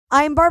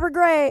I'm Barbara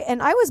Gray,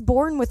 and I was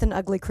born with an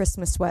ugly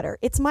Christmas sweater.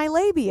 It's my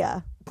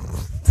labia.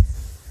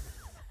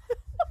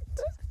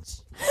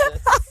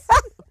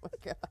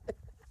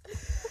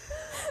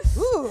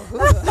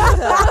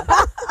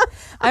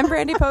 I'm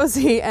Brandy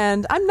Posey,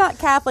 and I'm not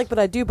Catholic, but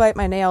I do bite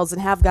my nails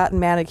and have gotten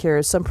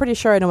manicures, so I'm pretty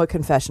sure I know what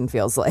confession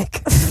feels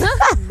like.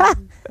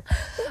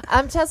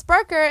 I'm Tess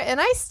Barker, and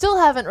I still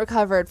haven't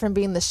recovered from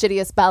being the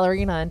shittiest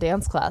ballerina in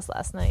dance class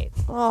last night.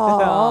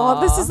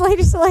 Oh, this is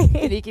Lady to Lady.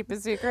 Can you keep a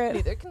secret?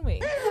 Neither can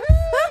we.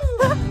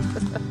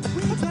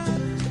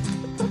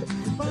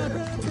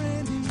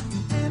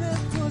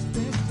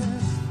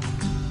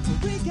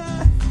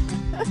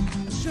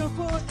 Show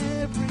for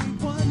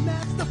everyone,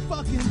 that's the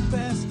fucking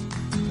best.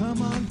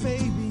 Come on,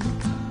 baby,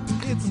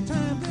 it's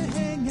time to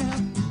hang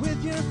out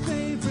with your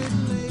favorite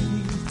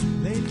ladies.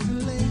 Ladies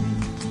and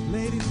ladies,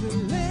 ladies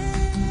and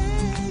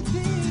ladies.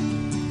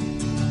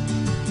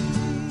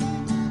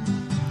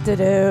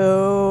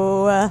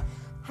 Do-do.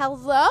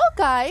 Hello,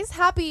 guys.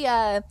 Happy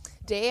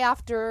day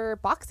after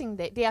Boxing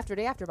Day. Day after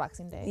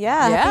Boxing Day.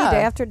 Yeah, Yeah.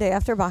 happy day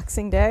after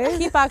Boxing Day.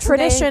 Keep Boxing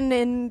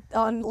Tradition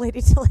on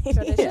Lady to Lady.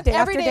 Tradition. Day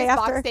Every after day is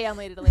after. Box Day on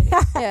Lady to Lady.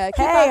 Yeah,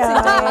 keep Hey,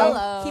 Boxing Day.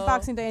 hello. Keep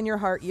Boxing Day in your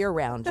heart year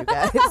round, you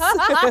guys.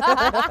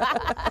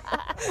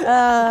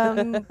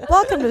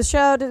 Welcome to the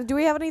show. Do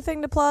we have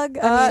anything to plug?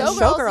 Showgirls.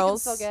 Showgirls. You can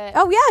still get.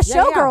 Oh, yeah, Yeah,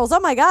 yeah. Showgirls. Oh,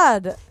 my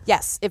God.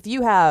 Yes, if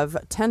you have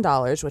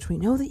 $10, which we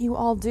know that you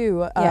all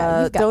do,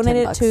 Yeah, you've got donate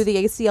it $10. to the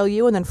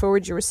ACLU and then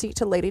forward your receipt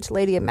to lady at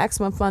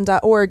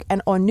MaximumFun.org.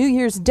 And on New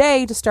Year's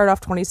Day, to start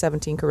off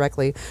 2017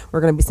 correctly,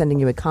 we're going to be sending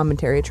you a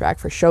commentary track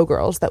for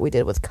Showgirls that we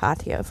did with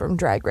Katya from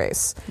Drag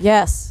Race.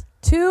 Yes.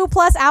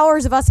 2+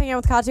 hours of us hanging out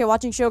with Katya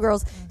watching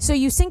Showgirls. So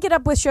you sync it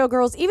up with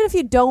Showgirls. Even if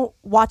you don't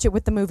watch it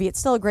with the movie, it's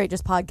still a great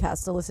just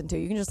podcast to listen to.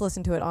 You can just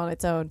listen to it on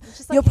its own.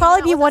 Just like You'll hanging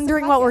probably out be with us and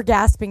wondering what Katya. we're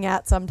gasping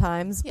at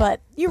sometimes, Yeah.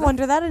 but you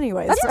wonder that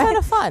anyways. That's right? kind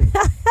of fun.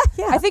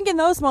 Yeah. I think in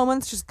those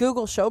moments, just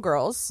Google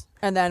Showgirls,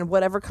 and then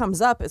whatever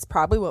comes up is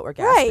probably what we're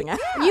gasping Right.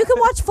 at. You can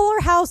watch Fuller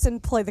House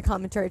and play the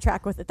commentary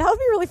track with it. That would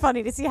be really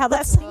funny to see how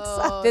that syncs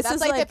up. Oh, This that's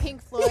is like like- the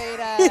Pink Floyd.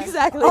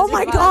 Exactly. Oh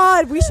my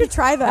God, we should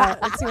try that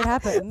and see what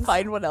happens.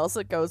 Find what else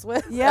it goes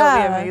with. That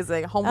Yeah. would be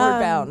amazing. Homeward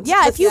bound.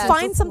 Yeah, if you Yes.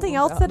 find something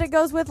else that it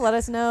goes with, let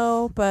us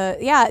know.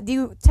 But yeah,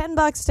 do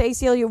 $10 to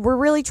ACLU. We're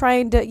really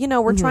trying to,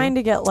 we're trying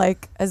to get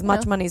like as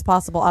much money as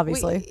possible,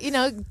 obviously.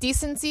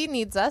 Decency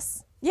needs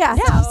us. Yeah.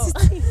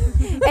 So-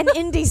 And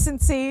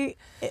indecency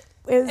is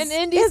And is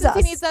indecency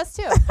us. needs us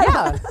too.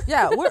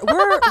 Yeah,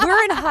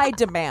 we're in high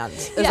demand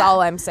is Yeah.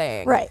 all I'm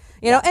saying. Right.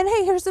 You know, and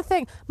hey, here's the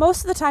thing.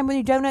 Most of the time when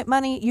you donate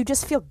money, you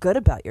just feel good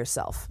about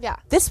yourself. Yeah.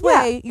 This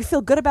way, you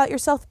feel good about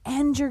yourself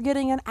and you're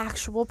getting an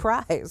actual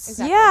prize.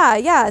 Exactly.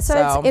 Yeah. So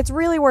So- it's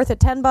really worth it.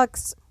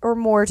 $10 or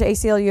more to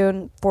ACLU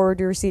and forward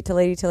your receipt to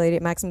lady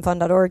at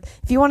MaximumFun.org.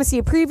 If you want to see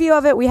a preview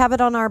of it, we have it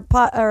on our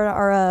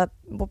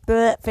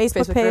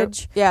Facebook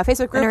page. Group. Yeah, Facebook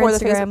And group our or the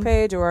Instagram. Facebook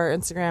page or our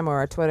Instagram or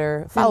our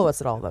Twitter. Follow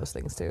us at all those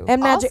things too.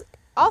 And Magic.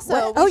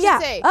 Also, Oh we should yeah.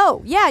 say,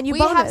 Oh yeah. And you we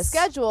bonus. have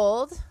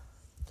scheduled.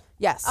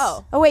 Yes.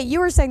 Oh, Oh wait, you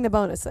were saying the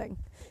bonus thing.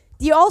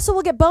 You also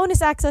will get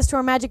bonus access to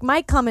our Magic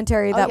Mike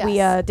commentary that we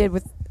yes. did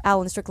with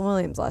Alan Strickland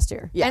Williams last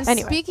year. Yes. and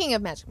Anyway. speaking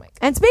of Magic Mike,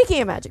 And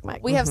speaking of Magic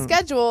Mike, we have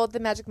scheduled the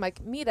Magic Mike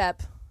meetup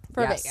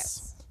for Yes.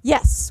 Vegas.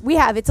 yes, we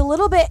have. It's a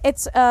little bit.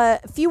 It's a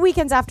few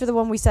weekends after the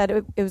one we said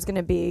it was going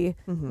to be.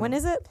 When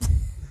is it?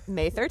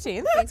 May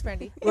 13th. Thanks,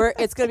 Brandy.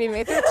 It's going to be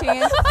May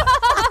 13th.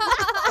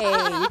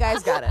 Hey, you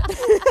guys got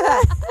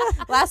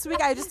it. Last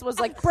week I just was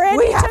like, Brandy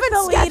we took haven't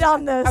the lead scheduled-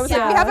 on this. I was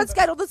like, we haven't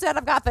scheduled this yet.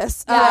 I've got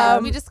this.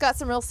 We just got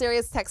some real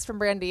serious text from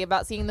Brandy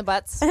about seeing the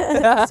butts, so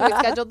we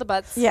scheduled the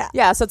butts. Yeah.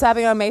 Yeah, so it's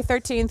happening on May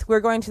 13th. We're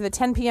going to the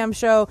 10 p.m.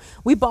 show.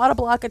 We bought a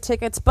block of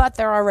tickets, but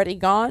they're already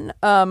gone.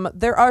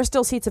 There are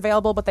still seats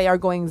available, but they are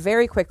going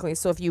very quickly.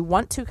 So if you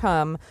want to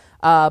come,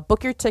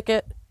 book your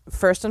ticket.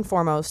 First and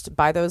foremost,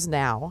 buy those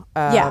now.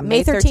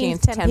 May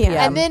 13th, 10 p.m.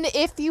 And then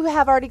if you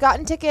have already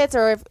gotten tickets,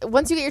 or if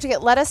once you get your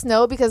ticket, let us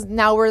know, because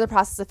now we're in the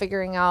process of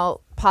figuring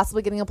out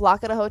possibly getting a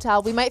block at a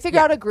hotel. We might figure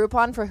out a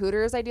Groupon for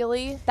Hooters,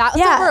 ideally. That's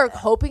what we're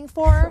hoping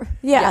for.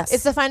 Yes.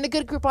 Is to find a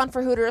good Groupon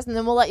for Hooters, and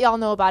then we'll let y'all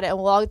know about it, and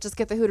we'll all just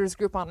get the Hooters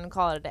Groupon and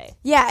call it a day.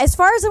 Yeah, as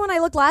far as when I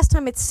looked last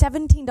time, it's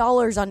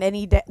 $17 on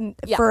any day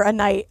for a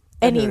night.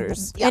 Any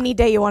Hooters. any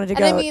day you wanted to And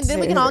go. I mean, to then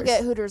we see can all Hooters.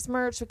 get Hooters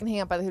merch. We can hang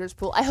out by the Hooters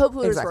pool. I hope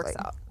Hooters Exactly. works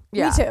out.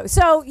 Yeah. Me too.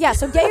 So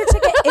so get your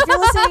ticket if you're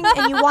listening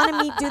and you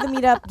want to do the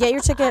meetup. Get your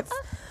ticket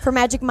for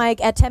Magic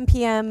Mike at 10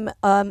 p.m.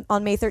 On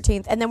May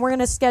 13th, and then we're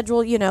gonna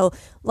schedule,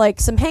 like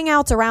some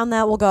hangouts around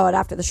that. We'll go out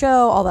after the show,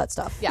 all that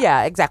stuff.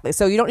 Yeah, exactly.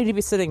 So you don't need to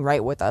be sitting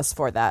right with us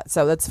for that.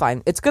 So that's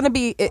fine. It's gonna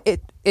be.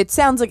 It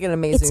sounds like an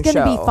amazing. It's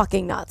gonna show. be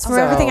fucking nuts. From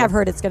So- everything I've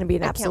heard, it's gonna be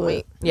an I can't absolute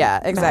wait. Yeah,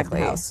 exactly.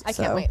 House, I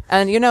can't wait.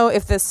 And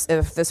if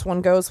this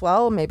one goes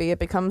well, maybe it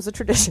becomes a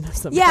tradition of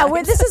some Yeah,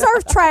 kind. this is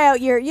our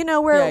tryout year.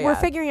 We're Yeah.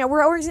 figuring out.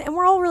 We're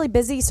all really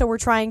busy, so we're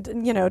trying to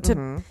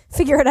to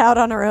figure it out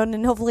on our own.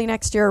 And hopefully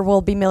next year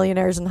we'll be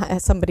millionaires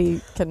and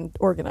somebody can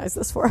organize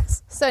this for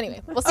us. So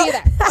anyway, we'll see you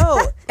there.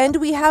 Oh, and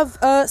we have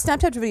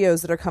Snapchat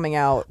videos that are coming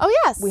out. Oh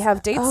yes, We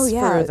have dates Oh,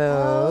 yeah. for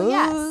those. Oh,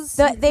 yes.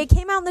 They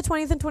came out on the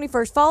 20th and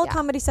 21st. Follow Yeah.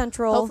 Comedy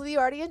Central. Hopefully you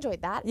already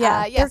enjoyed that.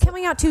 Yeah, Yes. they're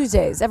coming out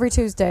Tuesdays, every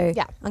Tuesday.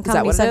 Yeah. on Is that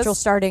Comedy what it Central is?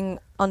 starting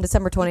on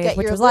December 20th, Get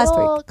which your was last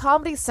little week.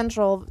 Comedy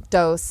Central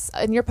dose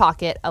in your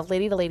pocket of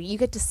Lady to Lady. You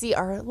get to see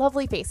our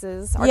lovely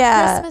faces, our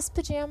Yeah. Christmas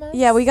pajamas.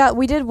 Yeah,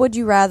 we did Would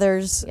You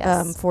Rathers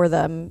Yes. for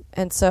them,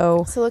 and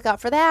so So look out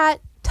for that.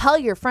 Tell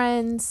your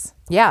friends.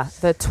 Yeah,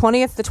 the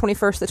 20th, the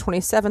 21st, the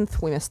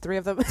 27th. We missed 3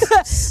 of them. The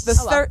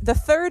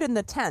 3rd and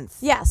the 10th.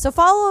 yeah. So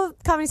follow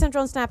Comedy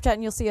Central on Snapchat,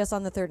 and you'll see us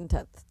on the 3rd and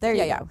 10th. There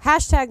you Yeah, go.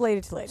 Hashtag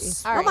Lady to Lady.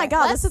 All Oh right, my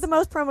God, let's- this is the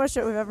most promo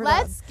show we've ever done.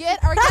 Let's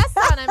get our guests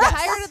on. I'm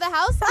tired of the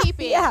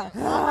housekeeping. Yeah. Oh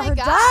my We're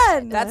God.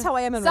 done. That's how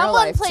I am in real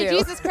Someone life, play too.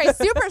 Jesus Christ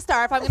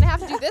Superstar if I'm going to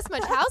have to do this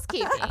much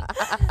housekeeping.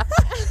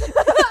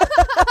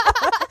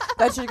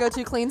 That's your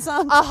go-to clean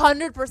song?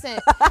 100%.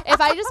 If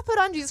I just put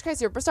on Jesus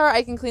Christ Superstar,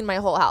 I can clean my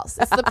whole house.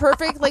 It's the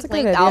perfect a good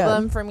length idea.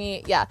 album for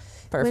me. Yeah.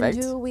 Perfect.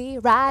 When do we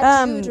ride to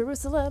Um,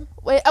 Jerusalem?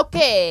 Wait,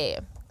 okay.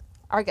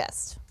 Our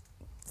guest.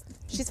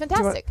 She's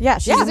fantastic. yeah,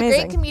 she's a amazing.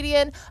 great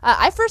comedian.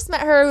 I first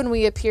met her when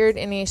we appeared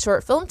in a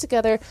short film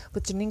together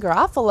with Janine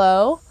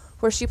Garofalo,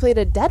 where she played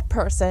a dead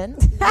person.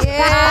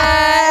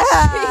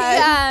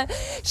 Yeah.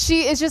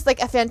 She is just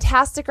like a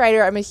fantastic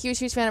writer. I'm a huge,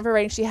 huge fan of her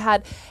writing. She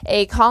had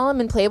a column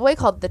in Playboy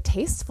called The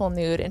Tasteful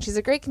Nude, and she's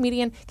a great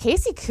comedian.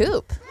 Kasey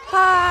Koop.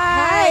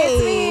 Hi,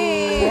 it's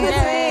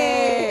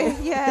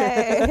me.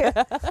 Yay.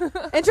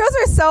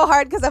 Intros are so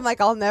hard because I'm like,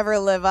 I'll never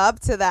live up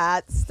to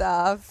that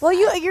stuff. Well,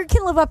 you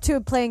can live up to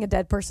playing a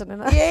dead person.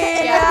 In a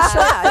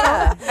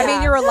Yeah. I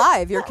mean, you're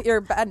alive.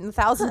 You're at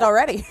 1,000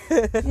 already.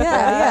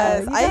 yeah.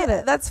 You got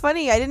it. That's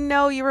funny. I didn't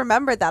know you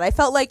remembered that. I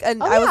felt like I was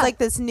yeah. like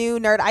this new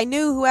nerd. I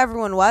knew who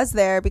everyone was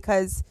there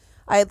because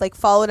I had like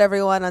followed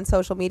everyone on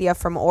social media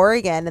from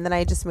Oregon, and then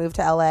I just moved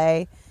to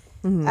LA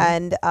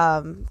and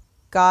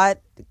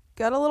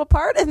got a little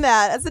part in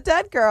that as a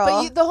dead girl.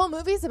 But the whole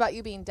movie is about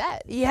you being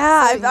dead.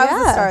 yeah, I was the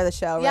yeah. star of the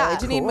show. Really, Yeah.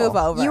 Janine, Cool. move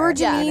over. You were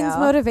Yeah, Janine's know.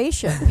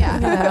 motivation.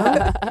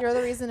 Yeah. You're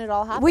the reason it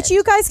all happened. Which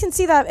you guys can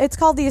see that it's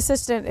called The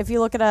Assistant. If you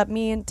look it up,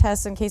 me and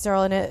Tess and Kasey are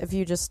all in it. If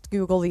you just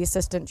Google The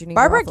Assistant, Janine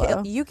Barbara,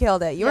 Garofalo. you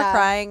killed it. You were Yeah.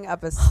 crying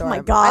up a Oh storm. my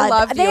God! I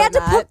loved they you had in to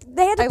that.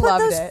 put I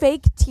loved those it.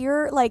 fake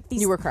tear like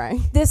these. You were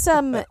crying. This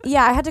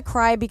yeah, I had to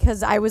cry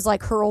because I was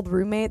like her old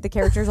roommate, the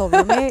character's old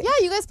roommate. Yeah,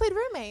 you guys played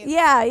roommates.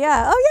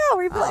 Yeah. Oh yeah,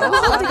 we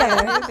lived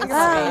together.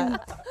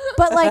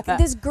 But like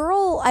this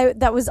girl,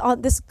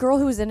 this girl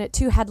who was in it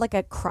too had like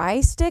a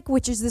cry stick,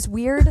 which is this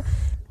weird,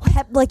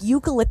 like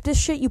eucalyptus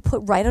shit you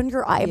put right on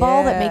your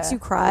eyeball that makes you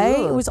cry.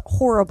 It was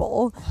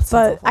horrible,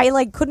 but I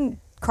like couldn't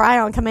cry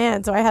on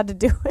command, so I had to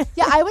do it.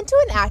 Yeah, I went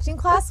to an acting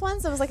class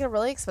once. It was like a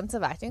really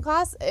expensive acting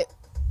class. It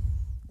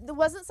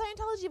wasn't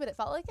Scientology, but it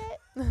felt like it.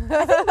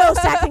 I think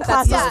most acting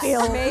classes Yeah.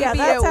 feel. Maybe Yeah,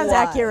 that it sounds was.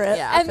 accurate.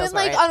 Yeah. And then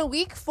like on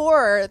week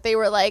 4, they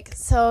were like,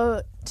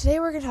 so today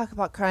we're going to talk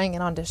about crying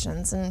in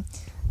auditions. And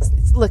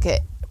look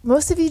it.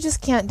 Most of you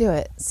just can't do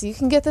it. So you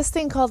can get this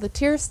thing called the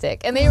tear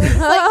stick. And they were just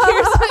like,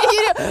 here's what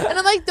you do. And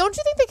I'm like, don't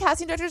you think the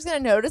casting director is going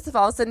to notice if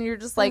all of a sudden you're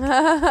just like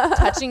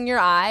touching your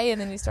eye and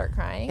then you start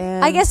crying?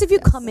 I guess if you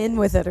come in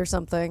with it or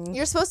something.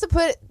 You're supposed to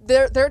put,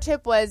 their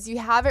tip was you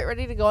have it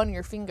ready to go on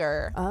your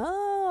finger.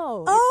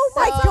 Oh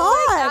my So, like,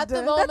 God! at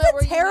the moment That's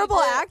where a you terrible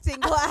need to-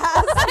 acting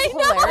class. I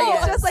know.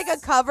 It's just like a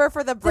cover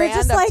for the brand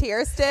just of like-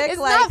 Tear Stick.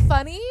 Isn't like that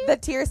funny? the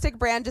Tear Stick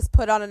brand just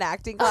put on an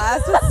acting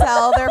class to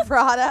sell their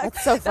product.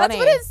 That's so funny.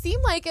 That's what it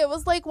seemed like. It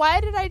was like, why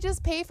did I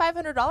just pay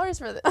 $500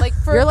 for this? Like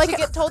for You're like to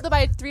get told to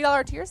buy a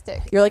 $3 tear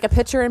stick? You're like a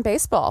pitcher in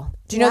baseball.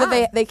 Do you know Yeah.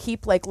 that they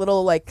keep like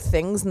little like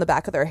things in the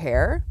back of their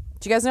hair?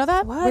 Do you guys know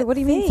that? Wait, what do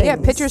you mean? Yeah,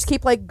 things? pitchers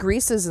keep like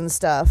greases and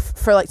stuff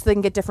for like so they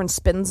can get different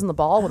spins in the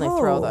ball when they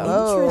throw them.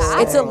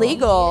 interesting. It's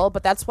illegal,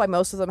 but that's why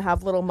most of them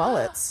have little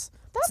mullets.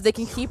 So they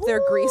can keep their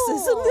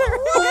greases in their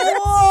hair.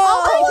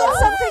 Oh my God,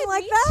 something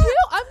like me that? Too.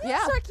 I'm gonna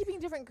Yeah. start keeping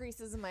different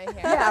greases in my hair.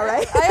 Yeah,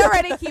 right. I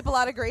already keep a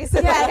lot of grease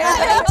in my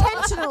hair.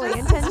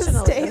 intentionally.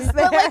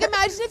 But like,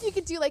 imagine if you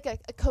could do like a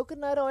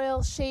coconut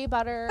oil shea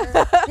butter.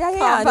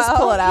 Yeah, and just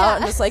pull it out Yeah.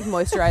 and just like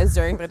moisturize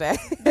during the day.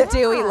 The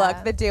dewy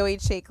look, the dewy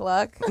cheek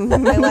look. I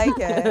like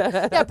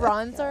it. Yeah,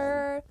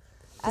 bronzer.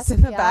 Just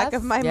in the back SPF.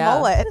 of my Yeah.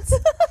 mullet.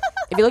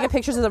 If you look at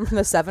pictures of them from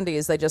the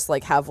 70s, they just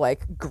like have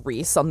like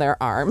grease on their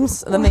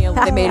arms. And then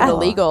they made it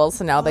illegal,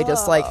 so now they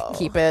just like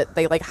keep it.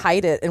 They like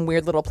hide it in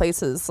weird little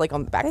places, like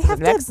on the back They of have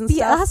their necks to and be. It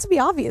stuff. has to be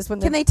obvious when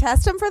Can they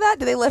test them for that?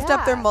 Do they lift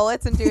up their Yeah.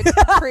 mullets and do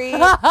a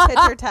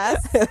pre-picture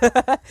test?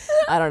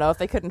 I don't know if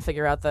they couldn't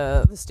figure out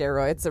the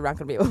steroids. They're not going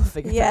to be able to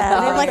figure Yeah, that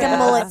they have out. like yeah.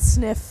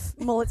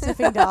 a mullet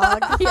sniffing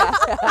dog.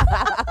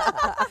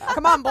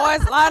 Come on,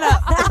 boys, line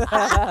up.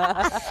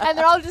 And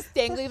they're all just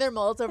dangling their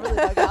mullets over the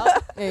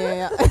dugout.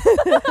 Yeah.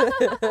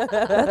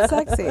 That's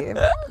sexy.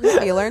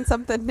 Yeah, you learn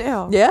something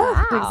new.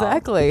 Yeah,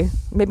 exactly.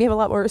 Made me have a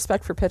lot more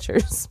respect for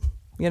pitchers.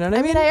 You know what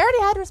I mean? I already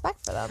had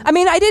respect for them. I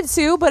mean, I did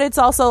too, but it's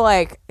also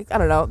like, I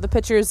don't know, the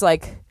pitchers,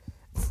 like,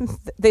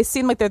 they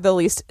seem like they're the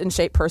least in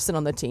shape person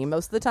on the team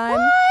most of the time.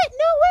 What?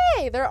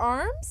 No way. Their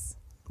arms?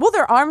 Well,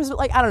 their arms,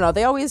 like, I don't know.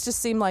 They always just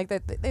seem like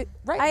that.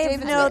 Right? I have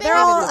David? no. David They're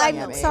all. looking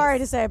at I'm me. sorry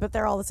to say, but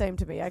they're all the same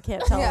to me. I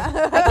can't tell. I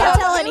can't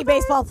tell any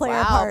baseball player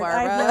Wow, apart.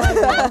 I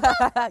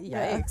have no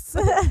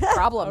Yikes.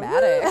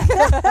 Problematic.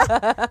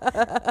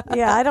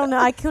 yeah, I don't know.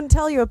 I couldn't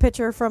tell you a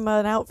pitcher from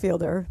an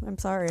outfielder. I'm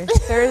sorry.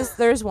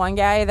 There's one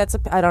guy that's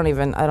I don't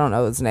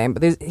know his name,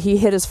 but he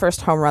hit his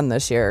first home run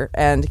this year,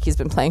 and he's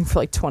been playing for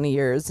like 20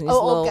 years. And he's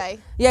old guy.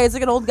 Yeah, he's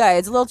like an old guy.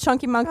 It's a little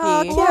chunky monkey.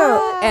 Oh,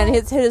 cute. And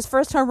he's hit his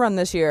first home run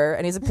this year,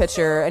 and he's a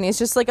pitcher, and he's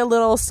just like a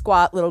little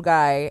squat little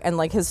guy, and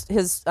like his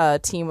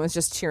team was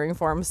just cheering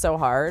for him so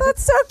hard.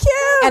 That's so cute.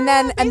 And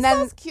then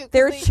Cute,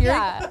 they were 'cause cheering.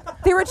 yeah.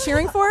 They were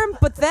cheering for him,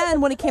 but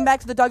then when he came back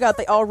to the dugout,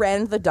 they all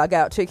ran to the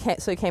dugout, so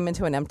he came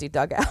into an empty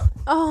dugout.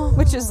 Oh.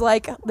 Which is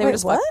like they were Wait,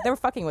 just what? they were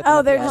fucking with him. Oh,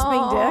 at the they're end. just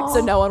being dicks.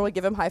 So no one would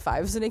give him high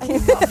fives, and he came.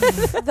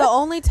 The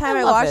only time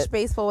I love watched it.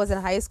 baseball was in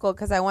high school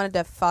because I wanted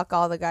to fuck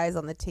all the guys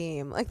on the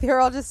team. Like they were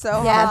all just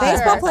so Yeah, hot.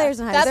 baseball players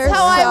in high That's school.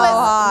 how I so was.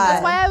 hot.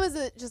 That's why I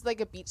was just like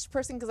a beach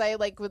person because I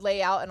like would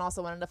lay out and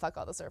also wanted to fuck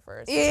all the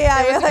surfers.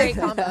 Yeah, It was you're a great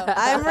like, combo.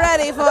 I'm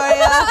ready for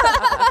you.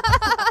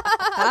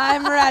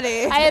 I'm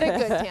ready. I had a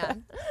good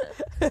tan.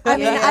 I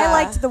mean, I Yeah.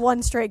 liked the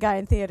one straight guy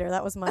in theater.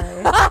 That was my.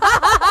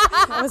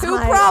 That was Who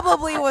my.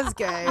 probably was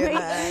gay.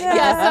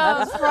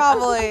 Yeah, so-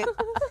 Probably.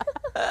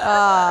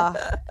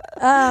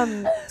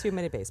 Too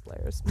many bass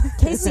players.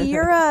 Casey,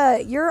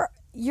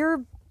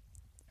 you're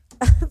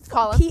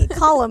Colin.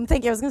 column.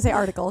 Thank you. I was going to say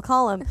article.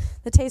 Column.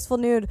 The Tasteful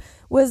Nude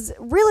was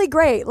really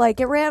great. Like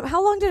it ran.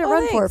 How long did it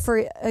run for? thanks. For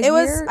a It year?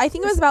 was. I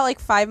think it was about like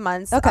 5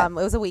 months. Okay. It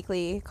was a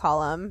weekly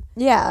column.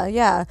 Yeah.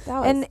 That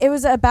was- And it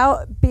was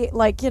about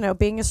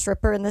being a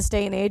stripper in this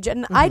day and age.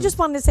 And I just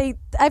wanted to say,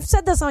 I've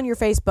said this on your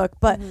Facebook,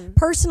 but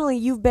personally,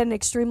 you've been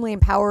extremely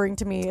empowering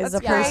to me as a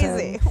That's person.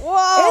 crazy.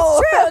 Whoa.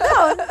 It's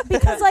true, no,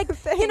 because like I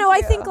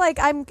Thank think you. like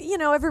I'm,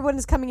 everyone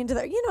is coming into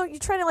their, you're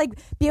trying to like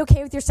be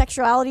okay with your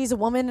sexuality as a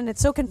woman, and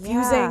it's so confusing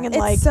Yeah, and it's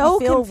like so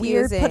you feel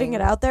weird confusing. putting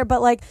it out there,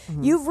 but like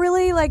you've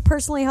really like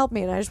personally helped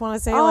me, and I just want to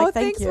say like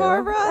thank thanks, you.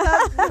 Barbara.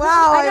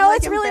 Wow, I know I'm,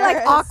 it's really like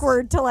embarrassed.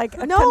 awkward to like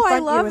No, confront I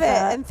you love with it,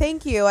 that. and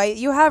thank you.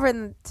 You have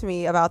written to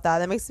me about that.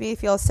 That makes me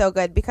feel so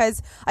good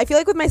because I feel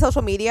like with my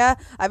social media,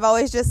 I've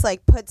always just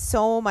like put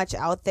so much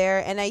out there,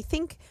 and I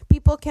think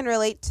people can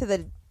relate to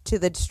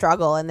the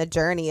struggle and the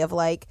journey of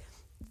like.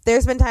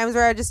 There's been times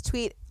where I just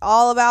tweet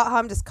all about how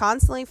I'm just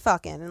constantly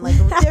fucking and like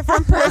a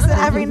different person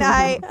every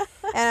night,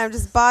 and I'm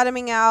just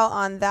bottoming out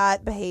on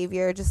that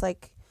behavior, just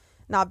like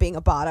not being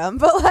a bottom,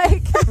 but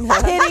like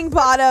hitting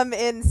bottom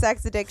in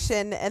sex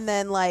addiction, and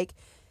then like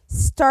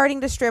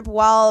starting to strip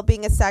while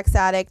being a sex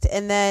addict,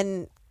 and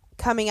then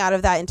coming out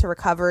of that into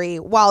recovery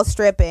while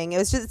stripping.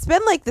 It's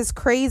been like this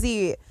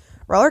crazy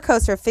roller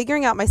coaster of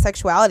figuring out my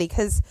sexuality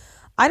because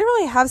I didn't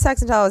really have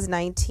sex until I was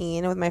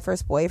 19 with my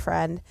first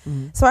boyfriend.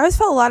 So I always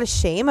felt a lot of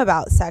shame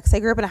about sex. I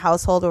grew up in a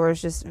household where it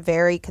was just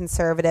very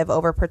conservative,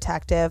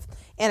 overprotective,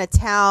 in a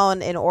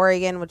town in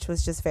Oregon, which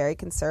was just very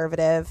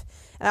conservative.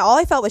 And all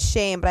I felt was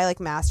shame, but I like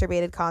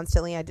masturbated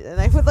constantly. And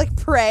I would like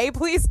pray,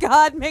 please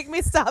God, make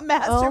me stop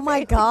masturbating. Oh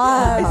my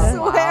God. I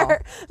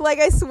swear. Like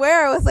I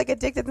swear I was like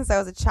addicted since I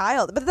was a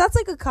child. But that's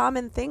like a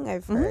common thing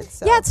I've heard.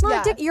 So. Yeah, it's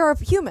not. Yeah. You're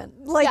a human.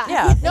 Like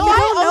Yeah. No, You I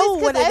don't know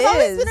always, what because it I've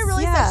always is. been a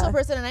really Yeah. sexual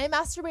person, and I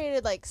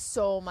masturbated like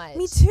so much.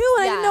 Me too.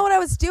 And I Yeah. didn't know what I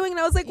was doing. And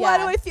I was like, why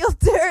Yeah. do I feel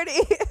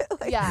dirty?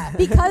 Like, Yeah,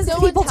 because No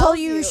one people tells told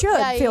you should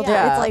Yeah, feel dirty.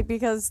 yeah. It's like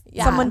because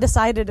Yeah. someone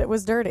decided it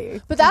was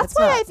dirty. But that's It's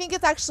why not. I think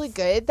it's actually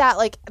good that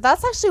like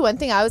that's actually one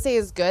thing I would say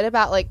is good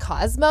about like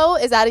Cosmo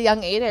is at a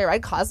young age I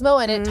read Cosmo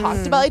and it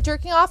talked about like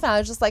jerking off and I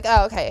was just like,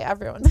 oh okay,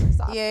 everyone jerks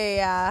off.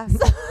 Yeah.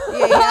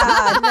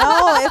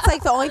 No, it's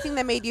like the only thing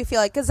that made you feel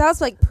like, because that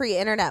was like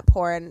pre-internet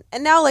porn,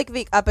 and now like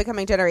the up and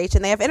coming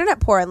generation, they have internet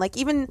porn. Like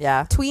even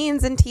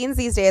tweens and teens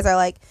these days are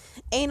like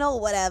anal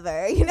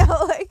whatever,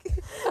 like.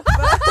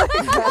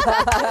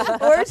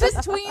 Or just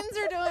tweens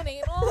are doing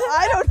anal.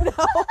 I don't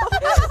know.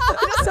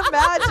 Just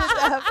imagine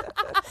them.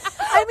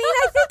 I mean,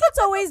 I think it's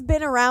always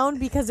been around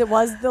because it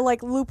was the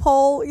like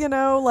loophole,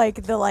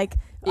 like the like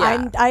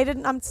Yeah.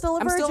 I'm still a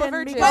I'm virgin. still a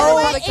virgin. because- By the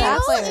way, public anal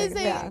access. is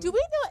a. Yeah. Do we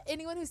know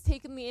anyone who's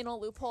taken the anal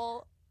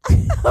loophole?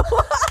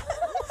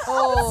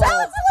 Oh,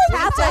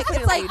 Catholic.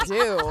 it's like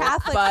do,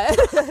 Catholic.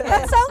 but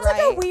That sounds like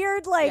a right?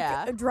 weird like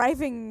Yeah.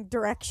 driving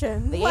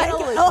direction. The Like,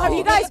 anal oh, have you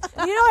loophole. guys?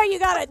 You know how you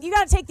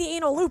gotta take the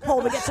anal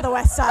loophole to get to the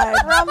west side.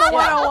 From the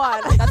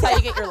 101. that's how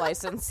you get your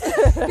license.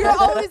 You're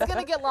always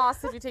gonna get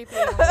lost if you take the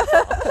anal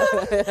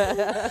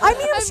loophole. I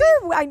mean, I'm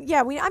sure.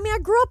 I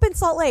grew up in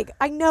Salt Lake.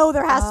 I know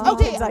there has to be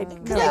Okay, things I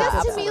because know. I guess to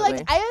absolutely. me,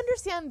 like, I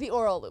understand the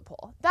oral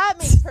loophole. That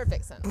makes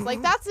perfect sense.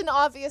 Like, that's an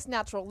obvious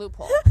natural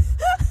loophole.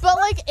 But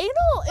like,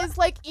 anal is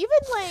like, even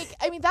like,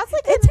 I mean, that's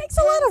like It an takes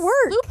a lot of intense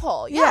work.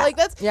 Loophole, yeah. Yeah. Like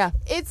that's, Yeah.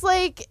 It's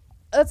like,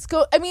 let's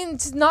go. I mean,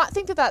 to not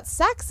think that that's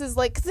sex is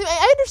like, 'cause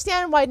I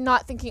understand why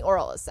not thinking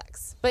oral is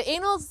sex, but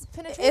anal's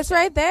penetration. It's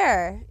right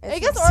there. I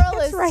guess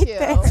oral is right too.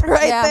 there. It's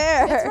right Yeah.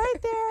 there. It's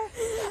right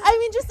there. I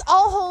mean, just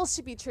all holes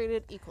should be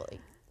treated equally.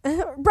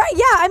 Right?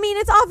 Yeah. I mean,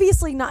 it's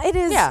obviously not. It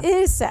is. Yeah. It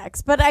is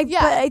sex, but But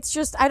it's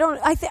just. I don't.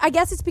 I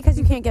guess it's because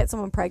you can't get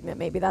someone pregnant.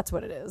 Maybe that's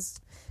what it is.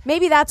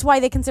 Maybe that's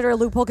why they consider a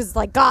loophole, because it's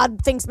like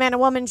God thinks man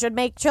and woman should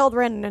make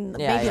children, and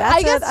Yeah, maybe yeah. that's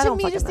I guess it. I to don't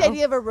me, fucking just know. the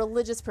idea of a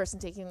religious person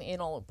taking the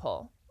anal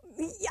loophole.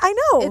 I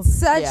know. It's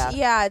such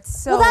Yeah.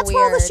 it's so well, that's weird.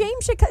 where all the shame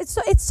shit.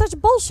 It's such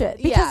bullshit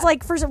because Yeah.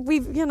 like for some,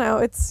 we've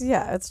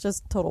it's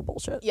just total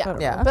bullshit. Yeah. I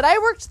don't Yeah. know. But I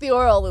worked the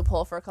oral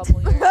loophole for a couple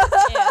of years,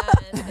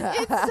 and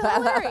it's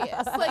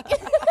hilarious. Like,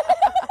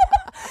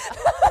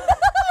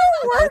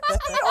 worked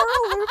the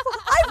oral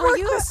loophole. I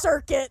worked the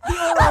circuit. The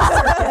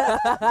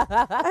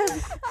oral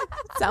circuit.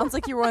 Sounds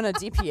like you were on a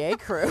DPA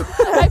crew.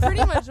 I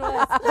pretty much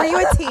was. Were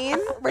you a teen?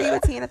 Were you a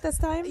teen at this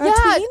time? Yeah,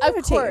 teen? of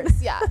A teen.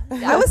 course. Yeah.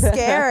 I was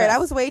scared. I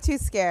was way too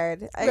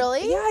scared.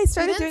 Really? Yeah, I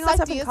started You doing didn't all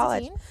suck stuff in D as a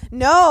college. teen?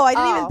 No, I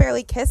didn't even Oh.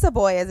 barely kiss a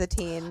boy as a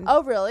teen.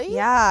 Oh, really?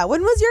 Yeah.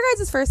 When was your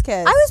guys' first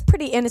kiss? I was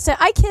pretty innocent.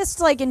 I kissed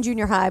like in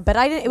junior high, but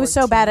I didn't. It was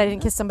so bad I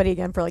didn't kiss somebody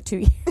again for like 2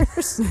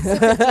 years.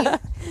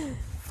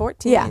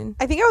 14. Yeah.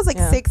 I think I was like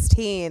Yeah.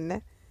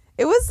 16.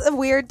 It was a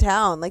weird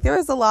town. Like there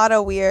was a lot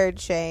of weird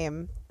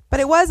shame. But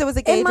it was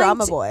a gay In my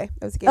drama t- boy.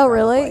 It was a gay Oh, drama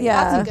really? boy.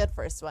 Yeah. That's a good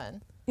first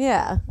one.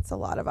 Yeah. It's a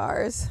lot of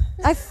ours.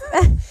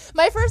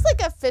 My first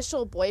like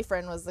official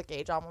boyfriend was the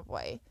gay drama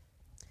boy.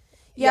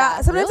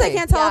 Yeah, sometimes really? I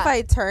can't tell if Yeah.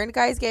 I turned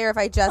guys gay or if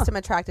I just am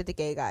attracted to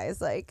gay guys,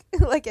 like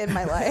like in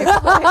my life.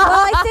 Well,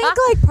 I think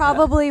like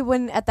probably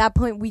when at that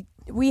point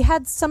we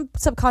had some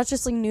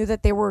subconsciously knew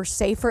that they were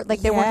safer, like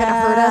they weren't going to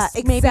hurt us.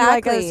 Yeah, Maybe like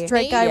exactly. a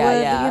straight guy Yeah,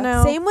 would, yeah. you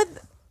know. Same with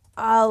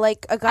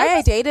like a guy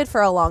I dated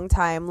for a long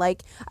time.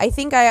 Like I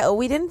think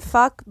we didn't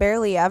fuck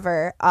barely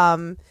ever.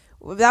 That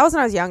was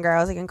when I was younger. I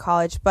was like in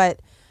college, but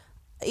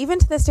even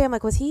to this day, I'm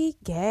like, was he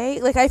gay?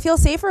 Like I feel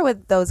safer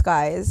with those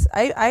guys.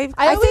 I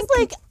always think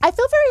like I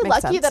feel very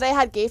Makes lucky sense. that I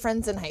had gay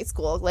friends in high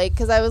school, like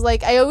because I was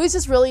like I always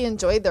just really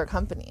enjoyed their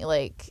company.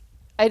 Like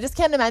I just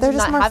can't imagine They're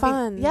just not more having.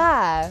 fun.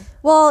 Yeah,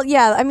 Well,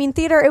 yeah, I mean,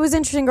 theater, it was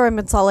interesting growing up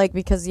in Salt Lake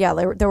because, yeah,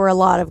 there were a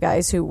lot of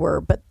guys who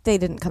were, but they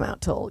didn't come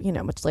out till,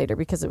 much later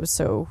because it was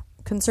so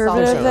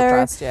conservative Social there.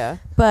 trust, yeah.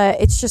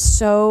 But it's just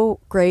so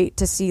great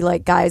to see,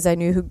 like, guys I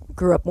knew who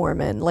grew up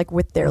Mormon, like,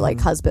 with their,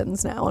 like,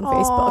 husbands now on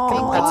Facebook. And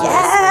I'm like, Aw.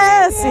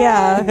 yes!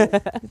 Yeah.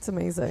 It's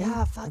amazing.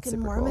 yeah, fucking super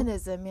cool.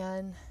 Mormonism,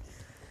 man.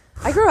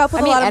 I grew up with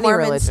I a mean, lot of any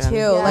Mormons religion. too.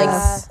 Yeah. Like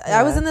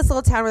I was Yeah. in this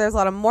little town where there's a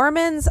lot of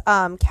Mormons,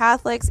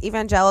 Catholics,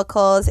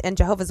 evangelicals, and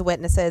Jehovah's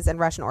Witnesses and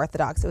Russian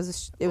Orthodox. It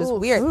was Ooh.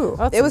 weird. Ooh.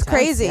 That's It was intense,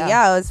 crazy.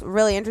 Yeah, it was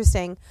really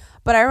interesting.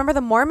 But I remember the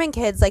Mormon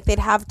kids, like they'd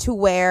have to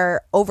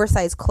wear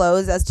oversized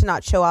clothes as to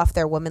not show off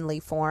their womanly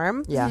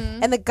form. Yeah.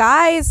 Mm-hmm. And the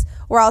guys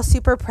were all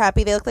super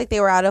preppy. They looked like they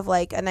were out of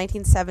like a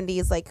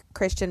 1970s like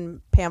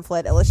Christian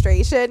pamphlet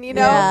illustration,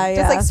 Yeah,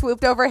 just like yeah.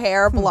 swooped over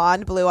hair,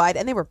 blonde, blue-eyed,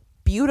 and they were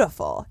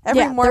beautiful. Every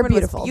Yeah, they're Mormon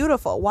beautiful. was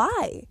beautiful.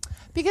 Why?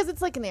 Because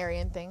it's like an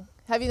Aryan thing.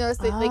 Have you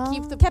noticed they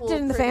keep the Kept pool it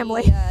in the pretty,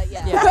 family. yeah.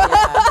 Yeah.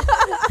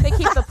 They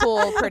keep the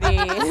pool pretty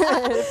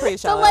The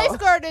shallow.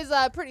 lifeguard is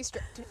pretty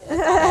strict.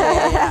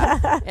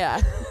 Yeah.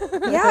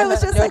 Yeah, it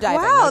was just No like,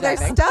 diving, wow, no they're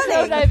diving. stunning.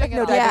 No diving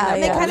at all. Yeah,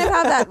 And they yeah. kind of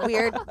have that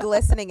weird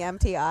glistening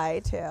empty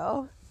eye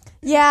too.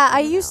 Yeah, I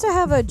used to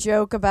have a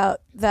joke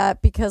about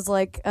that because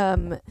like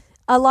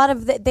a lot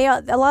of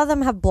a lot of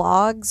them have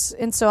blogs,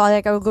 and so I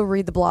would go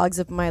read the blogs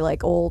of my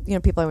like old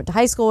people I went to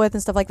high school with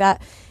and stuff like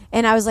that.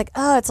 And I was like,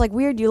 oh, it's like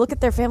weird. You look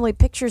at their family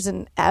pictures,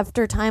 and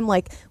after time,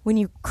 like when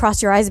you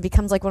cross your eyes, it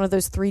becomes like one of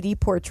those 3D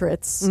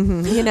portraits,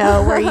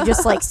 where you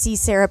just like see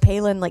Sarah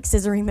Palin like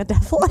scissoring the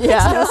devil. It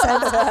makes no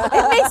sense.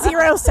 It makes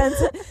zero sense.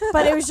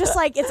 But it was just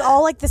like it's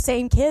all like the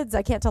same kids.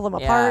 I can't tell them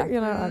apart.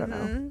 Yeah. I don't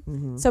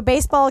know. So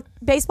baseball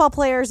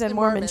players and And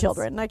Mormon Mormons.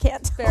 children. I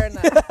can't. Fair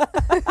enough.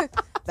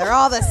 They're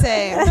all the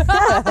same.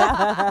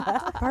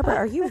 Barbara,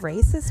 are you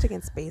racist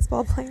against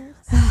baseball players?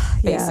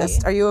 Yeah.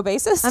 Bassist. Are you a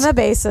bassist? I'm a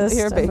bassist.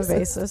 You're a I'm a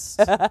bassist.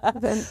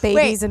 bassist. Been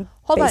babies and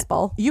Hold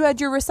baseball. on. You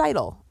had your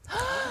recital.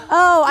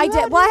 Oh, I You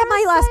did. had Well, I your had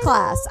my last recital?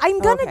 class. I'm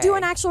gonna do Okay.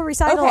 an actual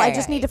recital. I Okay.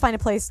 just need to find a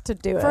place to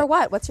do it. For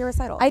what? What's your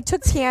recital? I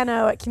took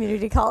piano at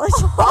community college.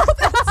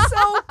 That's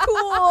so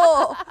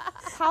cool.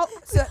 How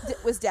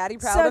was Daddy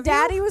proud So of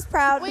Daddy was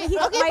proud. Wait, He-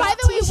 okay, my by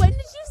the way, teacher- when did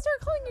you start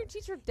calling your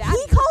teacher Daddy?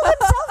 he called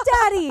himself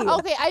Daddy.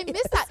 Okay, I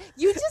missed that.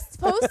 You just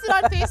posted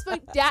on Facebook,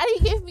 Daddy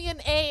gave me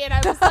an A, and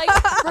I was like,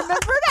 remember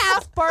to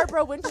ask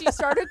Barbara when she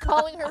started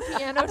calling her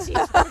piano teacher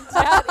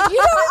Daddy. You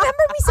don't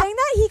remember me saying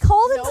that? He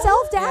called No.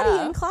 himself Daddy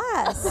Yeah. in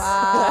class.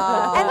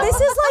 Wow. And this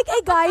is like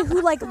a guy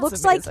who like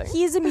looks like amazing.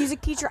 he's a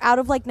music teacher out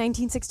of like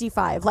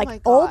 1965, my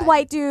like old God.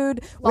 white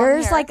dude, Long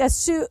wears hair? like a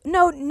suit.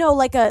 No,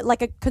 like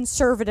a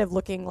conservative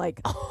looking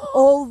like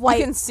old You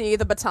white. can see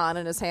the baton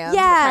in his hand.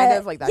 Yeah, Kind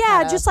of like that. yeah,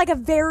 kind of. just like a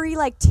very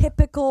like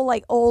typical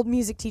like old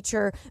music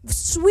teacher,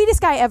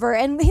 sweetest guy ever.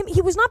 And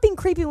he was not being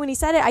creepy when he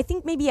said it. I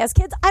think maybe he has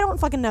kids. I don't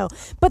fucking know.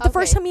 But the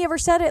first Okay. time he ever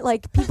said it, quiet.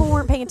 Like people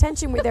weren't paying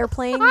attention. They were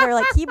playing their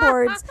like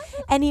keyboards,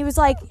 and he was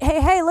like,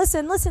 "Hey,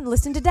 listen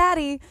to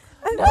Daddy."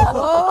 And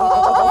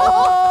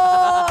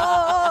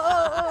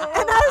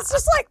I was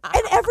just like,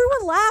 and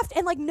everyone laughed,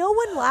 and like no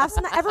one laughs,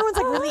 and everyone's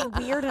like really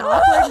weird and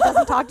awkward and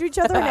doesn't talk to each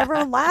other, and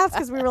everyone laughs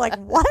because we were like,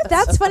 what?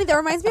 That's funny. That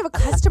reminds me of a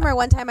customer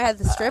one time I had at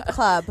the strip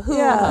club who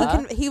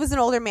Yeah. he was an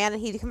older man,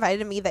 and he confided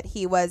to me that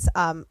he was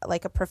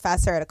like a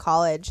professor at a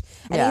college,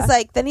 and Yeah. he's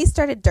like, then he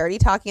started dirty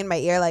talking in my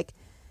ear like,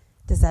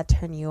 does that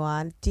turn you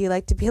on? Do you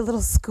like to be a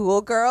little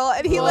schoolgirl?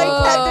 And he like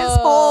had this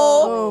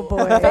whole Oh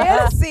boy.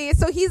 fantasy.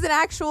 So he's an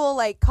actual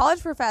like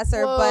college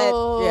professor,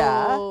 but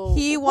Yeah.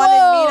 he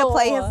wanted me to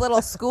play his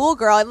little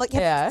schoolgirl and like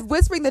kept Yeah.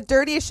 whispering the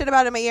dirtiest shit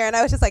about in my ear, and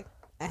I was just like,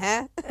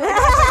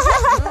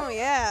 oh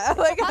yeah,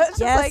 like I was just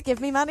Yes, like,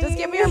 give me money. just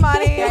give me your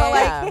money. Yeah, But,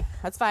 like, yeah.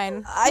 That's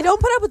fine. I don't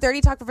put up with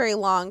dirty talk for very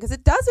long because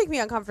it does make me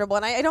uncomfortable,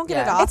 and I don't get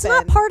Yeah. it often. It's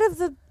not part of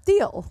the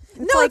deal.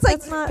 It's like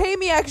that's not- pay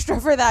me extra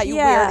for that, you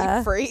Yeah.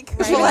 weird freak. She'll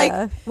But, be like,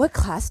 Yeah. what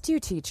class do you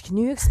teach? Can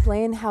you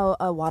explain how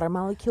a water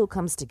molecule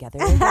comes together?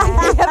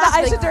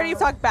 I should dirty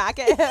talk back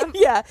at him.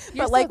 Yeah,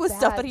 You're but like so with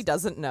stuff bad. that he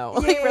doesn't know. Yeah,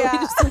 Like really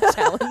yeah. just to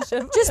challenge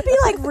him. Just be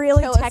like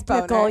really Kill his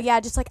technical. boner. Yeah,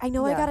 just like I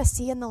know I Yeah. got a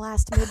C in the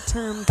last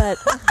midterm, but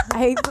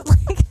I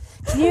like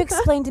Can you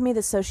explain to me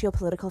the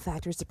socio-political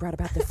factors that brought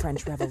about the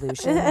French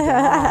Revolution?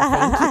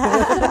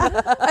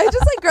 I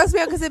just like grossed me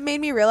out because it made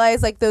me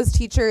realize like those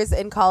teachers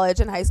in college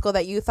and high school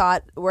that you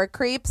thought were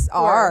creeps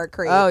are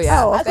creeps. Oh,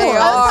 yeah. Oh, I They was are.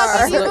 talking to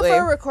you Absolutely.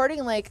 before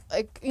recording, like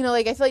you know,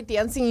 like I feel like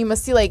dancing. You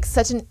must see like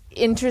such an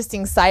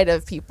interesting side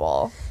of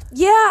people.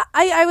 Yeah,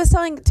 I was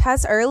telling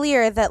Tess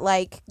earlier that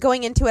like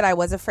going into it, I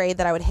was afraid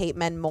that I would hate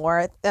men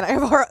more than I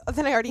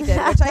already did,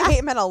 which I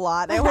hate men a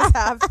lot. I always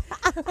have,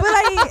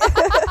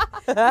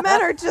 but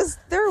men are just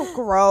they're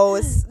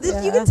gross.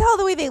 Yeah. You can tell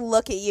the way they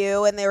look at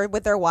you and they're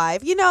with their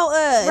wife. You know,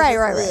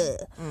 Right.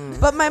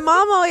 But my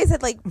mom always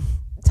had like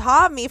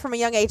taught me from a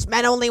young age,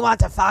 men only want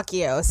to fuck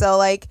you. So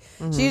like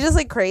she's just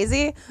like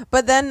crazy.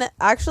 But then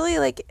actually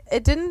like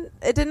it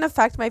didn't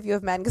affect my view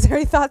of men because I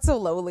already thought so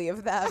lowly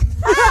of them.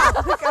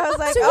 Like, I was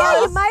like, so yeah,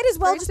 oh, you might as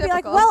well very just be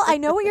like, typical. well, I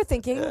know what you're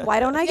thinking. Why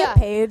don't I get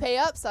paid? Pay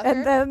up, sucker.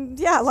 And then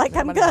like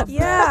I'm money good. up.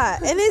 Yeah,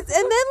 and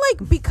then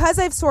like because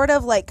I've sort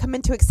of like come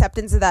into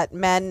acceptance of that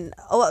men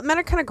are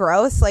kind of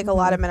gross. Like a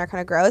lot of men are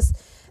kind of gross.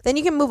 Then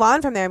you can move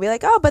on from there and be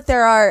like, oh, but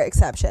there are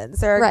exceptions.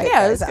 There are Right. good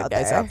Yeah, guys, there's good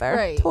guys out there.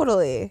 Right.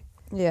 Totally.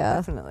 Yeah.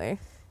 Definitely.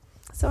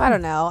 So I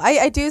don't know.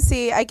 I do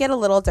see. I get a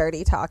little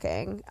dirty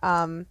talking.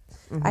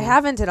 I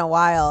haven't in a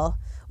while.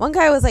 One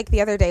guy was like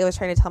the other day was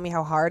trying to tell me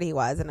how hard he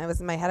was, and I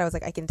was in my head. I was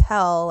like, I can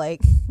tell. Like,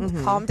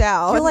 calm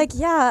down. You're like,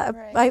 yeah.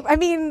 Right. I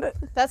mean,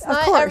 That's Of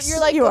not. course, You're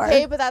like you are.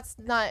 okay, but that's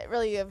not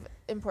really of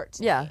important.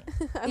 To Yeah.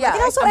 me. Yeah.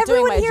 and also I'm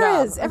doing everyone my here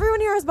job. is. Everyone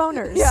here has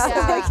boners.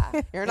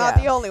 Yeah. you're not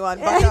Yeah. the only one.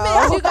 Do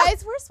Bucko. you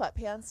guys wear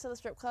sweatpants to the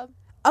strip club?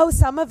 Oh,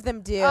 some of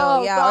them do.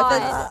 Oh, Yeah. Or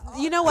God.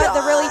 you know what?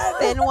 The really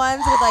thin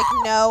ones with like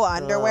no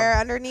underwear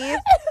underneath.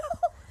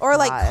 Or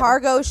like God.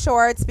 cargo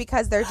shorts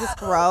because they're just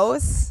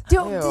gross. Did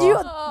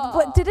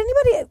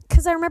anybody?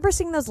 Because I remember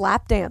seeing those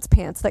lap dance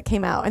pants that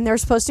came out, and they're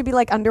supposed to be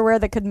like underwear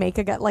that could make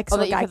a guy so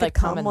that a you guy could, could like,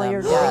 come come in while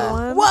them. you're Yeah. doing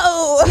one.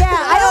 Whoa. Yeah,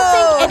 I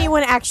don't No. think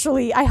anyone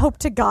actually. I hope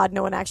to God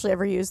no one actually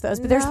ever used those,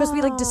 but they're supposed to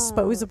be like No.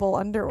 disposable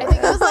underwear. I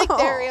think it was like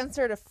their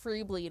answer to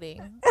free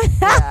bleeding.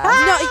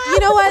 Yeah. No, you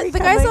know what? The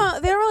guys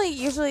Coming. they don't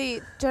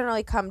really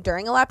generally come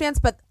during a lap dance,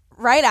 but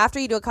right after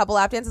you do a couple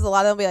lap dances, a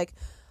lot of them will be like,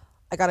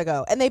 I gotta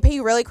go, and they pay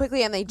you really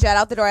quickly, and they jet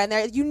out the door, and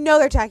they're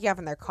tacking off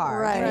in their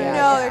car. Right. You Yeah,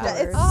 know yeah.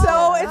 they're it's Oh, so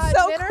God,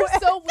 so men quick. are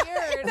so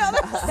weird. That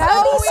would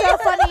be so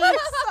funny in the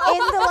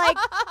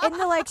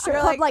strip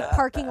club like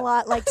parking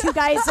lot, like two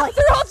guys like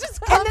They're all just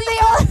and then coming they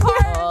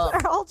all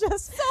they're all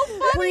just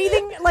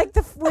breathing like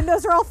the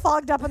windows are all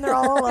fogged up and they're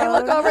all alone. They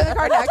look over the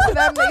car next to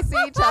them, they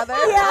see each other.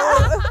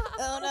 Yeah.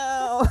 Oh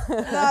no,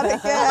 not again.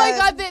 Oh my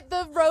God,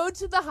 the road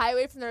to the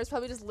highway from there is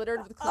probably just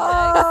littered with Kleenex.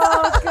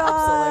 Oh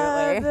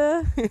God.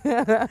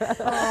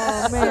 Absolutely.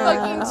 Oh It's a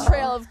man. fucking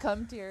trail of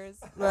cum tears.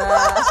 All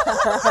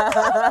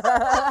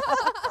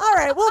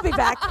right, we'll be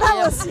back.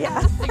 That was Think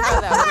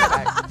about that. We'll be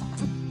back.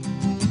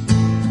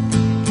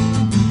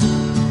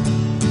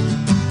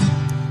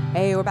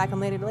 Hey, we're back on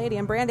Lady to Lady.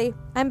 I'm Brandy.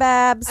 I'm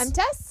Babs. I'm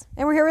Tess.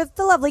 and we're here with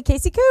the lovely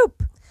Kasey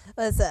Koop.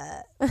 What's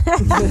up?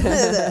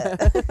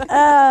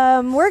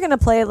 We're gonna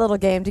play a little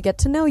game to get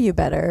to know you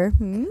better.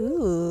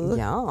 Ooh.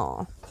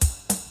 Yeah.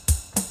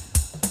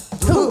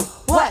 Who,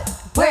 what,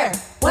 where,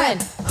 when?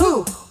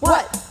 Who,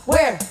 what,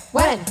 where,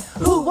 when?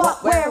 Who,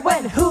 what, where,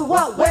 when? Who,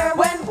 what, where,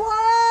 when?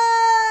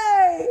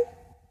 Play.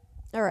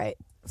 All right.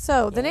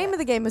 So the name of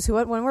the game is who,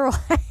 what, when, where,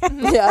 why.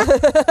 Yeah.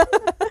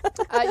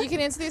 You can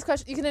answer these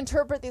questions. You can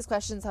interpret these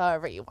questions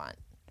however you want.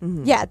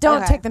 Yeah,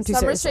 don't Okay. take them too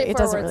Some are seriously. It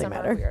doesn't straightforward, really some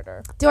are matter.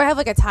 weirder. Do I have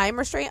like a time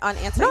restraint on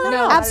answering them?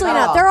 No, Absolutely not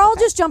at not. all. They're all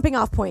just jumping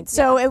off points.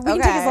 So we can take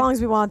Okay. as long as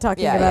we want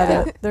talking Yeah, about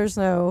yeah. it. There's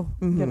no,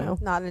 you know.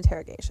 Not an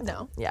interrogation.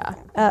 No. Yeah.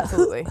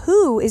 Who,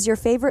 who is your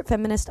favorite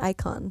feminist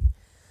icon?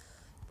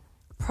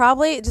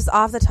 Probably just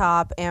off the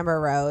top, Amber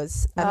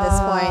Rose at this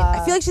point.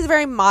 I feel like she's a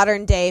very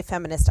modern day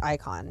feminist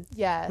icon.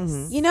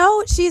 Yes. You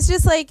know, she's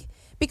just like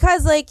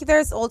because like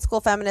there's old school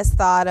feminist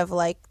thought of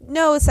like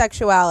no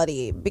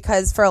sexuality,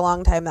 because for a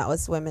long time that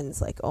was women's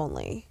like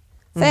only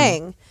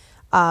thing.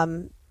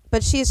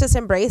 But she's just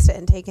embraced it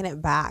and taken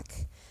it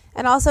back.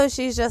 And also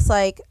she's just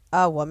like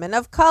a woman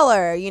of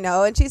color, you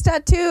know, and she's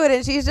tattooed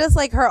and she's just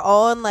like her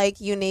own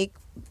like unique,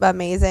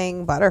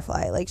 amazing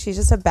butterfly. Like she's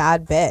just a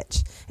bad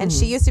bitch. And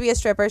she used to be a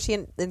stripper. She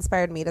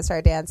inspired me to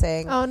start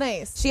dancing. Oh,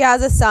 nice. She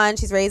has a son.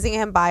 She's raising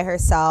him by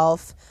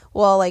herself.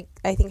 Well, like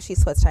I think she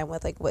splits time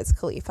with like Wiz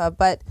Khalifa,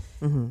 but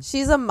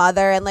she's a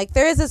mother. And like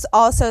there is this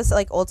also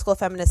like old school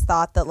feminist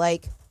thought that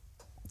like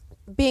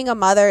being a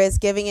mother is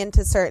giving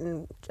into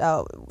certain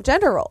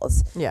gender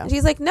roles. Yeah. And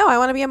she's like, no, I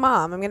want to be a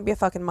mom. I'm going to be a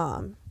fucking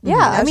mom. Yeah, You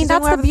know, I mean she's doing that's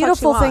the whatever fuck she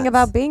beautiful thing wants.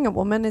 about being a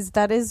woman is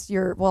that is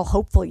your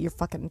hopefully you're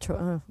fucking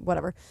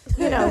whatever,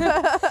 you know.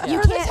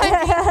 You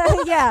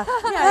can't.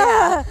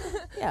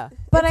 Yeah.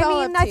 But It's I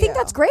all mean, up I to think you.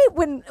 that's great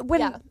when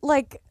Yeah.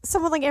 like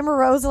someone like Amber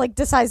Rose like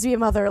decides to be a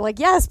mother. Like,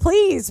 yes,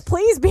 please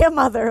be a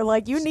mother.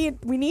 Like we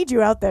need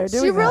you out there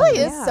doing She really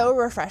that. is so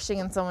refreshing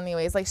in so many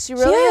ways. Like she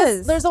really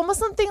is. There's almost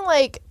something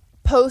like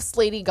post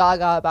Lady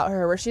Gaga about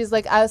her where she's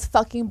like, I was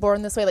fucking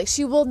born this way. Like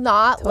she will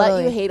not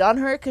let you hate on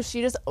her because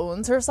she just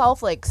owns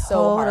herself like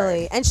so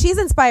hard. And she's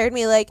inspired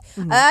me. Like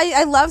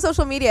I love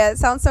social media. It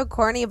sounds so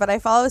corny, but I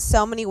follow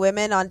so many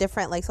women on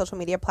different like social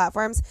media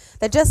platforms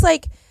that just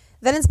like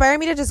that inspire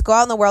me to just go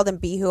out in the world and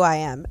be who I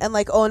am and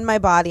like own my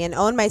body and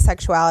own my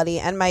sexuality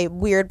and my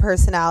weird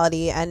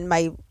personality and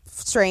my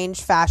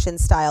strange fashion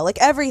style, like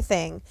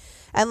everything.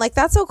 And like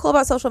that's so cool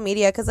about social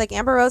media because like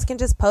Amber Rose can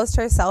just post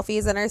her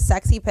selfies and her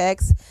sexy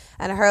pics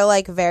and her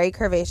like very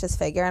curvaceous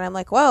figure, and I'm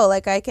like, whoa,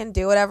 like I can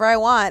do whatever I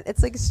want.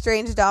 It's like a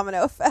strange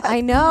domino effect.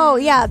 I know,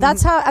 yeah.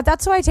 That's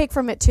what I take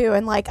from it too.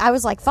 And like I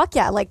was like, fuck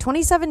yeah, like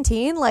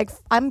 2017, like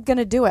I'm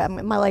gonna do it.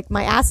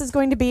 My ass is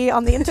going to be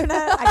on the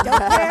internet. I don't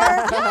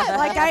care. Yeah,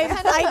 Like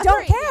that's I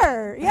don't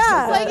care.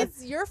 Yeah, It's like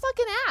it's your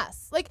fucking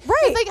ass. Like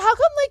Right. Like how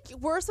come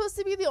like we're supposed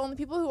to be the only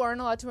people who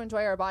aren't allowed to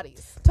enjoy our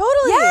bodies?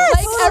 Totally. Yes,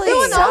 Like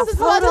everyone else is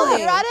allowed to Totally.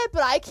 look at it,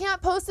 but I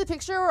can't post a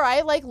picture where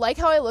I like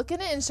how I look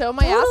in it and show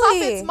my ass off.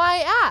 Totally. It's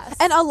my ass.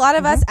 And a lot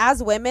of us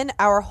as women,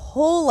 our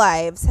whole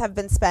lives have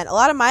been spent, a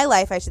lot of my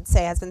life, I should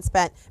say, has been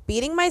spent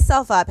beating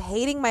myself up,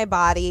 hating my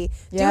body,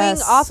 Yes.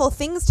 doing awful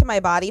things to my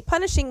body,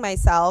 punishing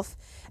myself,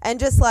 and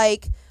just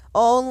like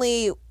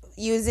only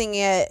using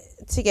it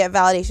to get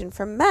validation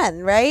from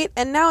men, right?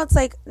 And now it's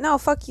like, no,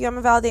 fuck you, I'm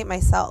gonna validate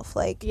myself.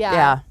 Like,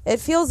 Yeah. it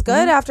feels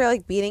good after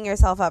like beating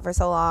yourself up for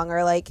so long,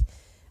 or like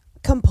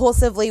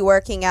compulsively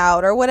working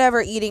out or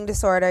whatever eating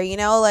disorder, you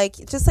know, like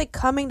just like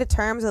coming to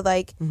terms with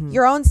like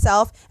your own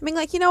self and being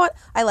like, you know what,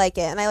 I like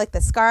it, and I like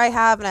the scar I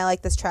have, and I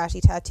like this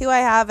trashy tattoo I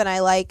have, and I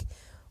like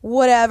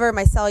whatever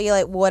my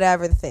cellulite,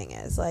 whatever the thing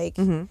is. Like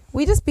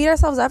we just beat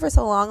ourselves up for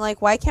so long.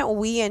 Like why can't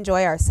we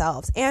enjoy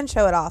ourselves and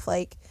show it off?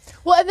 Like,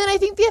 well, and then I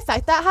think the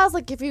effect that has,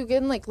 like if you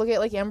can like look at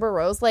like Amber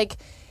Rose, like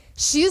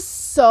she's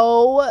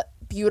so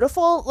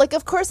beautiful, like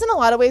of course in a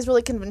lot of ways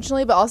really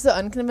conventionally but also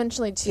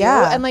unconventionally too.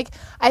 Yeah. And like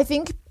I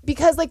think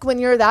because like when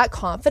you're that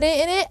confident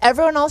in it,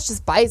 everyone else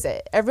just buys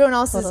it. Everyone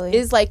else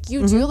is like,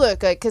 you do look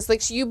good, because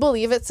like you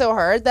believe it so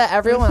hard that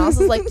everyone else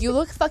is like, you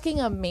look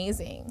fucking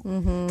amazing,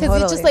 because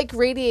it just like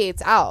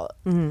radiates out.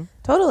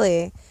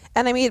 totally.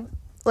 And I mean,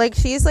 like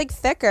she's like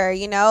thicker,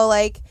 you know,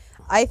 like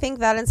I think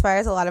that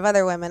inspires a lot of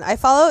other women. I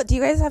follow, have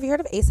you heard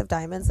of Ace of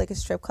Diamonds, like a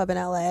strip club in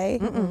LA?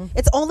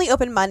 It's only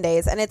open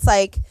Mondays, and it's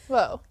like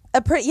Whoa.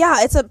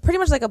 it's a pretty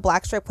much like a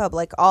black strip club.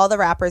 Like all the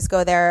rappers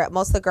go there.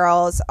 Most of the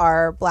girls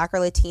are black or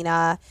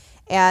Latina,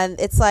 and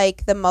it's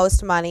like the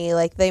most money.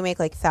 Like they make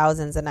like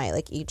thousands a night,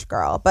 like each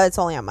girl, but it's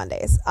only on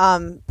Mondays.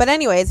 But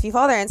anyways, if you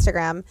follow their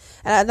Instagram,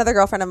 and another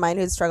girlfriend of mine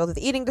who's struggled with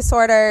eating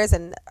disorders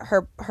and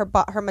her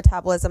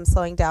metabolism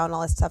slowing down,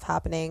 all this stuff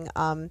happening.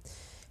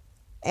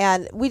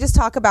 And we just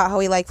talk about how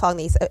we like following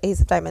the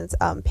Ace of Diamonds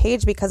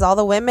page, because all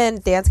the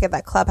women dancing at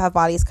that club have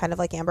bodies kind of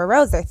like Amber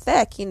Rose. They're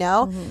thick, you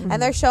know, and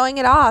they're showing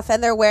it off,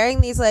 and they're wearing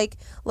these like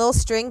little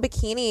string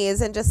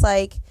bikinis, and just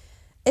like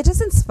it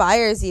just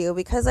inspires you,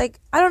 because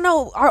like I don't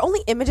know, our only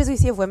images we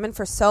see of women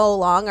for so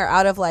long are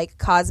out of like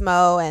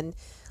Cosmo and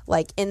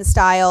like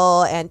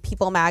InStyle and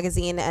People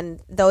magazine and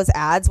those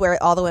ads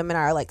where all the women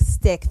are like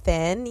stick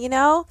thin, you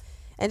know,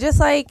 and just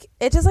like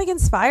it just like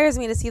inspires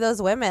me to see those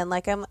women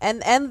like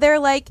and they're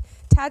like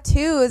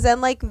tattoos and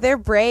like their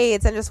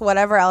braids and just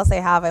whatever else they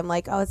have. I'm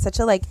like, oh, it's such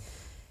a like,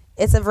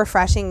 it's a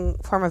refreshing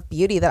form of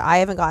beauty that I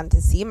haven't gotten to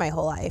see my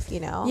whole life, you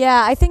know?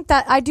 Yeah, I think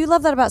that I do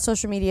love that about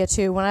social media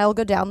too. When I'll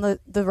go down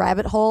the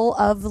rabbit hole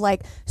of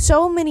like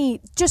so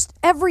many, just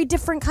every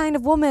different kind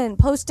of woman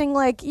posting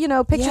like, you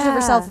know, pictures of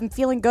herself and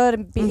feeling good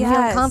and feeling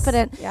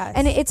confident. Yes.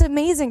 And it's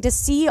amazing to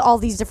see all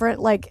these different,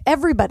 like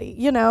everybody,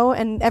 you know,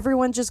 and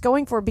everyone just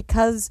going for it,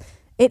 because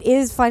it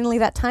is finally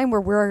that time where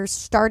we're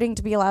starting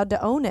to be allowed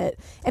to own it.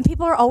 And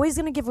people are always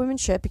going to give women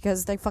shit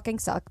because they fucking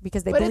suck,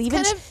 because they But believe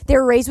it's in kind of-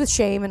 they're raised with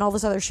shame and all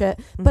this other shit.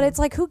 But it's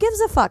like, who gives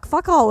a fuck?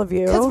 Fuck all of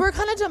you. Because we're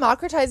kind of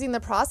democratizing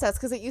the process,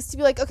 because it used to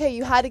be like, okay,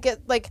 you had to get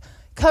like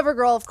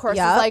CoverGirl, of course,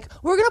 Yep. is like,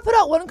 we're gonna put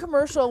out one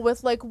commercial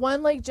with like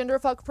one like gender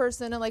fuck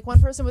person and like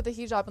one person with a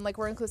hijab and like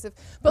we're inclusive,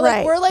 but like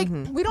Right. we're like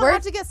we don't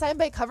have to get signed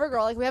by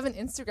CoverGirl. Like we have an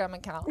Instagram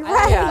account.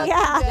 Right, Yeah.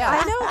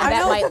 yeah. And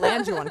that might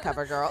land you on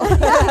CoverGirl.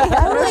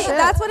 Really,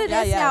 that's what it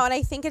is Yeah. now, and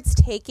I think it's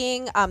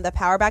taking the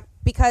power back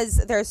because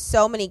there's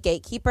so many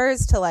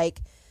gatekeepers to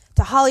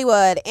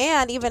Hollywood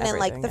and even in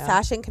like Everything, the yeah.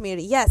 fashion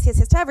community. Yes,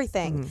 to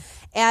everything.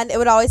 And it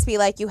would always be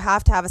like you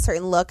have to have a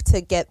certain look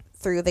to get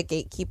through the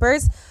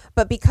gatekeepers.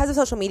 But because of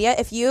social media,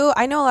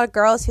 I know a lot of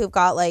girls who've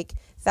got like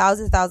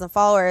thousands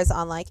followers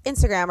on like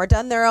Instagram or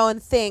done their own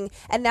thing,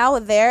 and now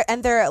they're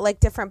like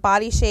different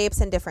body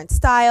shapes and different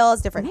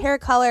styles, different hair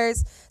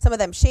colors, some of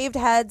them shaved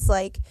heads,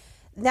 like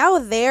now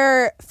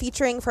they're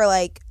featuring for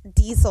like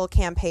diesel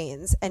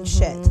campaigns and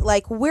shit.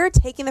 Like we're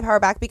taking the power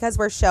back because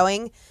we're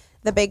showing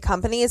the big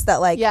companies that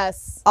like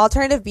Yes.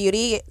 alternative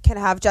beauty can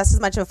have just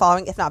as much of a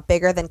following, if not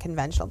bigger, than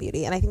conventional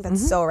beauty. And I think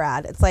that's so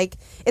rad. It's like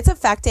it's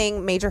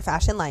affecting major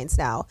fashion lines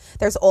now.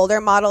 There's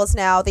older models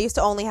now. They used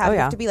to only have you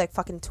have to be like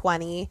fucking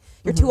 20.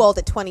 You're too old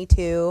at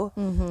 22.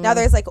 Now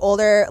there's like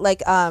older, like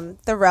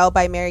The Row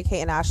by Mary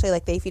Kate and Ashley.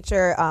 Like they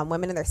feature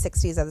women in their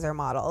 60s as their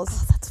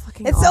models. That's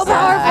fucking It's awesome. so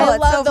powerful. I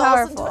It's love so the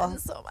Olsen powerful.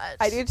 twins so much.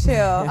 I do too.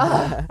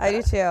 I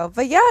do too.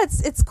 But yeah,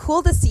 it's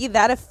cool to see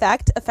that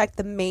affect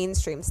the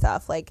mainstream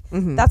stuff. Like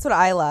that's what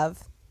I love.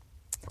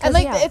 And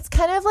like yeah. it's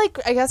kind of like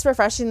I guess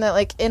refreshing that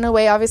like in a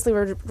way obviously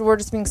we're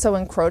just being so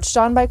encroached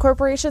on by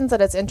corporations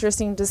that it's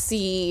interesting to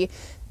see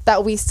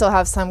that we still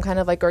have some kind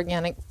of like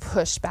organic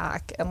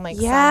pushback and like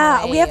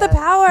some We have the way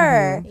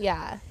power.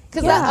 yeah.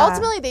 Because Yeah.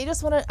 ultimately, they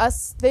just want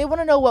they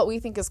want to know what we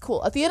think is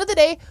cool. At the end of the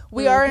day,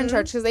 we are in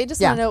charge because they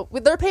just want to know.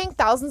 They're paying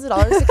thousands of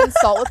dollars to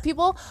consult with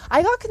people.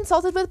 I got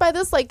consulted with by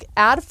this like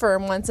ad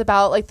firm once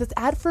about like this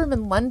ad firm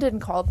in London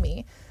called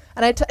me.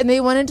 And and they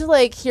wanted to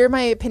like hear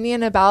my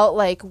opinion about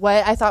like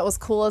what I thought was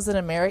cool as an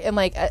American. And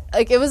like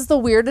it was the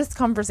weirdest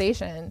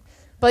conversation.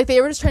 But like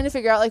they were just trying to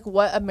figure out like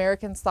what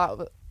Americans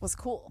thought was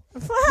cool.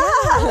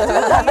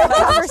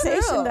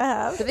 Conversation to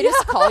have. Did they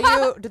just call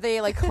you? Did they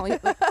like call you?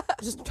 Like,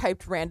 just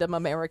typed random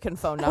American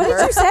phone number. What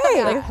did you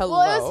say? Like, hello.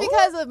 Well, it was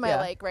because of my Yeah.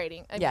 like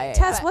writing. I Yeah, mean, yeah,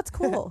 Tess, but- what's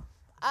cool?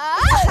 Tell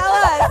us.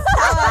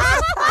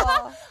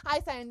 I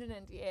signed an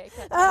NDA.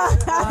 I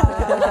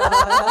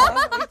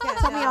can't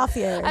Tell me off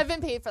here. I've been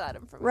paid for that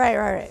information.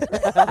 Right.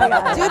 I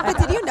got it. Dude, but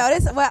did you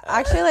notice what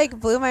actually like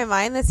blew my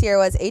mind this year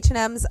was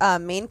H&M's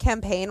main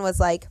campaign was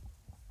like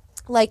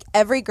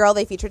every girl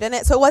they featured in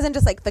it. So it wasn't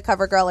just like the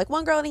cover girl, like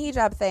one girl in a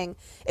hijab thing.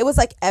 It was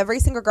like every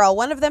single girl.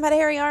 One of them had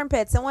hairy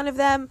armpits and one of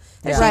them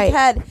had a Yeah. shaved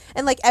head.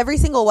 And like every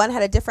single one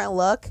had a different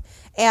look.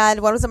 And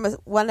one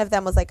of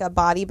them was like a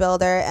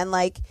bodybuilder. And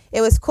like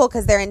it was cool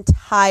because their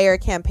entire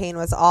campaign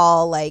was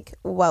all like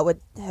what would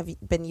have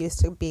been used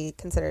to be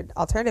considered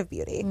alternative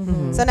beauty.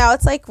 So now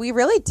it's like we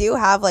really do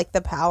have like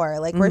the power.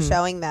 Like we're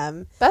showing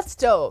them. That's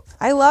dope.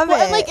 I love Well,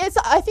 it. and like it's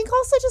I think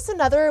also just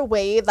another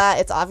way that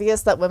it's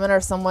obvious that women are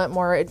somewhat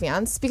more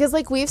advanced because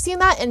like we've seen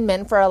that in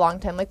men for a long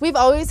time. Like we've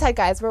always had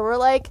guys where we're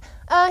like,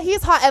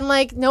 he's hot, and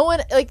like no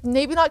one like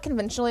maybe not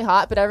conventionally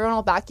hot, but everyone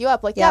will back you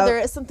up. Like yeah, there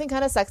is something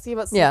kind of sexy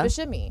about Yeah. the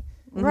shimmy.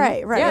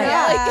 Right.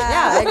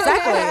 Yeah,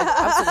 exactly.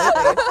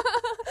 Absolutely.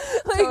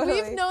 Like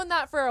we've known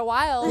that for a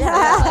while.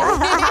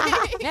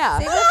 Yeah.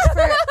 Same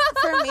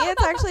with- for me,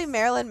 it's actually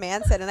Marilyn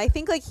Manson, and I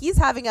think like he's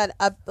having a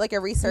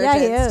resurgence Yeah,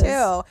 he is.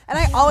 too. And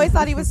I always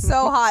thought he was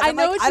so hot. I I'm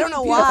know like, what I you don't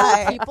know mean, beautiful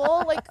why.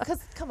 people like because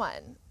come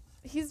on,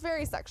 he's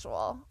very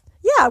sexual.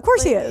 Yeah, of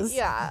course he Like, is.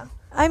 Yeah,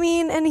 I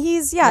mean, and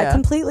he's Yeah.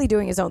 completely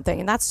doing his own thing,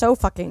 and that's so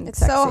fucking It's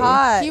sexy. so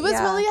hot. he was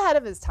Yeah. really ahead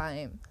of his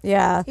time.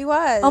 Yeah. He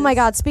was. Oh my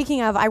God!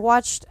 Speaking of, I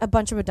watched a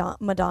bunch of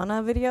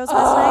Madonna videos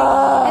last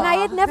night, and I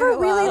had never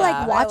really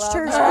like watched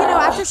her. You know,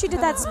 after she did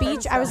that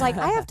speech, I was like,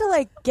 I have to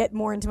like get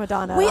more into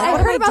Madonna. Wait, Like, I what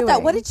am heard about that.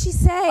 doing? What did she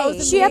say?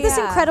 She had this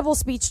incredible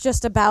speech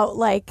just about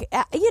like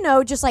you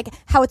know, just like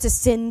how it's a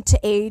sin to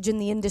age in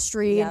the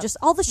industry and just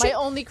all the shit My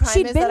only crime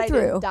she'd is been that I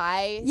through. didn't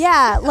die.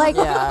 Yeah, like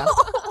Yeah.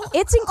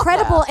 it's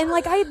incredible, and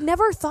like I had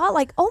never thought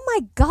like, oh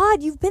my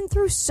God, you've been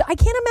through. I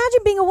can't imagine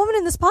being a woman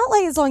in the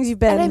spotlight as long as you've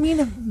been. And I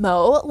mean,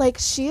 Mo, like,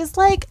 she is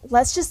like,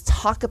 let's just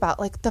talk about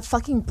like the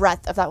fucking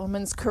breadth of that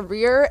woman's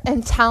career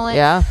and talent.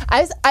 Yeah.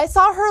 I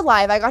saw her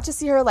live. I got to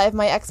see her live.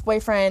 My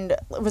ex-boyfriend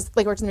was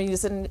like worked in the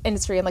music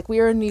industry, and like we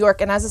were in New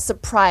York, and as a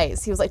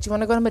surprise, he was like, "Do you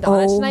want to go to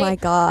Madonna Oh tonight?" my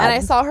God. And I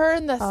saw her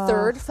in the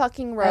third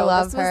fucking row. I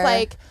love this was her.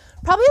 like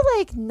probably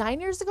like 9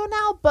 years ago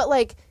now, but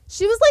like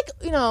she was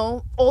like, you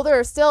know,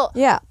 older still.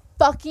 yeah.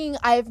 Fucking,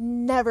 I've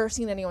never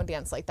seen anyone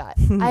dance like that.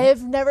 I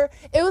have never.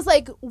 It was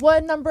like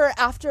one number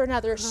after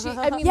another.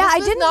 I mean, Yeah, this I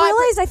was didn't not-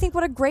 realize. I think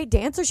what a great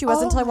dancer she was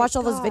Oh until I my watched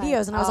all those God.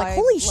 videos, and I was Oh, like, I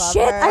 "Holy love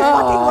shit! her. I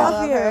fucking love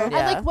love you." her. And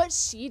Yeah. like what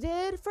she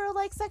did for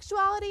like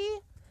sexuality.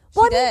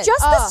 Well, She I mean, did.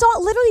 just the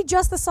song, literally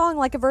just the song,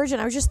 Like a Virgin.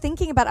 I was just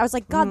thinking about it. I was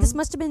like, God, this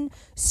must have been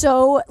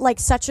so, like,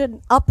 such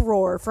an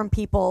uproar from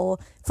people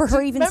for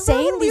her even Remember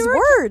saying when we these were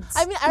words.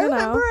 I mean, I you know?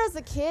 remember as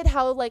a kid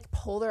how like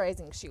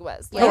polarizing she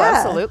was. Like, Oh, Yeah.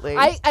 absolutely.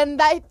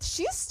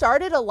 She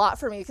started a lot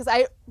for me because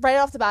I right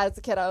off the bat as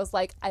a kid I was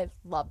like, I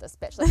love this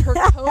bitch. Like her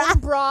cone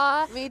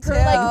bra, Me her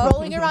like too.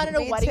 rolling around in a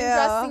Me wedding too.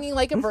 dress singing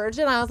Like a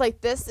Virgin. I was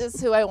like, this is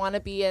who I want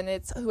to be, and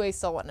it's who I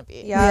still want to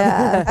be.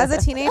 Yeah. As a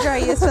teenager, I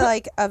used to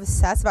like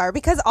obsess about her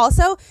because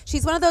also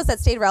she's one of those that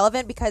stayed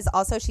relevant because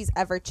also she's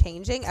ever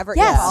changing, ever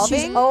Yes, evolving.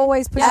 she's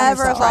always pushing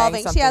Ever herself.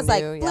 evolving. Trying She has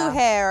like something new, blue yeah.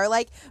 hair,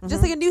 like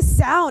just like a new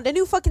sound, a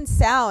new fucking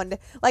sound.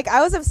 Like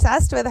I was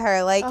obsessed with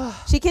her. Like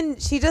she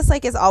just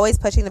like is always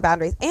pushing the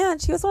boundaries.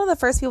 And she was one of the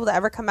first people to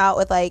ever come out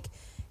with like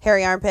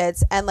hairy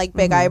armpits and like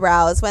big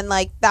eyebrows when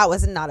like that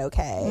was not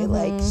okay.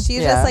 Like she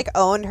Yeah. just like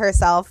owned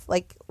herself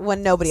like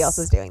when nobody else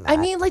was doing that. I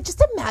mean, like,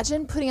 just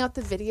imagine putting out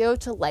the video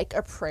to Like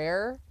a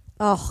Prayer.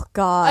 Oh,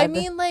 God. I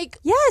mean, like,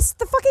 yes,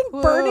 the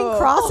fucking burning Whoa.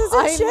 crosses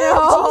and I shit.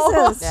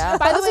 know. Jesus. Yeah.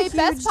 by the That's a way,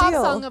 best huge pop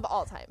deal. song of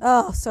all time.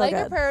 Oh, so Like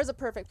good. a Prayer is a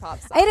perfect pop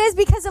song. It is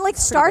because it like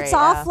starts great,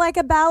 off yeah. like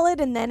a ballad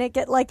and then it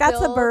get like that's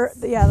the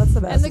Builds. yeah, that's the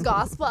best. And the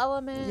gospel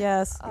element.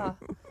 Yes. Oh.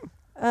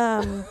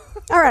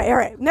 All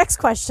right. Next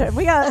question.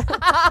 We got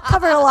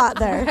covered a lot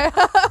there.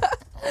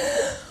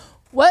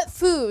 What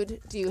food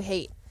do you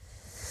hate?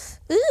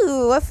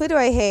 ooh, what food do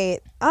I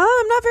hate?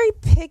 I'm not very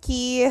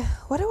picky.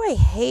 What do I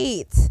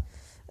hate?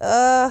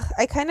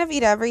 I kind of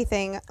eat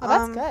everything. Oh,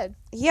 that's good.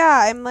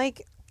 Yeah, I'm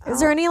like. Is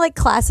there any like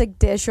classic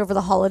dish over the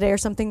holiday or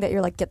something that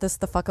you're like, get this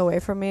the fuck away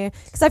from me?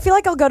 Because I feel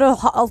like I'll go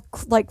to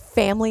like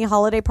family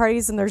holiday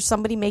parties and there's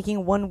somebody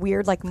making one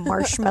weird like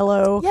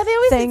marshmallow. Yeah,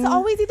 thing. it's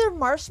always either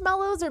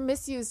marshmallows or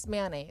misused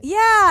mayonnaise.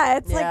 Yeah,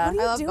 it's Yeah. like, I what are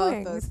you love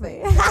doing both those with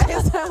me? things.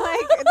 Guys. I'm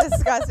like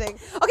disgusting.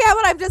 Okay, how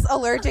about I'm just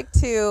allergic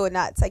to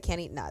nuts. I can't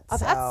eat nuts. Oh,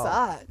 that so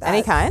sucks.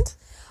 Any kind?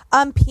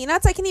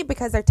 Peanuts I can eat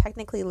because they're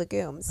technically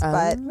legumes,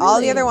 but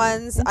all the other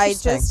ones I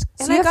Interesting. just So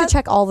and you I have got, to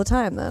check all the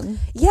time then.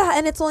 Yeah,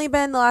 and it's only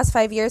been the last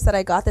 5 years that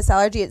I got this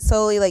allergy. It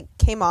slowly like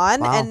came on,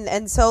 Wow.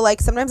 and so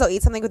like sometimes I'll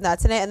eat something with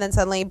nuts in it, and then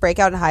suddenly break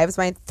out in hives.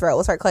 My throat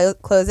will start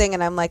closing,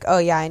 and I'm like, oh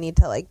yeah, I need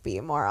to like be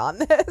more on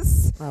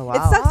this. Oh, It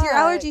wow. sucks. Your Fuck.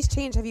 allergies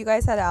change. Have you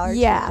guys had allergies?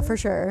 Yeah, for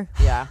sure.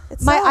 Yeah. It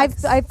I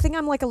sucks. think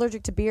I'm like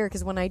allergic to beer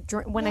because when I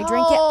drink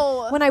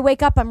No. it when I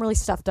wake up I'm really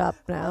stuffed up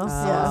now.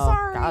 Oh,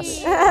 Yeah.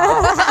 gosh.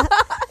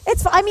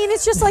 I mean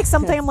it's just like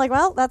something I'm like,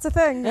 well, that's a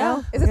thing. Yeah.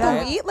 Yeah. Is it Yeah.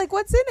 the wheat? Like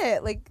what's in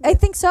it? Like I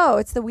think so.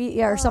 It's the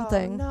wheat, or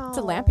something. No. It's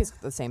a lampy's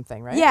the same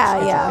thing, right? Yeah,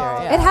 It's yeah.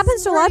 up here, It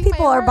happens to a lot of Hurting my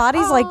people. Our heart.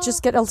 bodies like Oh.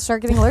 just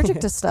start getting allergic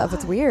to stuff.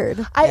 It's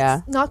weird.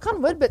 Yeah. Knock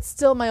on wood, but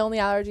still my only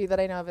allergy that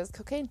I know of is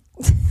cocaine.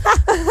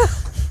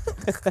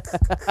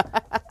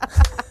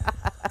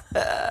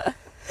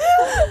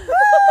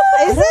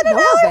 I don't know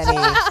of any.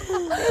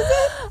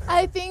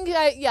 I think,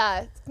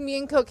 me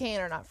and cocaine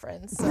are not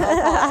friends. So me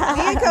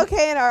and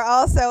cocaine are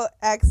also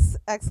ex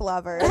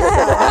lovers. So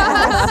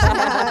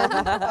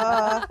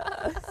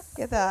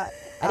get that.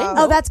 I didn't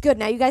Oh, that's good.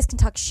 Now you guys can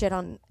talk shit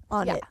on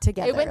yeah. it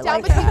together. It went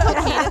down like, between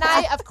cocaine and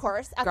I, of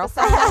course, at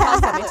Girlfriend, the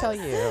let me tell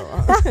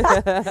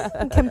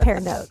you. compare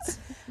notes.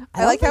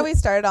 I like how we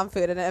started on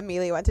food and it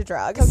immediately went to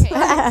drugs.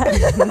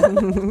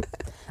 cocaine.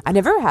 I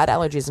never had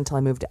allergies until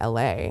I moved to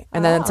LA.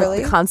 And then it's like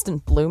Really? the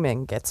constant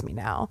blooming gets me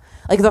now.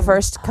 Like the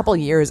first couple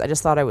years, I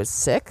just thought I was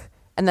sick.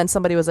 And then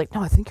somebody was like,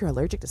 no, I think you're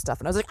allergic to stuff.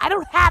 And I was like, I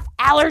don't have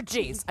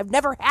allergies. I've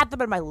never had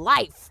them in my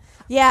life.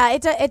 Yeah,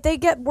 they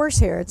get worse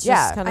here. It's Yeah,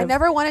 just kind I of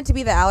never wanted to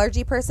be the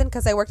allergy person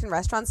because I worked in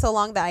restaurants so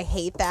long that I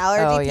hate the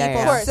allergy Oh, yeah,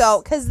 people. yeah.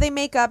 So because they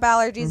make up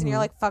allergies and you're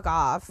like, fuck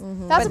off. That's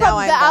But about now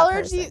I'm the that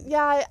allergy. person.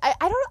 Yeah, I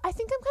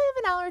think I'm kind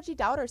of an allergy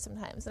doubter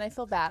sometimes, and I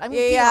feel bad. I'm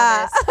being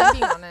Yeah. honest. I'm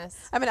being honest.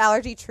 I'm an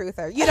allergy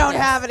truther. You don't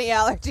have any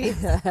allergies.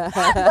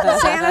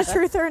 Santa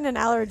truther and an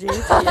allergy.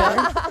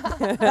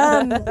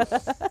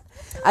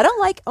 I don't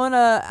like on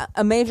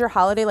a major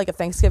holiday like a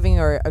Thanksgiving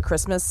or a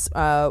Christmas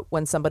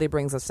when somebody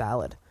brings a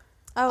salad.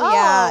 Oh,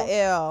 yeah.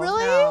 Ew.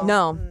 Really?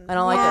 No, I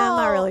don't like Yeah, it. I'm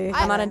not really.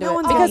 I'm not into no it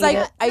one's because gonna eat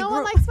it. I no grew.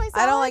 one likes my salad.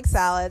 I don't like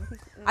salad.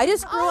 I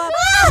just grew up.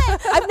 Oh,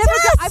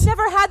 I've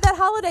never had that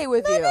holiday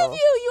with you. none of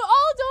you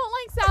all don't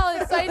like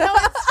salad, so I know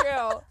it's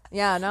true.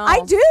 Yeah, no.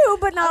 I do,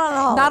 but not on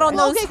all. Not on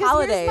those Okay, 'cause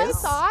holidays. here's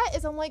my thought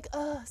is I'm like,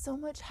 so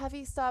much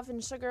heavy stuff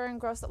and sugar and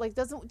gross stuff. Like,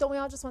 don't we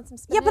all just want some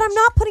Yeah, spinach? but I'm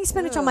not putting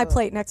spinach on my Ugh.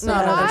 plate next to No,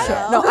 that no, other no,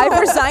 shit. no. I've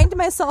resigned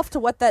myself to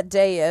what that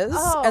day is,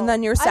 and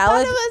then your I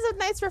salad. thought it was a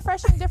nice,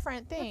 refreshing,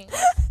 different thing.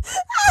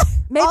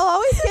 Maybe, I'll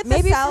always get the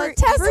maybe salad.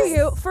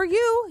 for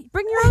you,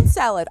 bring your own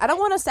salad. I don't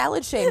want to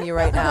salad shame you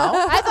right now.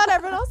 I thought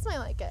everyone else might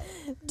like it.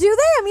 Do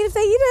they? I mean, if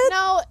they eat it.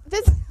 No,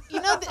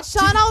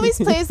 Sean always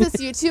plays this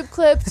YouTube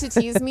clip to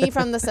tease me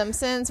from The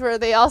Simpsons where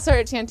they all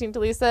started chanting to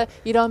Lisa,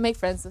 "You don't make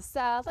friends with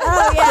salad."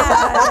 Oh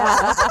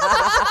yeah.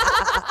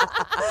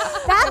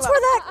 That's where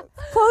that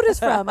quote is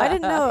from. I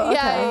didn't know. Okay.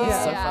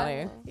 Yeah. So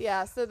funny.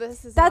 Yeah, so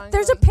this is That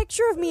there's a ongoing.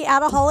 picture of me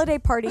at a holiday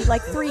party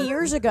like 3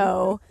 years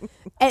ago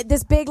at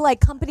this big like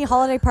company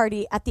holiday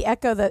party at the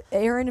Echo that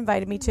Aaron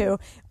invited me to,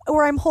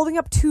 where I'm holding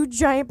up 2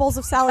 giant bowls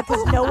of salad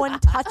because no one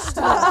touched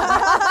them.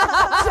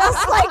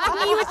 Just like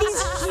me with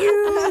these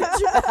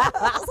huge.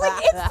 I was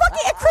like, it's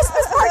fucking a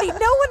Christmas party. No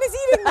one is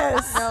eating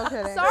this. No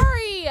kidding.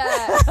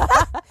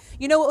 Sorry.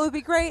 You know what would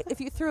be great if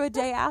you threw a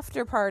day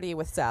after party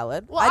with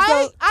salad. Well, I'd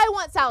go, I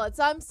want salad,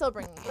 so I'm still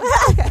bringing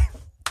it.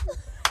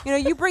 you know,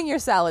 you bring your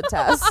salad,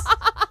 Tess.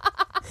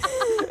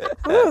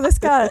 Ooh, this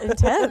got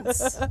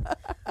intense.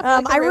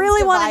 I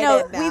really want to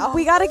divided know. now.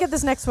 We got to get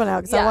this next one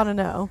out because I Yeah. want to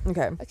know.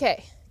 Okay.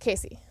 Okay,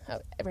 Kasey.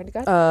 Ready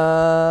to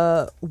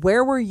go?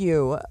 Where were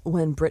you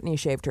when Brittany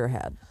shaved her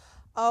head?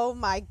 Oh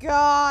my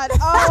God.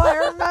 Oh,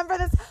 I remember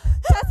this.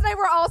 Tess and I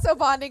were also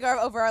bonding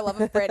over our love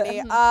of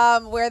Brittany.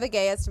 We're the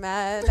gayest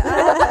men.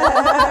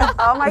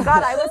 Oh my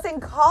God. I was in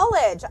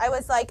college.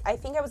 I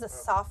think I was a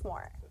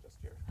sophomore.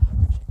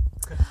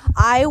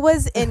 I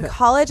was in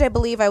college. I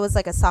believe I was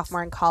like a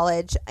sophomore in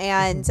college.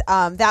 And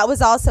that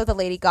was also the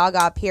Lady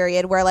Gaga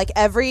period where like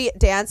every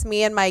dance,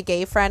 me and my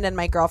gay friend and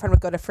my girlfriend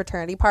would go to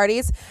fraternity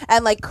parties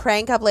and like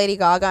crank up Lady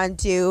Gaga and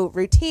do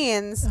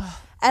routines.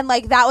 And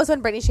like that was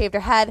when Brittany shaved her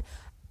head.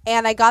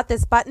 And I got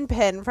this button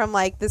pin from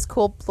like this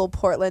cool little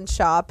Portland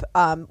shop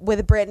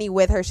with Brittany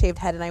with her shaved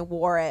head, and I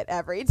wore it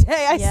every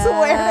day. I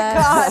swear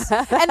to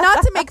God. And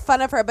not to make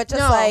fun of her, but just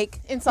like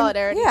in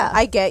solidarity. Yeah.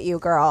 I get you,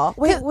 girl.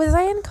 Wait, was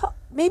I in?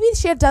 Maybe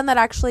she had done that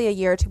actually a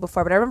year or two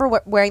before, but I remember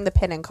wearing the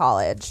pin in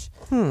college.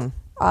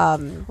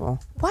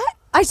 What?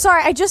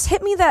 I just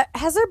hit me that.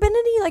 Has there been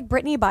any like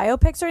Britney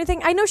biopics or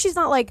anything? I know she's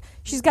not like,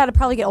 she's got to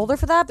probably get older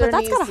for that, but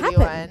that's got to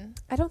happen.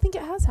 I don't think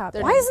it has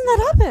happened. Why hasn't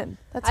that happened?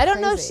 That's I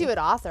don't know if she would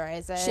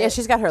authorize it.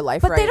 She's got her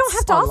life But rights they don't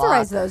have to on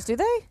authorize lock. those, do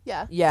they?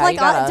 Yeah. Yeah, Like, you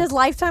gotta, does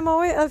Lifetime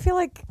always? I feel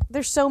like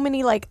there's so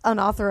many like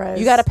unauthorized.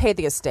 you got to pay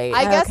the estate.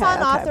 I guess Okay,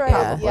 unauthorized.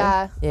 probably.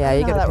 Yeah. Yeah, I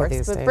you don't know gotta how that pay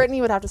works. the But estate.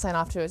 Brittany would have to sign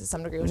off to it to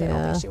some degree, which I don't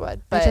Yeah. think she would.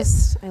 I But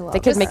love They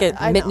could Just- make it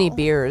I Mitney know.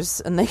 beers,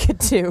 and they could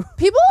do.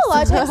 people a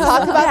lot of times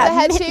talk about Yeah, the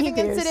head Mitney shaving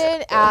beers.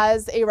 incident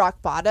as a rock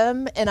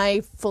bottom, and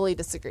I fully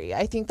disagree.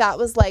 I think that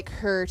was like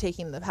her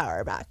taking the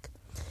power back.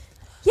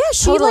 Yeah,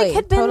 she Totally, like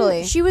had been.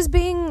 totally. She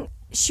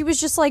was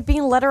just like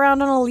being led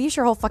around on a leash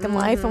her whole fucking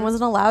life and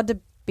wasn't allowed to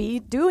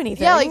do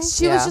anything. Yeah, like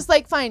she Yeah. was just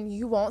like, fine,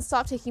 you won't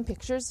stop taking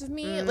pictures of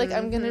me. Like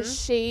I'm gonna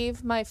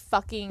shave my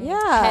fucking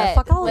head.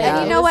 fuck all of Like, that. And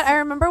it you know was- what? I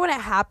remember when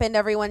it happened,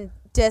 everyone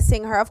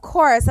dissing her, of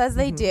course, as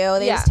they do.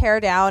 They Yeah. just tear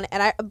down.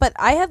 But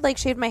I had like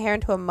shaved my hair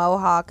into a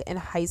mohawk in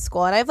high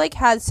school, and I've like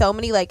had so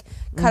many like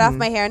cut off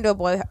my hair into a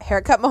boy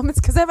haircut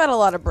moments because I've had a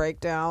lot of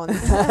breakdowns.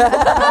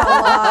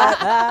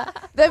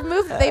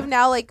 They've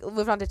now like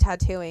moved on to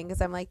tattooing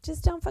because I'm like,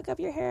 just don't fuck up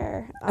your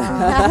hair.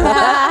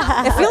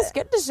 It feels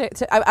good to shave.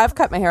 I've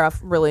cut my hair off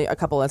really a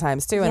couple of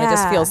times too, and it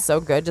just Yeah. feels so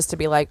good just to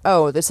be like,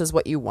 oh, this is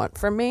what you want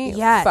from me.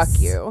 Yes. Fuck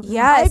you.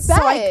 Yes. I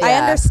So bet. I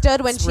Yeah.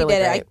 understood when It's she really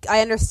did great. it.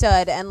 I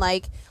understood. And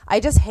like, I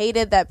just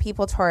hated that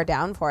people tore her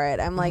down for it.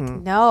 I'm like,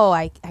 no,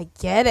 I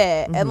get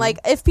it. And like,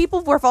 if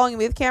people were following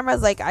me with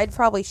cameras, like, I'd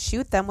probably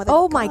shoot them with a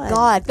Oh my gun.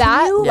 god,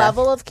 that Can you, Yeah.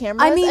 level of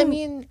cameras. I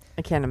mean,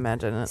 I can't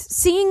imagine it.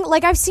 seeing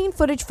like I've seen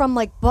footage from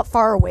like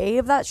far away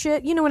of that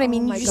shit. You know what I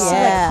mean? my You just God. see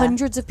Yeah. like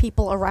hundreds of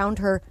people around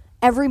her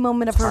every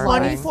moment of her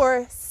Horrifying. life.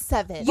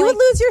 24/7. You would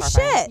lose your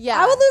horrifying. shit.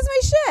 Yeah. I would lose my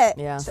shit.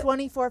 Yeah.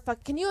 24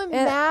 fuck. Can you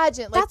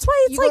imagine? Like, That's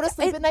why it's you like go to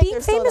sleep it- at night. being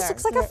they're still famous there.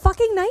 looks like They're- a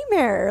fucking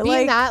nightmare. being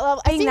like that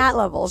level. I being think that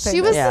level. of She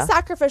famous. was Yeah. the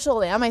sacrificial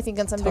lamb, I think,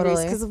 in some degrees,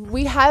 Totally. because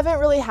we haven't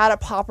really had a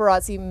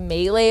paparazzi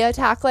melee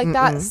attack like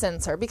that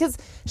since her. Because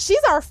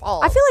she's our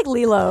fault. I feel like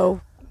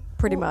Lilo,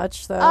 pretty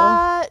much though.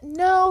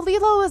 No,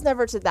 Lilo was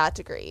never to that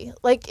degree.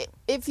 Like,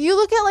 if you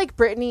look at like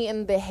Britney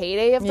in the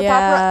heyday of the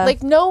Yeah. paparazzi,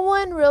 like no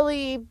one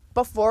really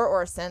before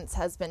or since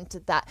has been to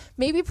that.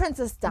 Maybe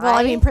Princess Di. well,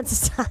 I mean,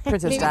 Princess Di.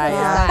 Princess Maybe Di.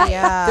 Princess Di.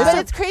 Yeah. But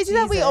it's crazy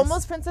that we Jesus.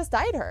 almost Princess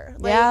Died her.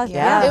 Like, Yeah,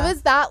 yeah. It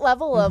was that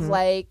level of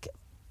like,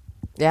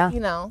 Yeah.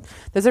 you know,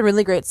 There's a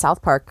really great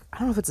South Park. I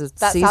don't know if it's a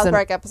that season. South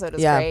Park episode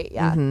is great.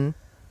 Yeah. Mhm.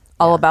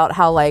 All about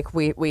how like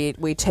we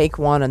take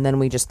one and then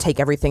we just take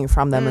everything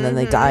from them and then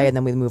they die and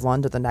then we move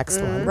on to the next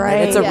one. And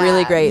Right. it's a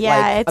really Yeah. great Yeah,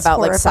 like it's about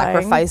like horrifying.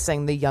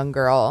 sacrificing the young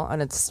girl,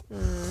 and it's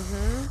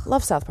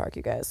love South Park,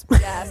 you guys.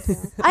 Yes.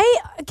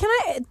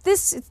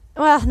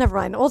 Well, never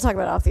mind. We'll talk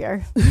about it off the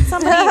air.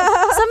 Somebody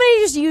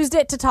just used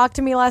it to talk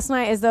to me last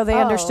night as though they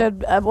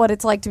understood what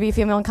it's like to be a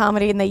female in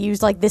comedy, and they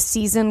used like this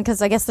season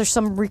because I guess there's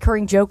some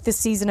recurring joke this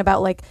season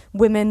about like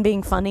women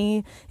being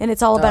funny, and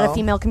it's all about a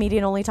female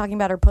comedian only talking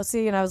about her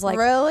pussy, and I was like,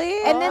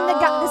 Really? and then this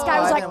guy was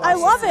I like, didn't I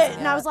watch love this it,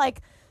 and I was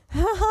like,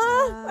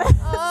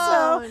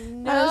 Oh,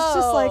 I was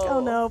just like,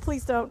 oh no,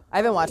 please don't. I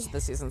haven't watched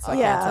this season, so I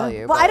Yeah, can't tell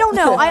you. well, I don't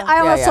know.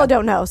 I Yeah, also yeah.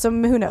 don't know, so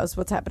who knows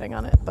what's happening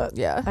on it? But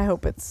Yeah. I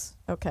hope it's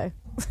okay.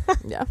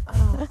 Yeah.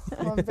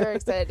 Well, I'm very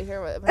excited to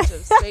hear what a bunch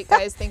of straight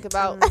guys think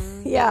about.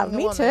 Yeah, being a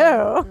me woman.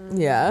 too.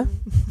 Yeah.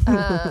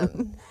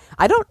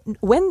 I don't.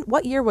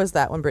 What year was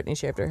that when Britney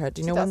shaved her head?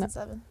 Do you know when that?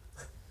 2007.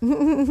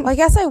 Well, I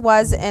guess I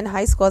was in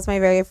high school. It's my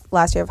very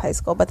last year of high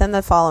school. But then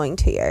the following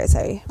 2 years,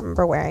 I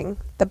remember wearing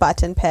the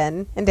button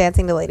pin and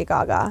dancing to Lady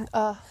Gaga.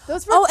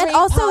 Those were Oh, and great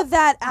also pop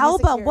that music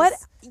album. years. What?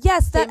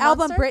 Yes, that Fame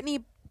album, Monster?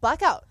 Britney.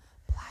 Blackout.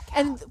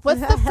 And what's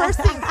the first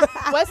thing?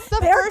 What's the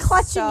They're first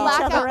clutching each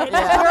blackout? other right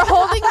now. We're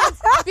holding on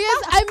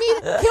because I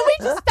mean, can we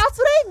just? That's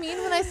what I mean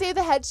when I say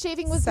the head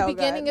shaving was So the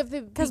beginning good. of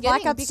the Because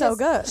beginning? Blackout's so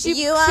good.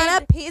 You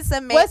want a piece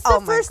of me? What's Oh the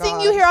my first thing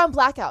God. you hear on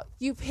Blackout?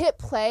 You hit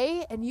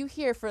play and you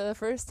hear for the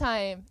first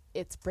time,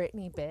 it's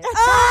Britney, bitch. It's the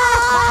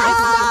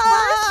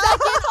first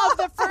second of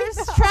the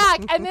first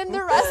track, and then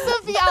the rest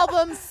of the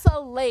album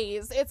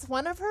slays. It's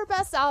one of her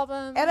best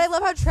albums. And I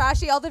love how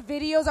trashy all the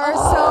videos are.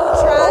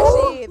 So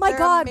trashy. Oh my They're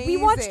God, we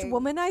watched amazing.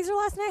 Womanizer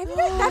last night.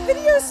 That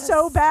video is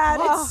so bad.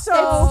 It's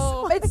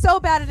so. It's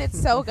so bad and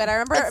it's so good. I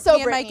remember it's so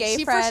me and my Britney. gay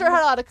She friend. for sure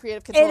had a lot of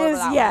creative control It over is,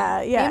 that yeah,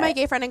 one. yeah. Me and my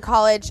gay friend in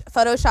college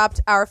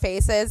photoshopped our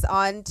faces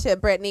onto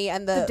Britney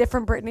and the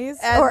different Britneys.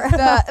 and Or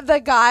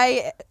the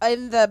guy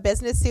in the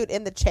business suit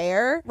in the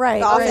chair, Right,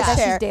 the office right, that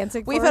she's chair.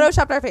 dancing We for.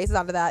 photoshopped our faces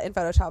onto that in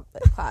Photoshop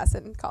class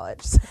in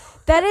college.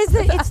 that is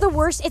it's the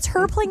worst. It's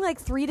her playing like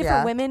 3 different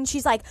Yeah. women.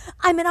 She's like,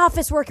 I'm an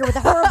office worker with a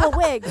horrible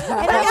wig,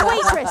 and I'm a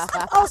waitress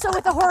also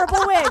with a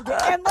horrible wig,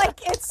 and like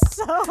it's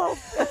so.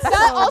 It's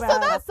That, so also,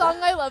 bad. that song,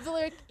 I love the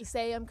lyric, you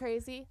say I'm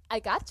crazy, I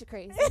got you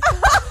crazy.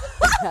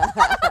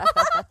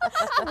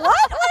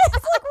 What?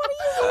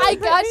 I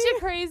got you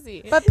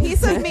crazy. But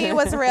Piece of Me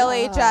was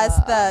really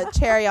just the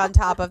cherry on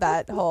top of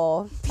that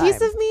whole Piece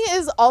time. of Me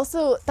is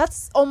also,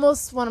 that's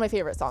almost one of my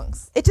favorite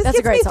songs. It just That's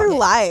a gets me great song. through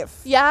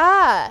life.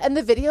 Yeah, and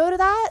the video to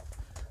that,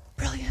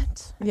 brilliant.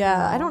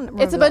 Yeah, I don't.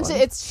 It's a remember bunch that of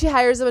one. she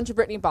hires a bunch of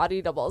Britney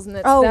body doubles, and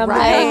it's Oh, them.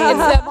 right.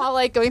 It's them all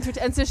like going through,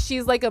 and so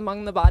she's like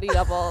among the body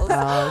doubles.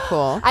 Oh,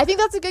 cool. I think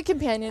that's a good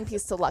companion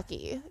piece to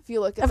Lucky. If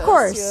you look at Of those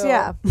course, two.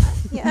 yeah.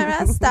 You're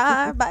a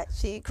star, but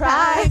she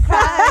cries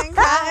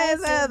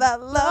with a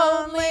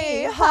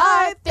lonely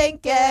heart,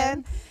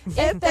 thinking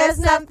if there's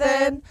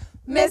nothing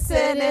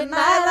missing in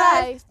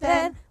my life,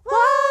 then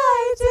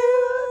why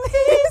do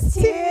these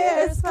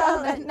tears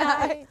come at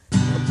night?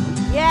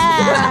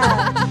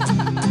 Yeah.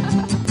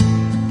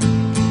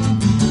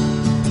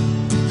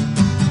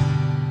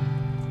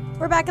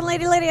 We're back in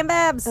Lady and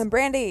Babs. I'm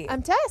Brandy.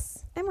 I'm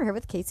Tess. And we're here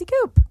with Kasey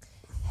Koop.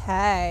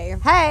 Hey.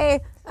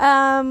 Hey,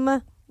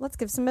 let's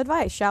give some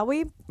advice, shall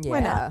we? Why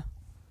not?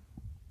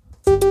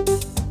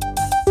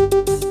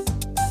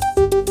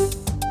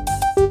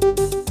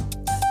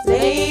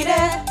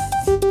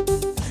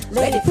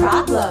 Lady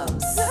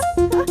problems.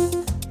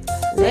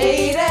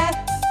 Lady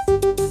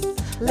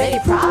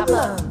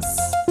problems.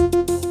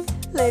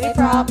 Lady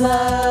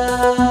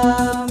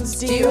problems.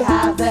 Do you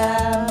have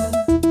them?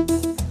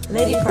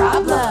 Lady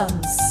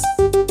problems.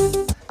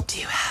 Do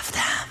you have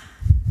them?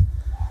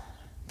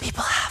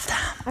 People have them.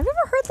 I've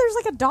never heard there's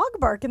like a dog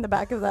bark in the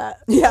back of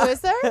that. Yeah. Is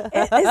there?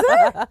 Is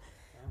there?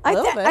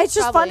 Little bit, it's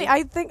just probably.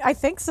 funny. I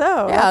think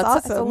so. Yeah,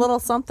 That's it's a awesome. little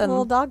something. A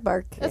little dog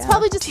bark. It's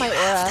probably just my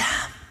aura.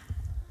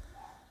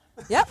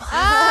 Yep.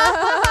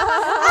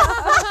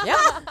 Yep.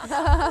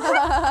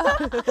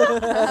 Good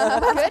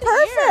perfect.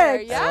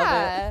 Ear.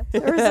 Yeah.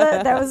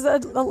 There was a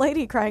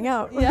lady crying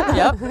out. Yeah.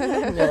 Yep.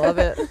 I love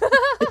it.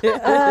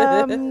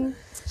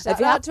 Shout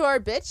out to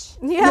our bitch.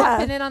 Yeah.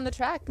 Pin in on the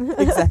track.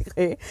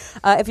 Exactly.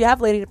 If you have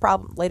lady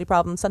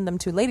problems, send them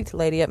to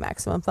lady at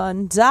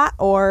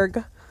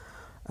MaximumFun.org.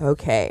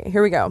 Okay,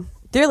 here we go.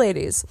 Dear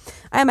ladies,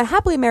 I am a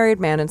happily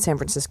married man in San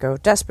Francisco,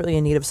 desperately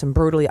in need of some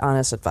brutally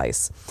honest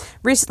advice.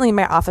 Recently,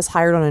 my office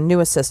hired on a new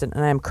assistant,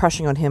 and I am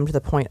crushing on him to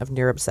the point of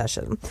near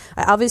obsession.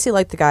 I obviously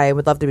like the guy and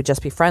would love to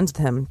just be friends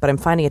with him, but I'm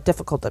finding it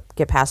difficult to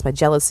get past my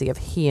jealousy of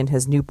he and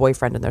his new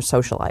boyfriend and their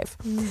social life.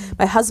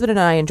 My husband and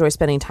I enjoy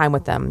spending time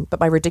with them, but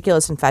my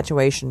ridiculous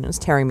infatuation is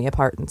tearing me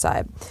apart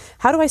inside.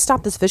 How do I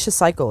stop this vicious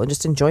cycle and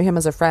just enjoy him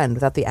as a friend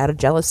without the added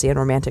jealousy and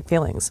romantic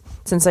feelings?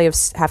 Since I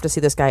have to see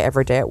this guy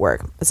every day at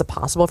work, is it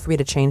possible for me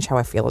to change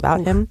how I feel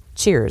about him?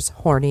 Cheers,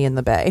 horny in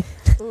the bay.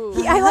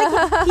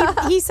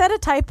 He said a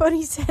typo and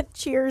he said,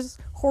 cheers,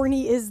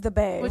 horny is the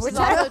bay. Which is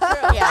also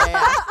true.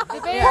 Yeah. The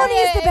Bay Horny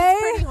Area is the Bay.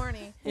 pretty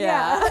horny.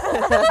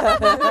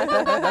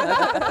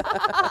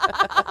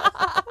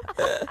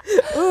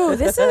 Ooh,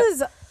 this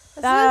is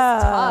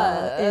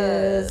tough.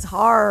 is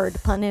hard,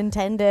 pun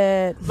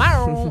intended.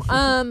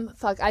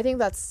 Fuck. I think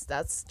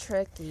that's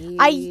tricky.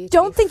 I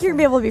don't think you're gonna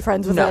be able to be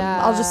friends with him.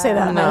 I'll just say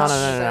that No, much.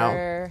 no.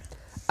 Sure.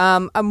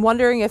 I'm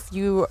wondering if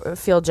you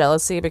feel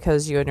jealousy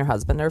because you and your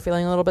husband are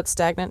feeling a little bit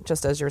stagnant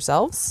just as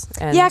yourselves.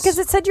 And Yeah, because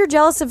it said you're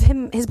jealous of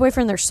his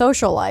boyfriend, their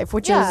social life,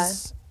 which Yeah.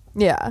 is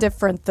yeah.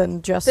 different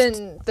than just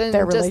Then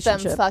their just them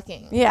relationship.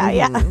 fucking. Yeah,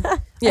 yeah.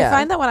 Yeah. I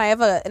find that when I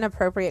have an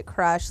appropriate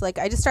crush, like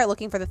I just start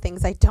looking for the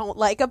things I don't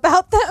like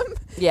about them.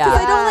 Yeah. 'Cause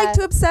I don't like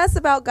to obsess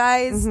about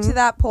guys to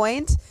that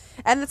point.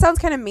 And it sounds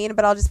kind of mean,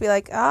 but I'll just be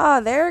like,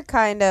 they're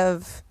kind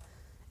of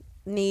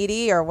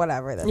needy or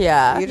whatever.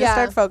 Yeah. You just Yeah.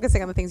 start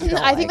focusing on the things you don't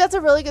I like. think that's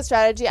a really good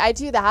strategy. I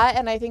do that,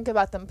 and I think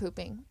about them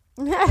pooping.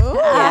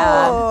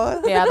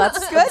 Yeah. Yeah, that's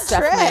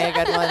definitely a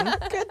good one.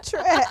 Good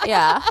trick.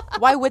 Yeah.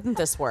 Why wouldn't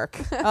this work?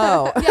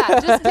 Oh. Yeah,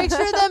 just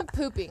picture them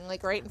pooping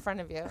like right in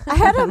front of you. I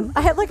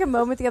had like a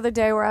moment the other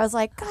day where I was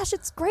like, gosh,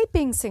 it's great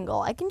being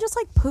single. I can just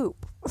like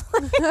poop.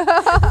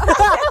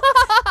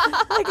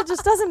 Like it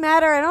just doesn't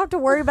matter. I don't have to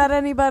worry about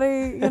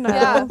anybody, you know.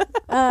 Yeah.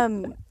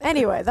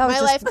 Anyway, that was My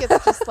just, life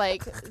gets just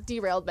like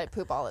derailed by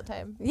poop all the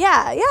time.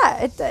 yeah,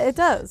 it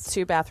does.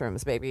 2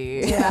 bathrooms,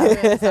 baby.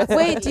 Yeah.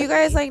 Wait, do you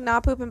guys like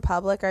not poop in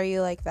public? Are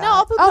you like that? No,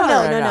 I'll poop. Oh, in no,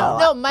 public. no.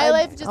 No, my I-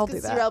 life just I'll do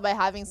gets that. derailed by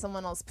having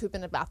someone else poop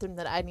in a bathroom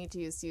that I need to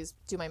use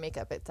do my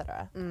makeup,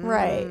 etc.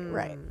 Right.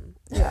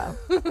 Yeah.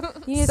 You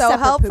need a So separate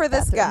help poop for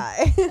this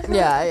bathroom.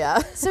 guy. Yeah.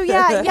 So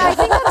yeah, I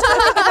think that's a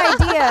really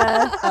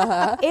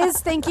good idea. Is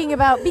thinking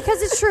about,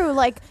 because it's true,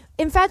 like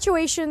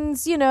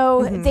infatuations,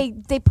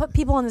 they put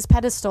people on this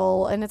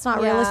pedestal and it's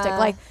not realistic. Yeah.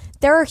 Like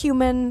they're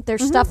human.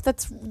 There's stuff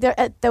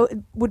that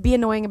would be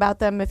annoying about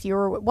them if you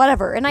were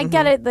whatever. And I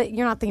get it that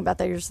you're not thinking about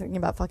that. You're just thinking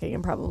about fucking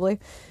him probably.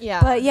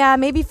 Yeah. But yeah,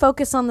 maybe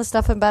focus on the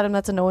stuff about him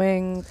that's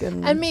annoying.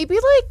 And maybe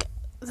like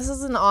this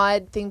is an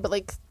odd thing, but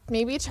like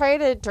maybe try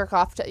to jerk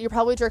off to. You're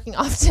probably jerking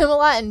off to him a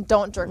lot, and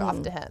don't jerk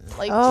off to him.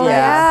 Like, Oh just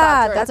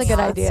yeah, stop that's a jerking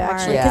good off. idea Smart.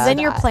 actually. Yeah. Because then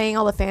you're That. playing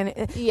all the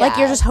like Yeah.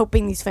 you're just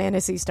hoping these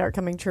fantasies start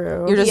coming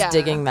true. You're just Yeah.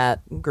 digging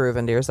that groove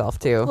into yourself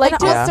too. Like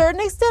to Yeah. a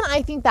certain extent,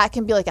 I think that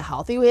can be like a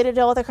healthy way to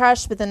deal with a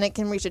crush, but then it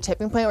can reach a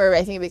tipping point where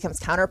I think it becomes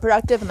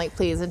counterproductive and like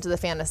plays into the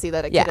fantasy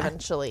that it Yeah. could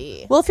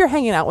eventually. Well, if you're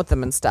hanging out with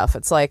them and stuff,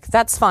 it's like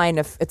that's fine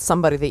if it's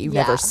somebody that you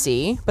Yeah. never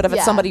see. But if it's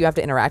Yeah. somebody you have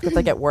to interact with,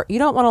 like at work, you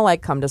don't want to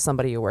like come to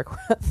somebody you work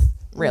with.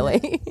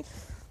 Really?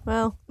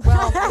 well,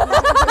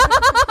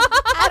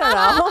 I don't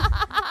know.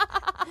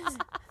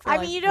 I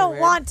mean, you don't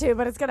weird. want to,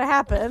 but it's gonna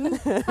happen.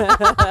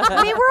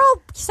 I mean, we're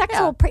all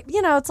sexual.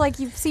 It's like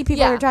you see people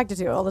Yeah. you're attracted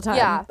to all the time.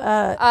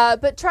 Yeah.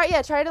 But try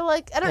to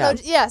like, I don't know.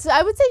 Yeah. So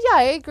I would say, yeah,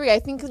 I agree. I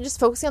think just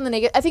focusing on the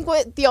negative. I think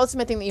what the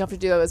ultimate thing that you have to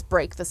do is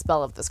break the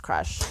spell of this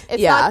crush.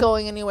 It's Yeah. not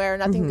going anywhere.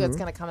 Nothing good's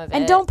going to come of it.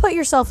 And don't put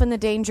yourself in the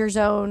danger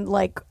zone.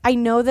 Like, I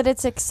know that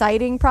it's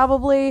exciting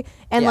probably.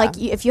 And Yeah. like,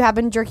 if you have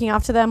been jerking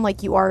off to them,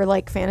 like you are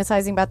like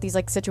fantasizing about these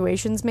like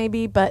situations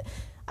maybe, but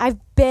I've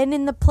been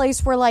in the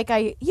place where like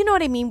you know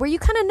what I mean? Where you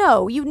kind of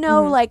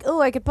know, like, oh,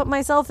 I could put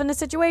myself in a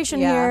situation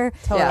Yeah, here.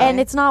 totally.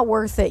 And it's not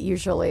worth it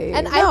usually.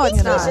 And No, I think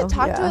it's he not. should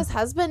talk to Yeah. his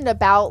husband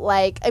about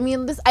like, I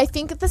mean, this. I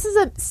think this is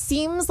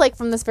seems like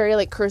from this very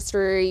like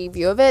cursory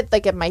view of it,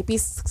 like it might be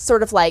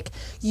sort of like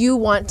you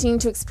wanting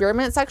to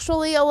experiment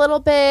sexually a little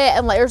bit,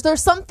 and like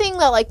there's something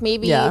that like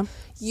maybe. Yeah.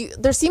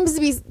 There's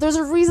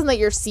a reason that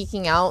you're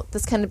seeking out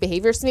this kind of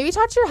behavior. So maybe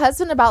talk to your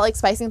husband about like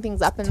spicing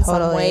things up in some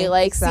Totally. way.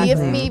 Like see if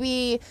Exactly.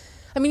 maybe.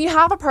 I mean, you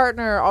have a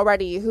partner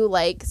already who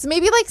like, so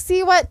maybe like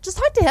just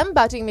talk to him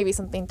about doing maybe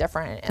something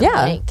different and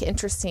Yeah. like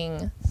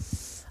interesting.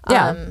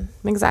 Yeah.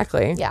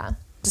 Exactly. Yeah.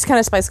 Just kind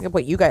of spicing up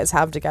what you guys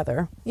have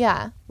together.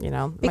 Yeah. You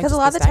know, It might Because just a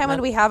lot of be the time when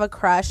stagnant. we have a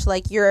crush,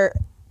 like you're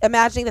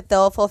imagining that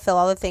they'll fulfill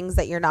all the things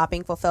that you're not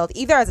being fulfilled,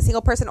 either as a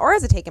single person or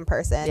as a taken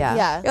person. Yeah.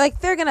 Yeah. You're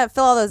like, they're going to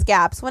fill all those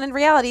gaps, when in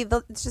reality,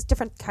 it's just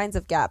different kinds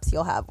of gaps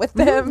you'll have with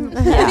them.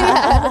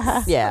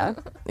 Yeah.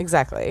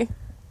 Exactly.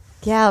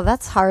 Yeah,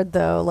 that's hard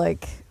though.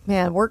 Like,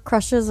 man, work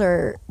crushes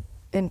are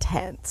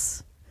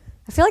intense.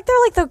 I feel like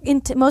they're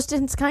like the most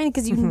intense kind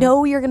because you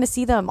know you're going to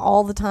see them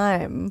all the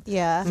time.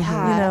 Yeah.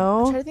 Yeah. You know?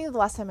 I'm trying to think of the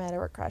last time I had a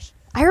work crush.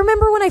 I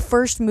remember when I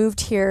first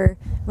moved here,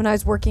 when I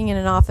was working in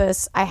an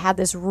office, I had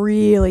this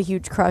really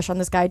huge crush on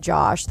this guy,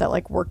 Josh, that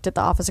like worked at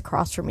the office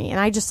across from me. And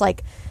I just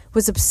like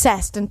was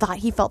obsessed and thought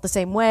he felt the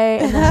same way.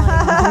 And then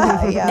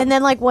like, and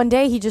then like one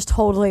day he just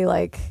totally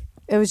like,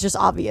 it was just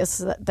obvious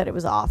that it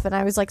was off. And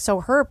I was like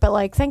so hurt, but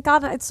like, thank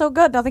God it's so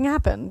good. Nothing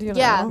happened, you know?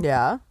 Yeah.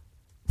 Yeah.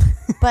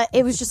 But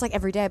it was just like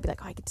every day I'd be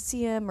like, oh, I get to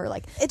see him, or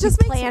like It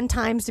just we'd makes- plan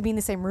times to be in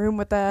the same room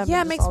with them. Yeah,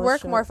 it and just makes all this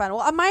work shit. more fun.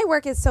 Well, my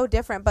work is so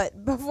different,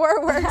 but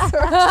before work,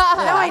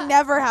 now I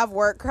never have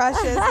work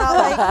crushes. Not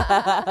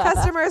like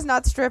customers,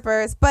 not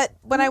strippers. But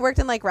when I worked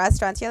in like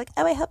restaurants, you're like,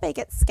 oh, I hope I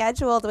get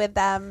scheduled with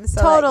them. So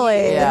that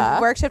Totally. Yeah.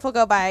 the work shift will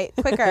go by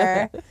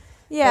quicker.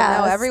 Yeah.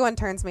 But no, everyone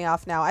turns me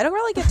off now. I don't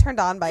really get turned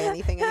on by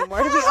anything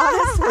anymore, to be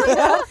honest with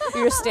you.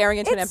 You're just staring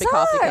into an It empty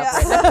coffee cup.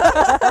 sucks.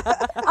 Right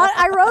now.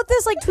 I wrote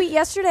this like tweet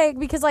yesterday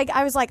because like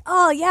I was like,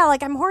 oh yeah,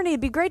 like I'm horny. It'd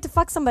be great to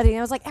fuck somebody. And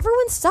I was like,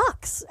 everyone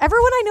sucks.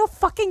 Everyone I know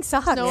fucking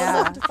sucks. No Yeah.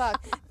 one's left to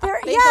fuck. They're-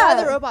 Thank God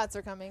yeah. the robots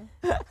are coming.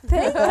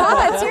 Thank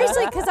God,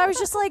 seriously, because I was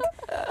just like,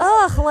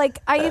 ugh, like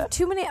I have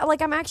too many.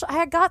 Like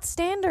I got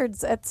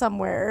standards at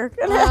somewhere.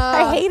 And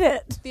I hate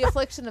it. The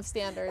affliction of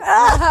standards. It's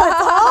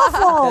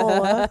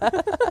awful.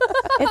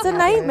 It's a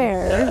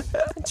nightmare.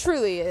 It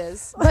truly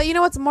is. But you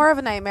know what's more of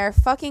a nightmare?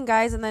 Fucking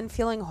guys and then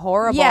feeling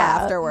horrible Yeah.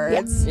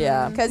 afterwards.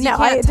 Yeah. Because you No,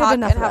 I can't did talk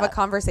and enough of have a that.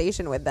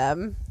 conversation with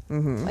them.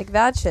 Like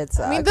that shit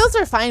sucks. I mean, those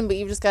are fine, but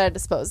you've just got to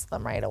dispose of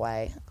them right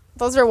away.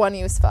 Those are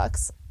one-use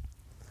fucks.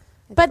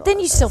 But then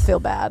you still feel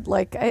bad.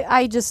 Like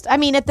I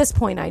mean, at this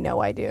point, I know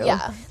I do.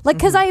 Yeah. Like,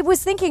 because I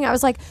was thinking, I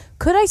was like,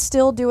 could I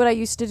still do what I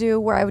used to do,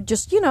 where I would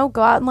just, go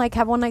out and like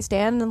have one night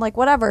stand and like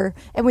whatever,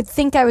 and would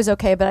think I was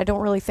okay, but I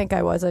don't really think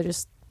I was. I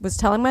just was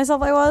telling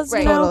myself I was.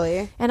 Right. You know?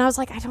 Totally. And I was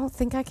like, I don't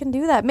think I can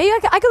do that. Maybe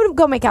I could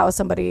go make out with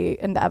somebody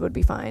and that would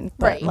be fine.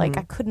 But Right. like,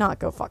 I could not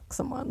go fuck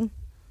someone.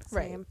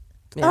 Right.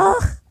 Yeah.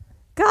 Ugh.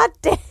 God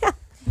damn.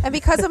 And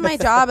because of my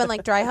job and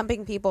like dry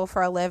humping people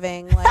for a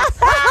living, like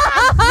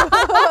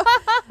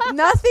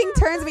nothing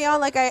turns me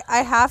on. Like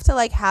I have to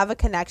like have a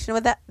connection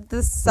with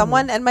this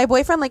someone, and my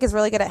boyfriend like is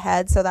really good at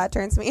head, so that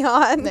turns me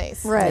on.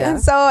 Nice. Right.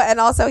 And and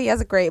also he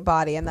has a great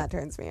body, and that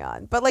turns me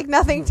on. But like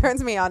nothing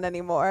turns me on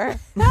anymore.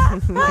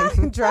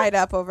 I'm dried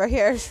up over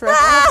here.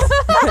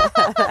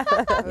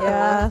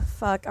 Yeah.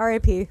 Fuck.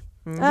 R.I.P.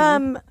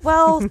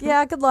 Well,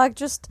 yeah. Good luck.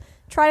 Just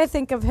try to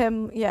think of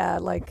him. Yeah.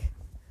 Like.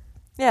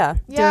 Yeah.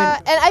 Yeah,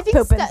 and I think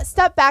pooping.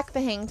 step back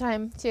the hang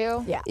time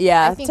too. Yeah.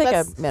 Yeah. I think Take a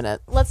let's-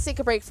 minute. Let's take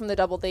a break from the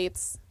double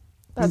dates.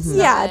 That's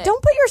Yeah. not it.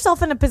 Don't put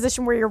yourself in a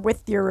position where you're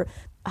with your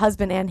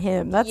husband and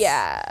him. That's.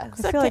 Yeah.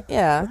 I feel like.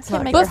 Yeah. not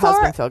Can't make good. your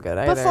husband feel good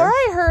either. Before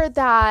I heard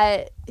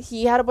that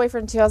he had a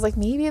boyfriend too, I was like,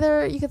 maybe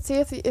you could see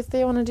if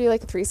they want to do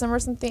like a threesome or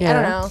something. I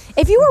don't know.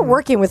 If you were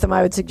working with him,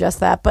 I would suggest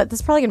that, but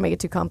that's probably gonna make it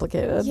too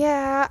complicated.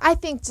 Yeah, I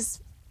think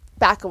just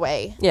back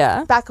away.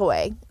 Yeah. Back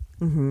away.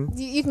 Mm-hmm.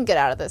 You can get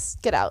out of this.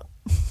 Get out.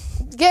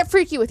 Get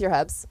freaky with your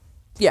hubs.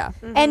 Yeah.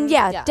 And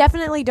Yeah.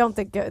 definitely don't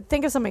think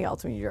of something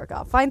else when you jerk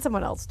off. Find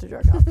someone else to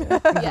jerk off.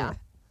 To. Yeah.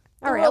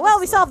 All right. Well,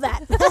 we solved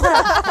that.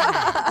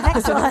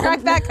 Next one.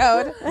 Crack that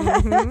code.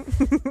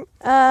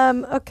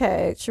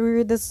 Okay. Should we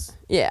read this?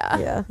 Yeah.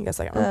 Yeah. I guess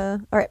I got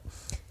one. All right.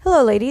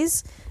 Hello,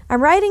 ladies.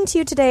 I'm writing to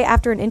you today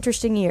after an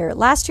interesting year.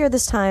 Last year,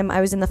 this time, I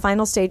was in the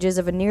final stages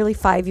of a nearly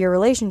 5-year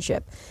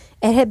relationship.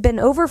 It had been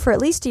over for at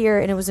least a year,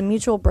 and it was a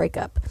mutual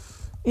breakup.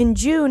 In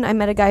June, I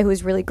met a guy who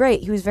was really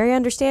great. He was very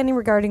understanding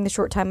regarding the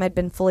short time I'd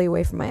been fully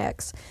away from my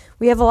ex.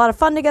 We have a lot of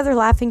fun together,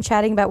 laughing,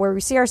 chatting about where we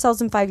see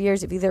ourselves in 5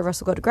 years if either of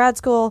us will go to grad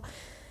school.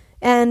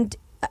 And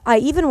I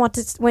even went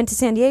to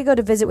San Diego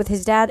to visit with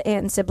his dad,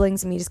 aunt, and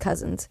siblings and meet his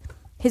cousins.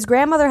 His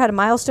grandmother had a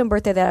milestone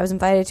birthday that I was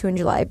invited to in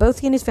July. Both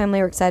he and his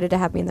family were excited to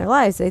have me in their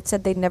lives. They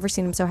said they'd never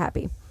seen him so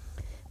happy.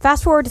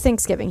 Fast forward to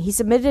Thanksgiving. He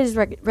submitted his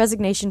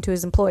resignation to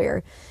his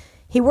employer.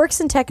 He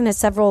works in tech and has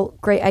several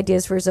great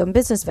ideas for his own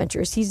business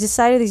ventures. He's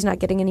decided he's not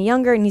getting any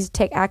younger and needs to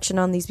take action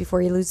on these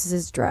before he loses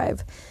his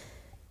drive.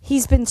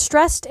 He's been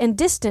stressed and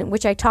distant,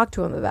 which I talked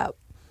to him about.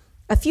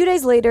 A few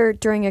days later,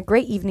 during a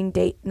great evening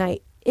date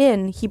night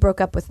he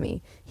broke up with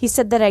me. He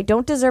said that I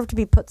don't deserve to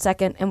be put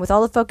second, and with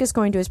all the focus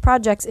going to his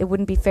projects, it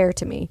wouldn't be fair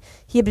to me.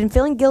 He had been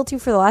feeling guilty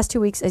for the last 2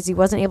 weeks as he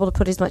wasn't able to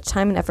put as much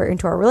time and effort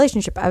into our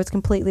relationship. I was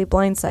completely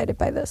blindsided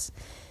by this.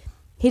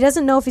 He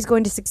doesn't know if he's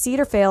going to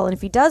succeed or fail, and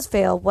if he does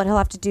fail, what he'll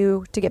have to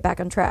do to get back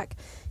on track.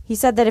 He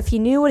said that if he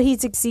knew what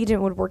he'd succeed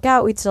and would work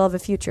out, we'd still have a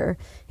future.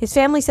 His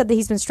family said that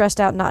he's been stressed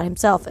out, not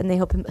himself, and they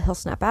hope he'll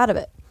snap out of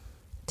it.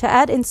 To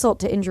add insult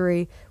to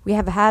injury, we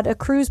have had a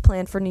cruise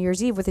planned for New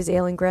Year's Eve with his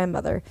ailing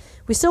grandmother.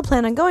 We still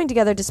plan on going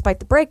together despite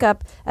the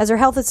breakup. As her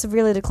health has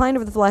severely declined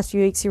over the last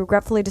few weeks, he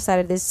regretfully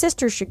decided his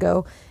sisters should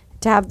go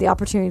to have the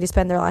opportunity to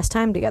spend their last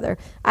time together.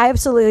 I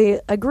absolutely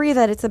agree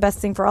that it's the best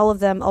thing for all of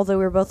them, although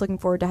we were both looking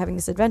forward to having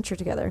this adventure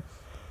together.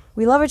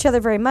 We love each other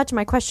very much.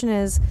 My question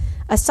is,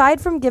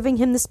 aside from giving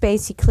him the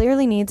space he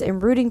clearly needs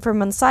and rooting for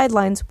him on the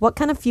sidelines, what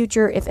kind of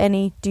future, if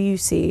any, do you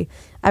see?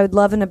 I would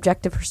love an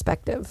objective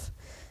perspective.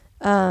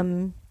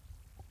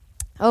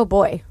 Oh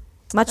boy.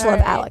 Much All love,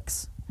 right.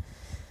 Alex.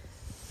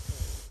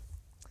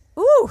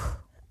 Ooh,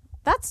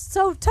 that's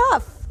so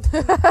tough.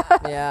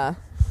 Yeah.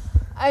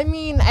 I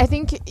mean, I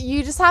think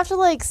you just have to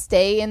like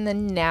stay in the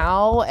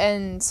now,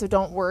 and so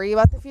don't worry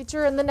about the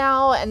future in the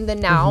now. And the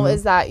now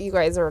is that you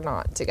guys are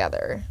not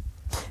together.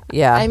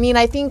 Yeah. I mean,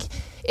 I think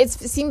it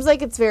seems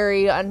like it's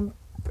very I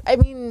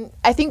mean,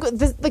 I think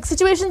like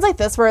situations like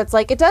this where it's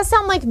like it does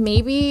sound like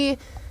maybe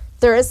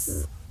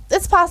it's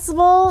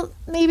possible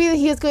maybe that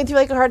he is going through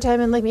like a hard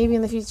time, and like maybe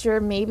in the future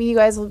maybe you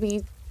guys will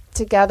be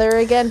together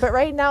again, but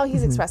right now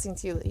he's expressing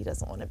to you that he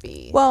doesn't want to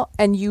be. Well,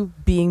 and you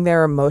being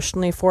there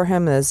emotionally for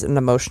him as an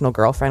emotional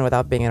girlfriend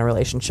without being in a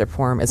relationship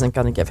for him isn't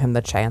going to give him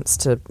the chance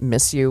to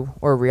miss you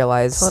or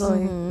realize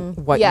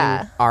what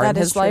Yeah, you are in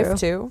that is his life true.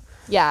 too.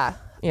 Yeah.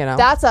 You know?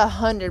 That's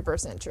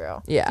 100%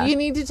 true. Yeah. You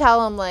need to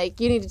tell him, like,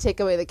 you need to take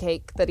away the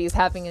cake that he's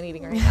having and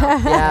eating right now.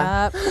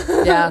 Yeah.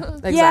 Yeah.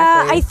 Exactly.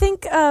 Yeah, I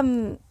think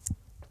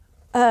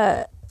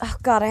oh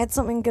god, I had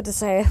something good to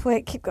say.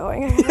 Wait, keep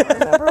going. I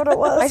don't remember what it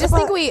was. I just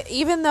think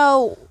even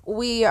though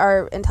we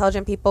are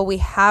intelligent people, we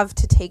have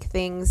to take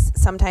things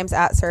sometimes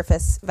at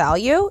surface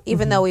value,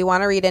 even though we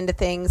want to read into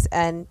things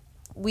and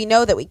we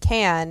know that we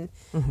can.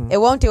 It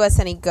won't do us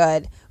any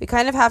good. We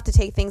kind of have to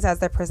take things as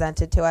they're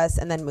presented to us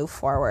and then move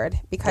forward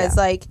because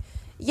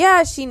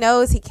she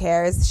knows he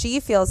cares. She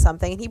feels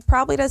something, and he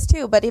probably does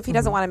too. But if he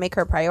doesn't want to make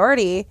her a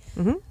priority,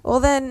 well,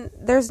 then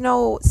there's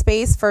no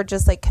space for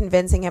just like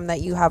convincing him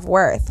that you have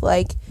worth.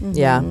 Like,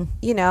 Yeah.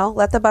 you know,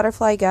 let the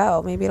butterfly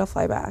go. Maybe it'll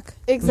fly back.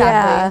 Exactly.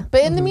 Yeah.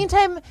 But in the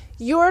meantime,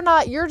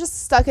 you're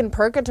just stuck in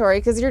purgatory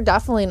because you're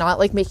definitely not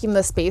like making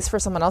the space for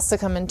someone else to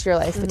come into your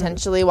life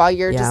potentially while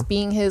you're just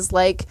being his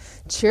like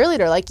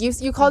cheerleader. Like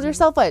you called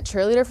yourself a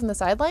cheerleader from the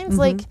sidelines.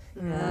 Like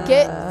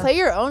play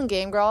your own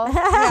game, girl.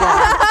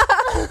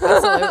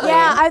 Absolutely.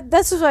 Yeah,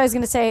 this is what I was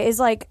gonna say. Is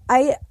like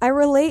I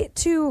relate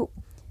to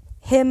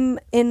him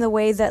in the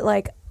way that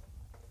like,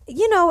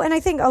 you know, and I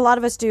think a lot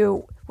of us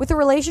do with a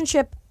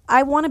relationship.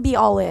 I want to be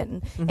all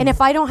in. And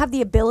if I don't have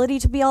the ability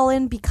to be all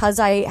in because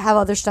I have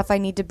other stuff I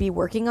need to be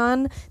working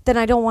on, then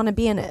I don't want to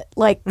be in it.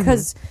 Like,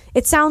 because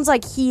it sounds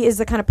like he is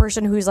the kind of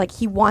person who's like,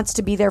 he wants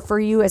to be there for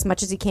you as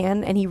much as he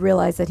can, and he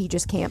realized that he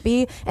just can't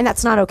be, and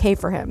that's not okay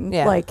for him.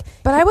 Yeah. Like,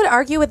 But I would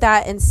argue with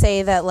that and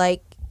say that,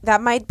 like, that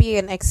might be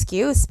an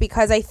excuse,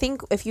 because I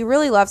think if you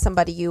really love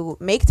somebody, you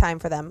make time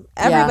for them.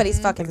 Everybody's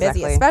fucking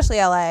busy, Exactly. especially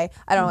LA.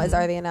 I don't know,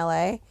 are they in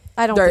LA?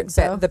 I don't think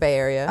so. The Bay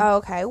Area. Oh,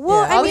 okay.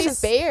 Well, Yeah. I All mean, these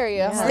Bay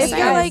Area. Yeah. if homies.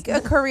 you're like a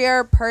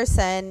career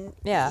person,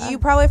 Yeah. you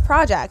probably have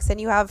projects and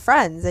you have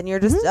friends and you're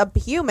just a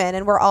human,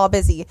 and we're all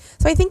busy.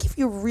 So I think if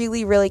you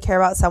really, really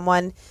care about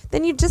someone,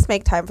 then you just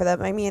make time for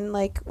them. I mean,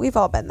 like, we've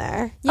all been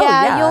there. Yeah,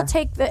 yeah. you'll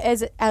take the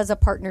as a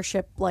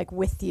partnership, like,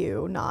 with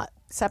you, not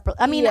separate.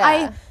 I mean,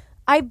 Yeah.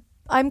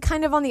 I'm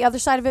kind of on the other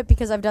side of it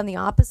because I've done the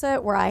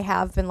opposite, where I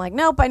have been like,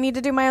 nope, I need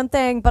to do my own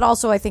thing. But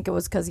also, I think it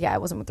was because I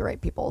wasn't with the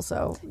right people.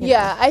 So you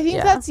know. I think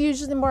Yeah. that's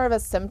usually more of a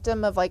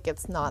symptom of like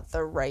it's not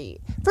the right,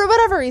 for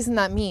whatever reason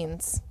that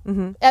means.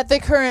 At the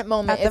current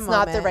moment, At the it's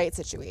not the moment. right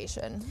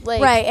situation.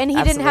 Like, Right, and he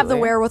didn't have the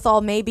Absolutely.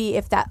 wherewithal. Maybe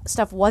if that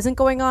stuff wasn't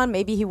going on,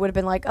 maybe he would have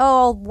been like, oh,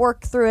 I'll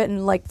work through it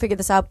and like figure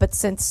this out. But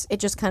since it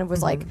just kind of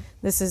was like,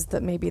 this is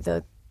the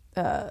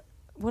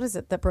what is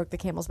it that broke the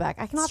camel's back?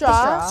 I cannot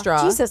Straw?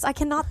 Straw. Jesus, I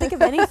cannot think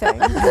of anything.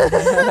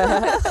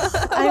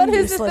 I'm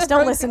useless.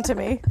 Don't listen to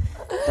me.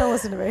 Don't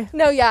listen to me.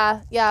 No, yeah.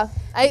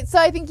 So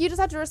I think you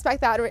just have to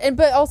respect that, and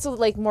but also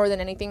like more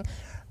than anything,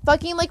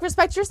 fucking like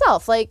respect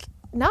yourself. Like,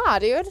 nah,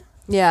 dude,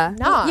 Yeah.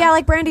 nah. Yeah,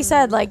 like Brandy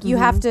said, like you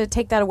have to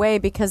take that away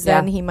because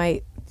then Yeah. he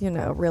might,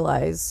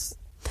 realize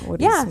what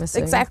Yeah, he's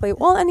missing. exactly.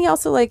 Well, and he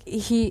also like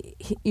he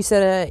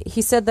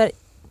said that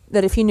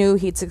if he knew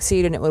he'd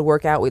succeed and it would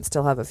work out, we'd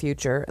still have a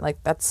future. Like,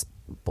 that's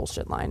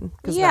bullshit line.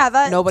 'Cause Yeah,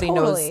 that nobody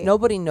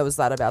totally. knows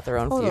that about their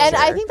own future. And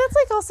I think that's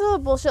like also a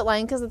bullshit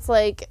line, because it's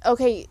like,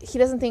 okay, he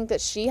doesn't think that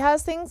she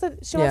has things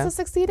that she Yeah. wants to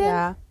succeed in.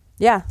 Yeah,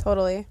 yeah,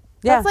 totally.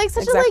 yeah, That's like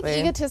such a like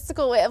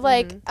egotistical way of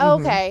like, oh,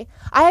 okay,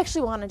 I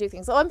actually want to do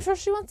things. Oh, I'm sure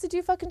she wants to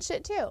do fucking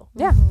shit too.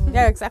 yeah,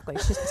 yeah, exactly.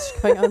 She's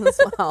going on as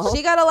well.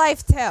 She got a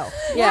life too.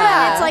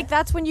 Yeah. It's like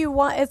that's when you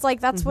want. It's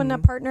like that's when a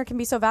partner can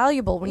be so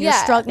valuable when you're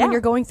Yeah. struggling, when Yeah.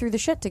 you're going through the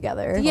shit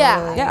together.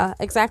 Yeah. Yeah,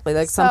 exactly.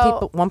 Like some So-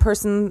 people, one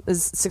person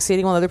is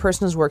succeeding while the other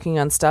person is working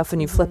on stuff,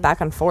 and you flip back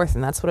and forth,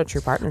 and that's what a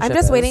true partnership I'm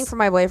just is. waiting for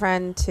my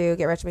boyfriend to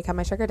get rich and become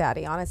my sugar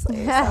daddy, honestly.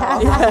 So.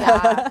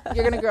 Yeah.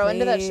 You're gonna grow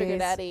into that sugar Please.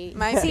 daddy.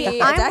 Might be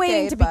a I'm decade,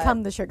 waiting to but-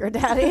 become the sugar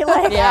daddy.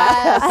 Like,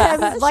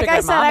 Yeah. like I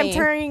Sugar said, I'm mommy.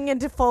 turning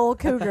into full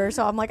cougar,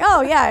 so I'm like,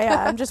 oh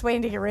yeah. I'm just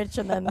waiting to get rich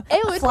and then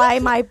It would fly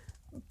be- my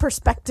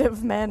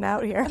prospective men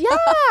out here.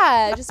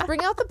 Yeah, just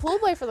bring out the pool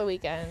boy for the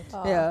weekend.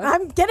 Yeah.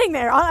 I'm getting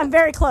there. I'm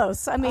very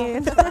close. I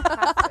mean,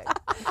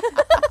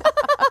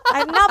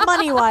 I'm not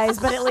money wise,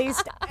 but at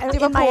least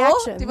in my pool?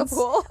 actions. Do you have a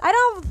pool? I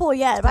don't have a pool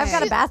yet, but I've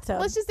got a bathtub.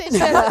 Let's just say she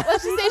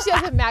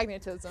has a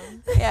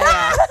magnetism.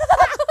 Yeah.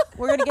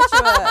 We're gonna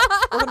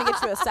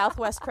get you a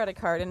Southwest credit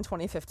card in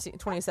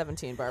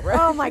 2017, Barbara.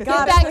 Oh my Get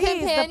god! that Please, the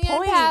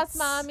companion pass, points.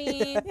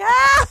 mommy.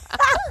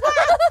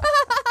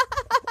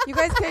 You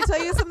guys, can I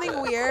tell you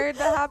something weird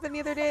that happened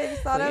the other day? I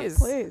just thought Please. of.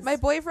 Please. My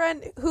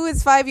boyfriend, who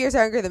is 5 years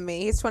younger than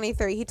me, he's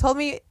 23. He told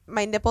me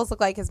my nipples look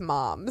like his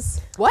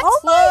mom's. What? Oh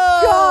my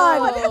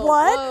god! Whoa.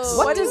 What? Whoa.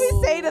 What do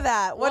we say to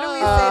that? What do we say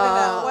to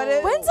that? What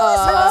is, When's the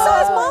last time you saw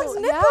his mom's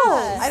yeah.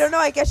 nipples? I don't know.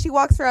 I guess she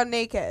walks around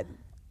naked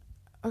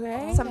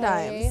Okay.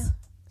 sometimes.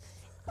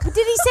 Did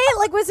he say it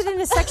like was it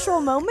in a sexual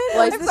moment? or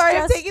Like, was I'm this sorry,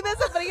 I'm just- taking this.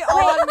 I'm putting it all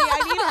on me.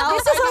 I need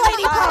help. This is a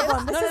lady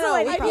problem. This No, is no, a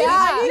lady we- problem.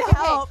 I need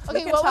help. We Okay,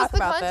 can what was talk the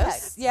about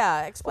context? this.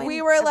 Yeah, explain.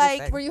 We were like-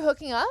 everything. Were you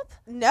hooking up?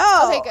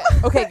 No. Okay,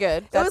 good. Okay,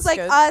 good. It was like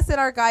good. us and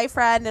our guy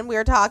friend, and we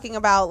were talking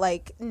about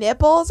like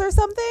nipples or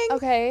something.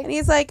 Okay. And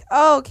he's like,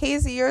 "Oh,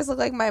 Kasey, yours look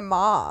like my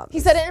mom." He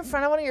said it in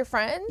front of one of your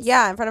friends?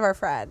 Yeah, in front of our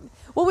friend.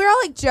 Well, we were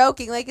all like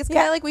joking. Like it's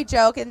kind of like we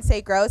joke and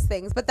say gross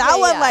things, but that Yeah,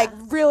 one yeah. like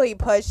really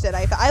pushed it.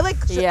 I like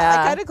Yeah.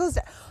 I kind of closed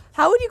it.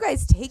 How would you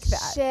guys take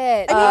that?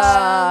 Shit. I mean,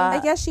 Uh, I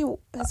guess she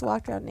has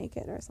walked around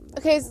naked or something.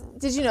 Okay,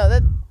 did you know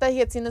that he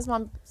had seen his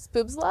mom's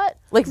boobs a lot?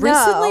 like No.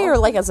 recently or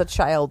like as a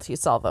child you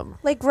saw them?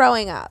 Like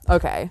growing up.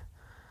 Okay.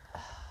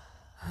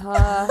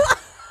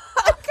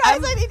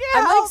 Guys, I need your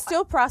I'm help. like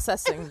still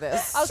processing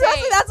this. Okay.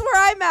 Trust me, that's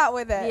where I'm at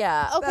with it.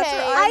 Yeah. Okay, That's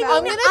where I'm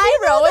I'm gonna at. be I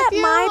know real that with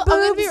you. my I'm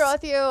gonna be boobs- real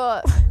with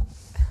you.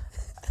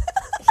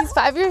 He's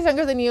 5 years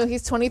younger than you.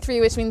 He's 23,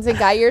 which means in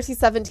guy years he's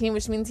 17,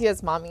 which means he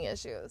has mommy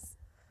issues.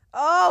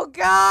 Oh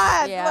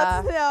God.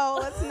 Yeah.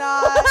 Let's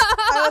not.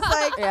 I was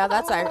like, Yeah,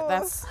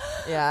 that's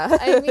yeah.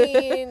 I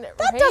mean,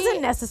 That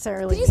doesn't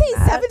necessarily. Did you say mean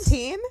that.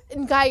 17?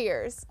 in guy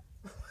years.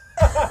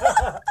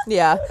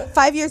 Yeah.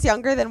 5 years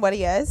younger than what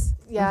he is.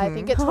 Yeah, I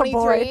think at Oh, boy,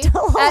 23.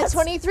 tell At us.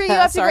 23, you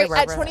have to Sorry, grade.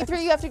 At Barbara.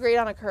 23, you have to grade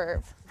on a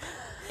curve.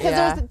 Because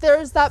Yeah.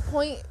 there's that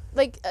point,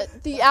 like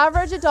the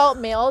average adult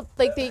male,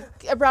 like they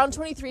around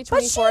 23,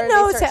 24, But she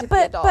knows they start him. to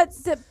be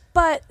adults.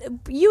 But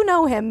you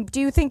know him.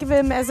 Do you think of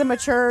him as a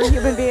mature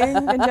human being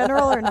in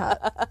general or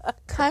not?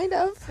 Kind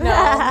of. no,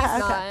 he's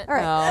not. All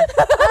right.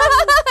 No.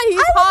 He's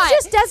I hot.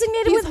 was just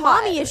designated He's with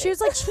mommy hot.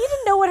 issues. Like, she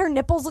didn't know what her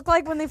nipples looked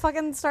like when they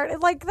fucking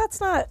started. Like, that's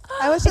not.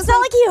 I was It's just not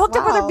like he hooked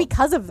up with her wow.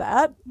 because of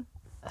that.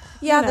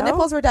 Yeah, you the know?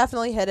 nipples were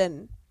definitely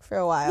hidden for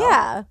a while.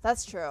 Yeah.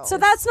 That's true. So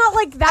that's not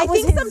like that I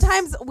was think his-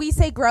 sometimes we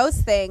say gross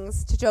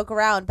things to joke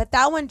around, but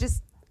that one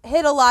just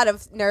hit a lot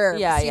of nerves.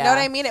 Yeah, You yeah. know what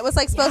I mean? It was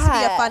like supposed to be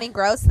a Yeah. funny,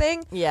 gross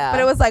thing. Yeah.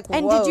 But it was like,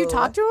 And whoa. did you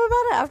talk to him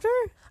about it after?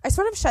 I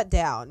sort of shut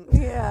down.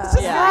 Yeah.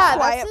 Just Yeah. very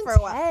quiet that's for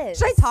a while. intense.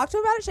 Should I talk to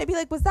him about it? Should I be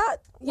like, was that?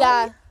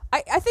 Yeah.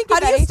 I think How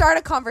if do you any- start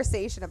a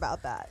conversation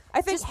about that?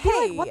 I think, Just be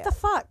hey, like, what the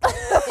fuck?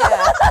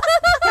 yeah.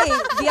 Hey,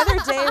 the other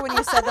day when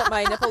you said that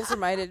my nipples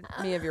reminded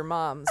me of your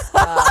mom's,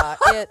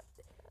 I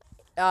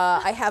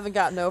haven't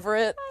gotten over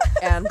it,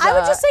 and I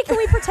would just say, can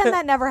we pretend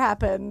that never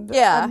happened?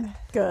 Yeah. I'm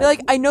good. be like,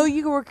 I know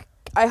you were.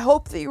 I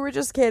hope that you were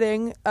just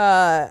kidding.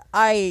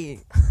 I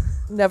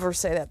never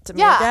say that to me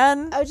Yeah.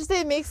 again. I would just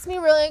say it makes me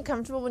really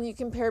uncomfortable when you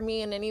compare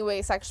me in any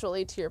way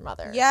sexually to your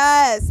mother.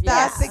 Yes,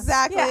 that's Yes.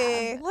 exactly.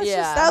 Yeah. Let's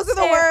Yeah. Those are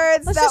the stay-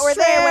 words let's that just were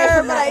stray away there,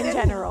 from but that I in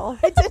didn't, general.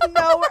 I didn't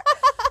know where.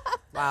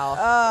 Wow.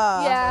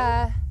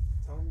 Yeah.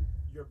 Tell him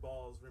your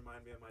balls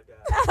remind me of my dad.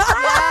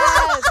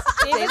 Yes.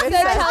 David David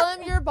said, said- tell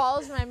him your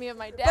balls remind me of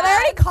my dad. But I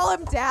already call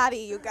him daddy,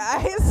 you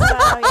guys.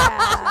 Oh,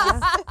 yeah.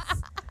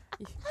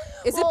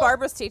 Is it Well-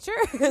 Barbara's teacher?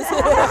 It's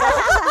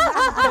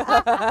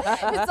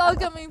all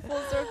coming full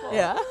circle.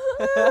 Yeah.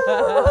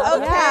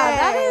 Okay. Yeah,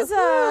 that is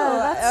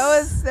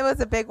It was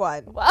a big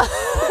one.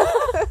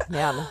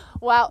 Yeah.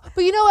 Wow.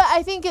 But you know what?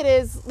 I think it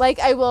is, like,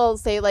 I will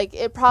say, like,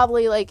 it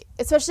probably, like,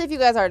 especially if you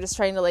guys are just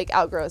trying to, like,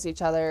 outgross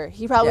each other.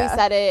 He probably Yeah.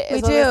 said it. We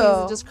It's one of those do. things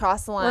that just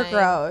cross the line. We're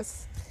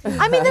gross.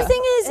 I mean, the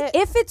thing is, It-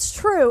 if it's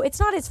true, it's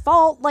not his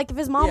fault. Like, if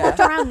his mom Yeah. walked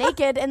around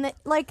naked and,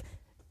 like,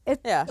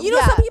 Yeah. You know,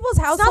 Yeah. some people's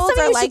not households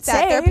something are you like should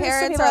that. say. Their Some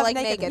parents people are have like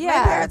naked- naked. yeah.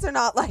 My parents are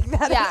not like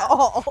that Yeah. at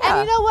all. And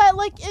you know what?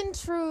 Like, in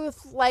truth,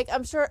 like,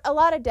 I'm sure a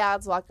lot of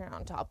dads walk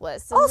around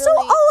topless. And also,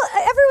 really-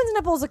 everyone's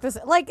nipples look the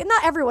same. Like,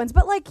 not everyone's,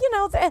 but, like, you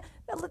know, they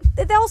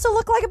also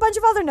look like a bunch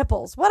of other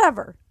nipples.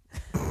 Whatever.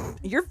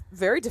 You're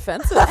very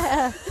defensive.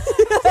 I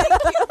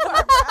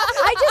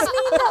just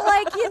mean that,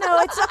 like, you know,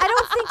 it's. I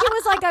don't think it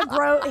was like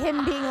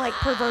him being like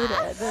perverted.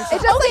 Or It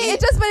something.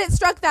 just, but it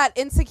struck that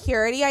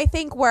insecurity, I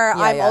think, where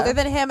Yeah, I'm yeah. older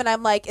than him, and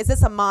I'm like, is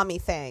this a mommy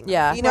thing?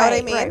 Yeah. You know what I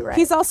Right, mean? right.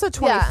 He's also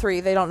 23.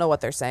 They don't know what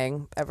they're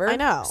saying ever. I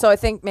know. So I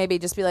think maybe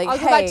just be like, I'll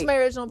hey. go back to my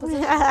original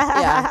position.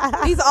 Yeah.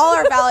 These all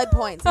are valid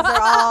points. These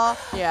are all.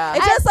 Yeah.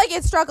 It just like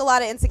it struck a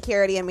lot of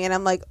insecurity in me, and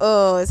I'm like,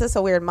 oh, is this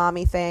a weird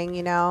mommy thing?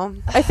 You know?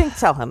 I think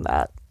tell him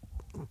that.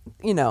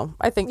 You know,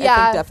 I think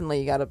Yeah.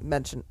 definitely you got to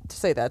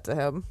say that to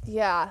him.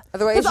 Yeah.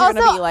 Otherwise, 'Cause you're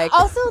going to be like,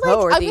 also, like,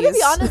 oh, are I'm going to be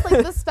these- honest,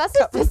 like, the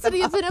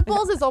specificity of the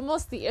nipples is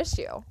almost the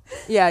issue.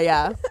 Yeah,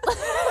 yeah.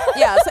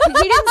 Yeah, so he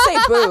didn't say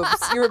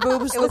boobs. Your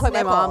boobs It look was like my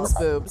nipples. mom's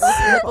boobs.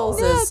 Nipples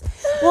is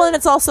well, and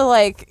it's also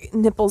like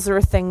nipples are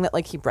a thing that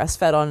like he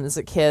breastfed on as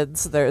a kid.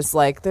 So there's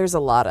a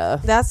lot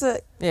of That's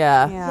a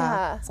yeah,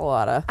 Yeah. it's a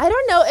lot of I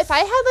don't know if I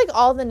had like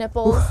all the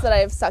nipples that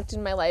I've sucked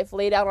in my life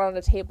laid out on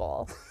a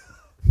table.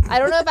 I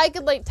don't know if I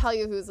could like tell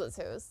you whose was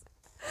whose.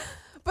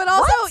 But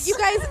also, you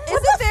guys,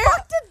 isn't there?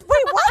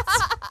 Wait, what?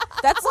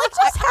 that's like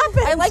just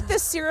happened. I like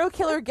this serial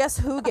killer guess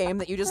who game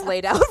that you just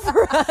laid out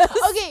for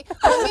us. Okay,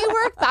 let me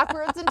work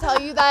backwards and tell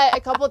you that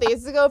a couple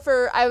days ago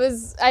I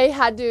was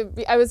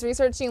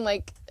researching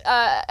like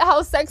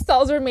how sex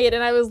dolls were made,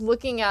 and I was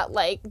looking at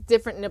like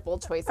different nipple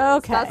choices.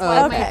 Okay. That's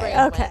why my okay. brain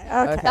Okay.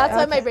 went. Okay. That's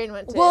why okay. my brain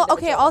went to. Well, okay.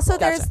 individual Also,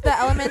 nipples. there's the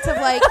element of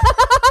like,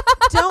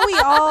 don't we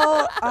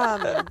all?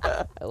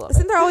 I love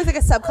Isn't there always like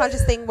a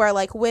subconscious thing where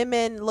like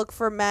women look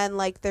for men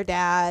like their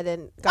dad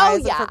and guys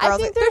look yeah, for I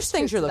girls? think like, There's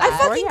things you're looking I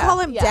for. fucking yeah. call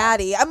him Yeah.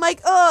 daddy. I'm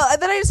like, oh,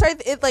 and then I just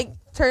started it like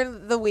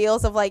turn the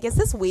wheels of like, is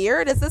this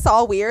weird? Is this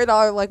all weird?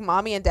 All like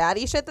mommy and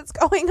daddy shit that's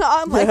going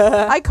on? Like,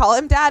 I call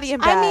him daddy in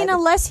bed. I mean,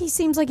 unless he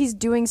seems like he's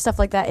doing stuff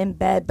like that in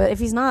bed, but if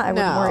he's not, I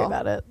wouldn't No. worry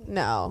about it.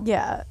 no.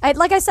 Yeah,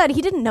 like I said,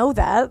 he didn't know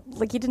that.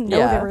 Like he didn't know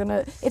Yeah. they were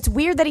gonna. It's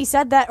weird that he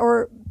said that,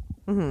 or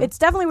it's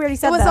definitely weird he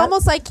said It was that.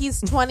 almost like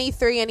he's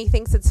 23 and he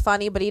thinks it's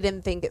funny, but he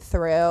didn't think it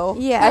through.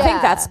 yeah. I Yeah.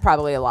 think that's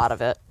probably a lot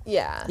of it.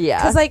 Yeah. Yeah,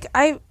 Because like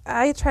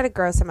I try to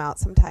gross him out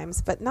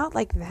sometimes, but not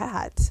like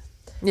that.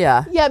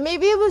 yeah, Yeah,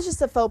 maybe it was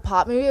just a faux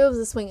pop. Maybe it was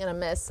a swing and a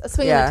miss. A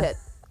swing Yeah. and a tit.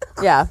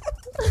 yeah.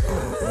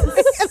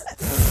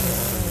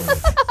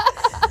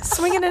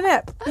 swinging a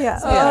nip. Yeah.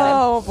 Yeah.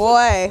 Oh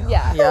boy.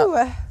 Yeah. Yeah.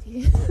 Ooh.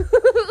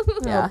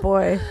 Yeah. Oh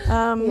boy.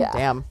 Yeah.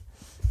 Damn.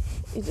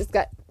 You just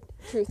got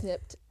truth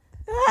nipped.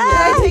 Did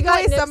I take got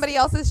away nips. somebody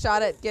else's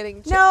shot at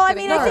getting? No, I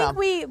getting mean, I hard? think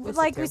we,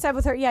 like we said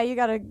with her, yeah, you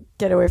gotta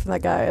get away from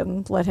that guy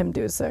and let him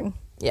do his thing.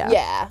 Yeah.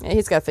 Yeah.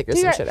 He's got to figure Do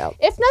some your- shit out.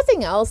 If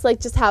nothing else, like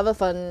just have a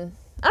fun.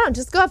 I don't know,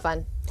 just go have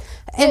fun.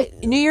 And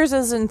New Year's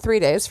is in 3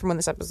 days from when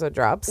this episode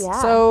drops.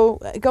 Yeah. So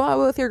go out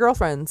with your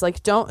girlfriends.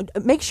 Like, don't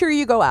make sure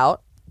you go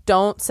out.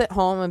 Don't sit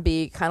home and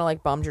be kind of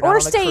like bummed you're not Or on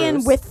a stay in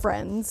cruise. with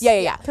friends. Yeah, yeah,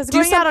 yeah. Because Do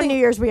going out on something- New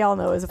Year's, we all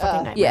know, is a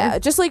fucking nightmare. Yeah,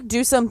 just like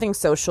do something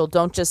social.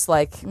 Don't just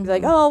like be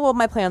like, oh well,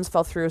 my plans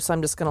fell through, so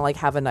I'm just gonna like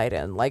have a night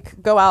in.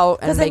 Like go out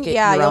and Because make then, it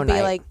yeah, your you'll own be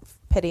night. like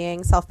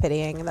self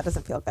pitying, and that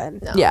doesn't feel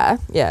good. No.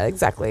 Yeah,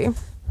 exactly.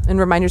 And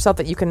remind yourself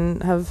that you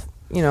can have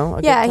you know, a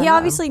good Yeah, he time.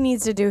 obviously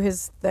needs to do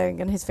his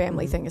thing and his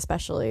family thing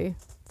especially.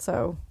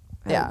 So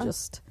Yeah.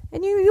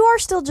 And you are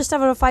still just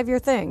having a 5-year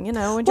thing, you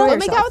know. Enjoy Well,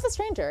 yourself. make out with a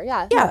stranger.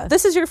 Yeah. Yeah.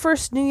 This is your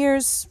first New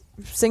Year's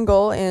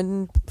single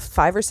in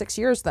 5 or 6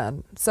 years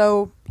then.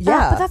 So,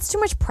 But that's too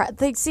much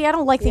see, I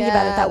don't like thinking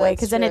about it that way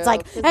because then it's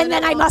like, 'Cause and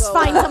then I it must won't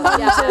go find well. someone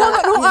Yeah. to.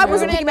 No, I We're wasn't gonna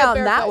thinking end about up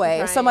it that barefoot way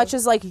and so crying. much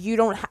as like you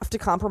don't have to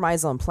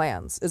compromise on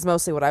plans is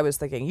mostly what I was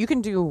thinking. You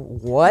can do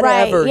Right.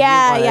 whatever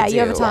Yeah. you Yeah. want to You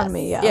have do.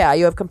 autonomy. Yes. Yeah. Yeah,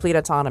 you have complete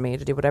autonomy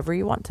to do whatever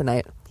you want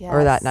tonight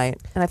or that Yes. night.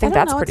 And I I think don't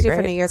that's know what to pretty do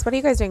for New great. Year's. What are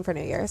you guys doing for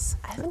New Year's?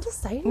 I haven't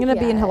decided. I'm gonna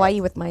be in yet.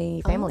 Hawaii with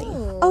my family.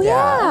 Oh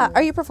Yeah.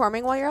 Are you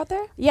performing while you're out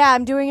there? Yeah,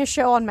 I'm doing a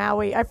show on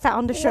Maui. I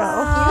found a show.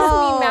 You just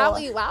mean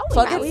Maui. Wow.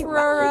 Plug it for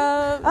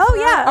our, Oh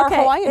yeah, our okay.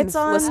 Hawaiian It's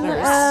on.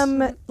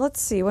 listeners. Let's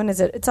see. When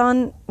is it? It's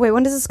on. Wait,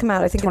 when does this come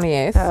out? I think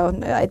 28th. Oh,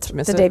 no, it's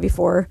Missed the it? day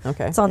before.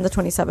 Okay. It's on the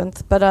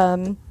 27th. But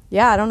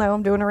yeah, I don't know.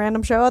 I'm doing a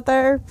random show out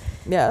there.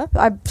 Yeah.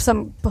 I'm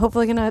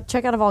hopefully gonna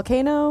check out a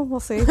volcano. We'll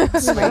see.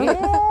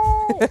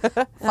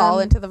 Fall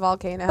into the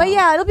volcano. But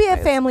yeah, it'll be a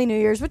family New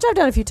Year's, which I've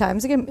done a few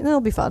times. Again,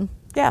 it'll be fun.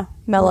 Yeah.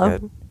 Mellow.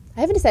 Good.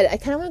 I haven't decided. I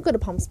kind of want to go to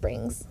Palm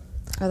Springs.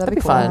 Oh, That'd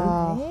be fun.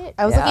 Right?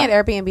 I was Yeah. looking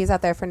at Airbnbs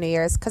out there for New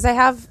Year's because I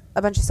have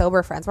a bunch of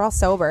sober friends. We're all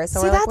sober, so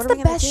See, we're like, that's what are the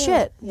we gonna best do?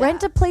 shit. Yeah.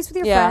 Rent a place with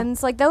your Yeah.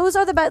 friends. Like those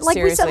are the best. Like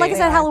we said, Seriously. like I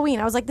said, Yeah. Halloween.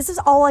 I was like, this is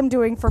all I'm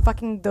doing for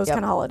fucking those Yep.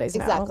 kind of holidays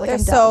now. Exactly. Like, They're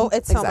I'm so done.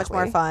 it's so much Exactly.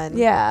 more fun.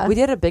 Yeah. We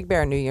did a Big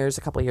Bear New Year's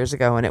a couple years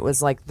ago, and it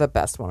was like the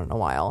best one in a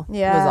while.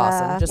 Yeah. It was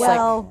awesome. Just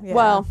Well, yeah.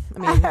 well, I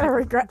I mean, had a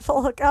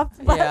regretful hookup.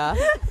 But yeah,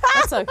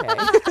 that's okay.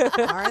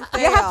 Aren't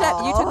they You have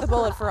all? to. You took the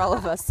bullet for all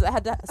of us. It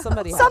had to,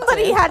 somebody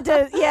Somebody had to.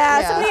 had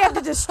to, somebody had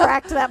to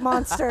distract that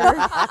monster.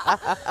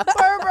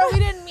 Barbara, we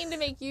didn't mean to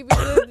make you be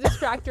the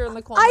distractor in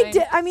the cold I night.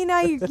 did. I mean,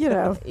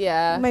 Yeah.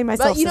 Yeah. Made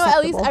myself But you know, at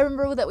least susceptible. I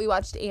remember that we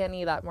watched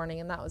Annie that morning,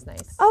 and that was nice.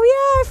 Oh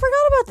yeah, I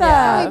forgot about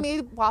Yeah. that. We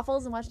made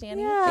waffles and watched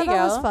Annie. Yeah, There you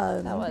that was go.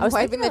 fun. That was- I was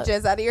Wiping the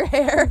thinking jizz out of your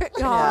hair.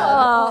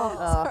 Oh.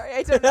 Sorry,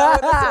 I don't know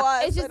what this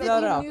was. It's just that No,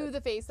 you no. knew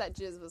the face that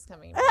jizz was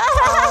coming.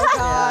 Oh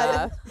Yeah.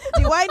 God.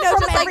 Do I know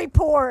From just every like?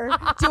 pore.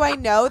 Do I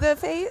know the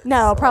face?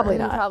 No, probably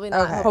not. Probably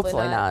not. Okay.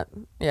 Hopefully not.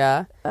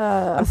 Yeah.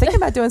 I'm thinking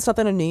about doing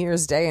something on New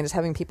Year's Day and just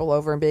having people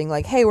over and being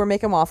like, "Hey, we're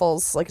making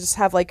waffles." Like, just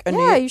have like a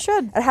Yeah, you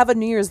should. have a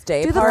New Year's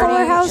Day Do the party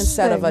Fuller House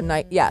instead of a thing.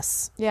 night.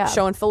 Yes. Yeah.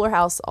 Showing Fuller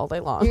House all day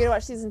long. You're gonna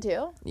watch season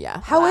 2? Yeah.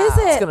 How is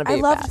It's it? gonna be I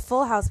loved bad.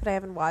 Full House, but I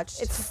haven't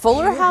watched.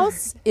 Fuller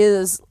House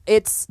is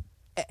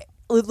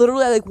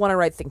literally I like want to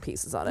write think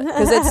pieces on it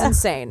because it's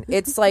insane.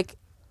 It's like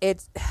man,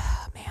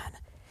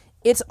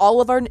 it's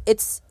all of our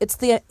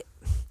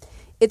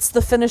it's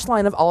the finish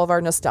line of all of our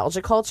nostalgia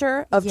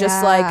culture of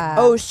just like, Yeah.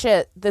 oh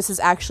shit, this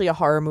is actually a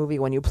horror movie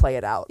when you play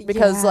it out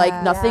because like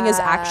nothing is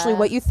actually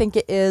what you think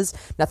it is.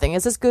 Nothing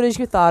is as good as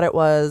you thought it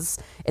was.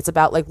 It's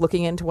about like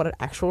looking into what an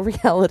actual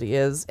reality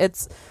is.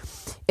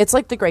 It's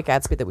like The Great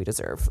Gatsby that we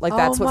deserve. Like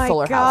that's oh what my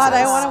Fuller God,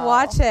 House is. I want to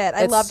watch it.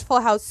 I It's- loved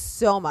Full House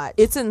so much.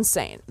 It's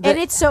insane. And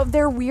it's so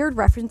they're weird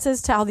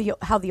references to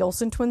how the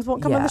Olsen twins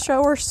won't come on Yeah. the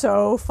show are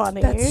so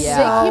funny. That's Yeah.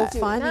 They so keep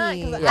doing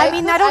funny. that, 'cause Yeah. I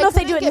mean, I don't know if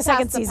they do couldn't it in the get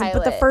second past the season,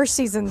 but the pilot. first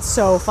season's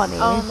so funny.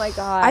 Oh my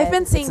God. I've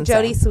been seeing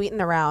insane. Jodie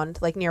Sweetin around,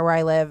 like near where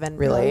I live, and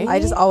Really? I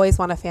just always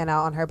want to fan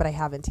out on her, but I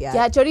haven't yet.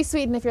 Yeah, Jodie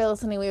Sweetin, if you're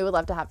listening, we would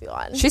love to have you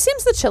on. She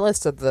seems the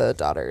chillest of the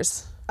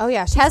daughters. Oh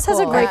yeah, she's Tess has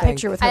a cool. great Yeah.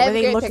 picture with her I where have a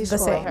they great look picture the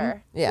with same.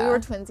 her. Yeah. We were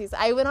twinsies.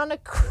 I went on a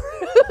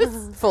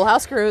cruise. Full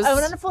House cruise. I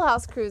went on a Full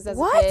House cruise as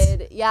What? a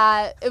kid.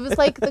 Yeah, it was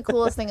like the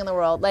coolest thing in the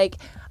world. Like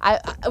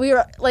we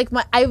were like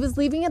I was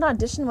leaving an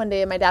audition one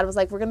day, and my dad was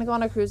like, "We're gonna go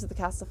on a cruise with the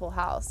cast of Full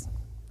House."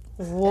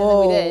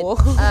 Whoa. And then we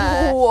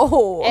did.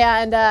 Whoa.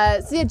 And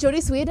so yeah,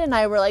 Jodie Sweetin and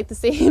I were like the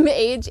same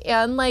age,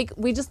 and like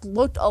we just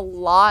looked a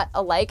lot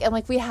alike, and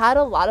like we had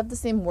a lot of the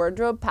same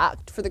wardrobe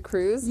packed for the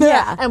cruise.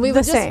 Yeah, and we the would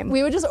just same.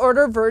 we would just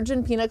order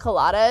virgin pina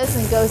coladas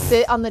and go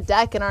sit on the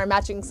deck in our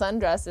matching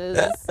sundresses.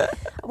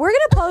 We're gonna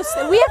post.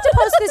 We have to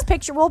post this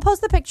picture. We'll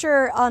post the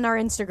picture on our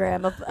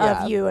Instagram of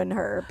Yeah. you and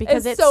her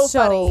because It's it's,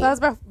 so funny. So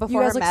that was You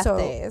before guys her look meth so-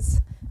 days.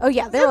 Oh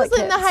yeah, It they're was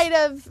like in the kids. height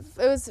of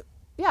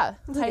height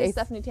of eighth.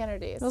 Stephanie Tanner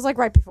days. It was like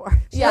right before.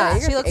 Yeah,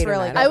 she looks 8 or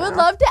really 9. good. I would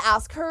love to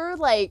ask her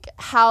like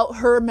how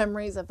her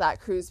memories of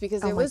that cruise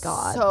because Oh it my was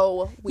God.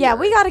 so weird. Yeah,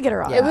 we got to get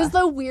her on. It was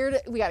the weird.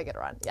 We got to get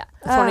her on. Yeah.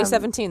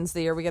 2017 is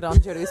the year we get on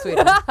Jodie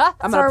Sweetin.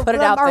 I'm going to put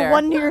it out our there.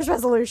 one New Year's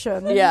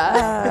resolution.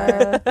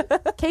 Yeah.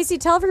 Casey,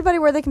 tell everybody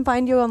where they can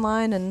find you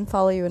online and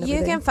follow you and You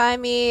everything. can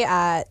find me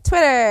at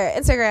Twitter,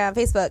 Instagram,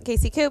 Facebook,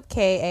 Kasey Koop,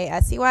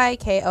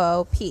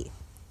 KASEYKOOP.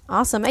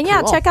 Awesome. And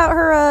yeah, Cool. check out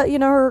her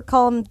her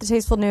column, The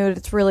Tasteful Nude.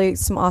 It's really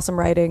some awesome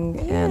writing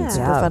and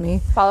super Yeah.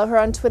 funny. Follow her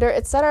on Twitter,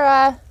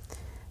 etc.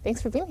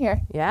 Thanks for being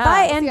here. Yeah.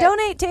 Bye and Yeah.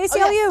 donate to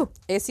ACLU.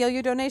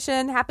 ACLU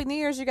donation. Happy New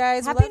Year's, you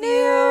guys. We Happy love New you.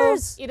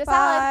 Year's. Eat a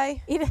salad.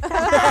 Bye.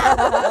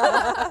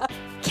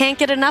 Can't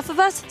get enough of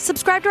us?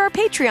 Subscribe to our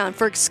Patreon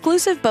for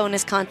exclusive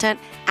bonus content,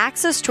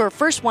 access to our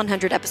first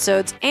 100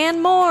 episodes,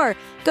 and more.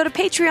 Go to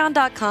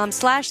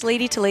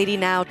patreon.com/ladytolady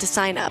now to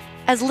sign up.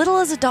 As little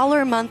as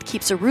 $1 a month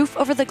keeps a roof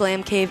over the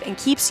Glam Cave and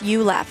keeps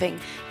you laughing,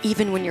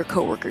 even when your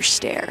coworkers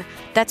stare.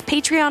 That's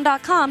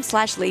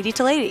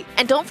patreon.com/ladytolady.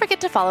 And don't forget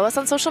to follow us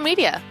on social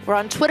media. We're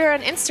on Twitter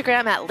and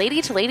Instagram at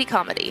Lady to Lady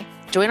Comedy.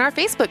 Join our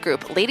Facebook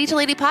group, Lady to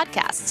Lady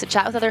Podcasts, to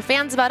chat with other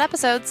fans about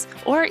episodes,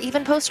 or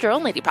even post your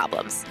own lady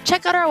problems.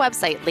 Check out our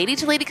website,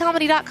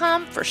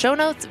 ladytoladycomedy.com, for show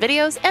notes,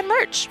 videos, and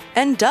merch.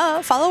 And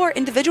follow our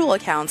individual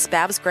accounts,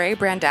 Babs Gray,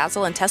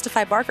 Brandazzle, and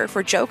Testify Barker,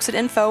 for jokes and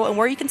info and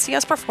where you can see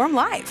us perform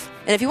live.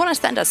 And if you want to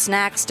send us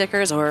snacks,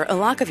 stickers, or a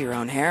lock of your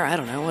own hair, I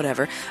don't know,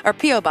 whatever, our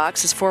P.O.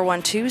 Box is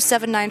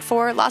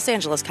 412-794, Los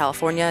Angeles,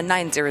 California,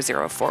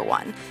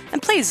 90041.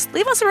 And please,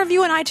 leave us a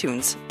review on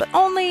iTunes, but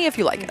only if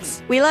you like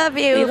us. We love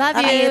you. We love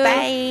you.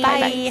 Bye.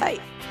 Bye. Bye.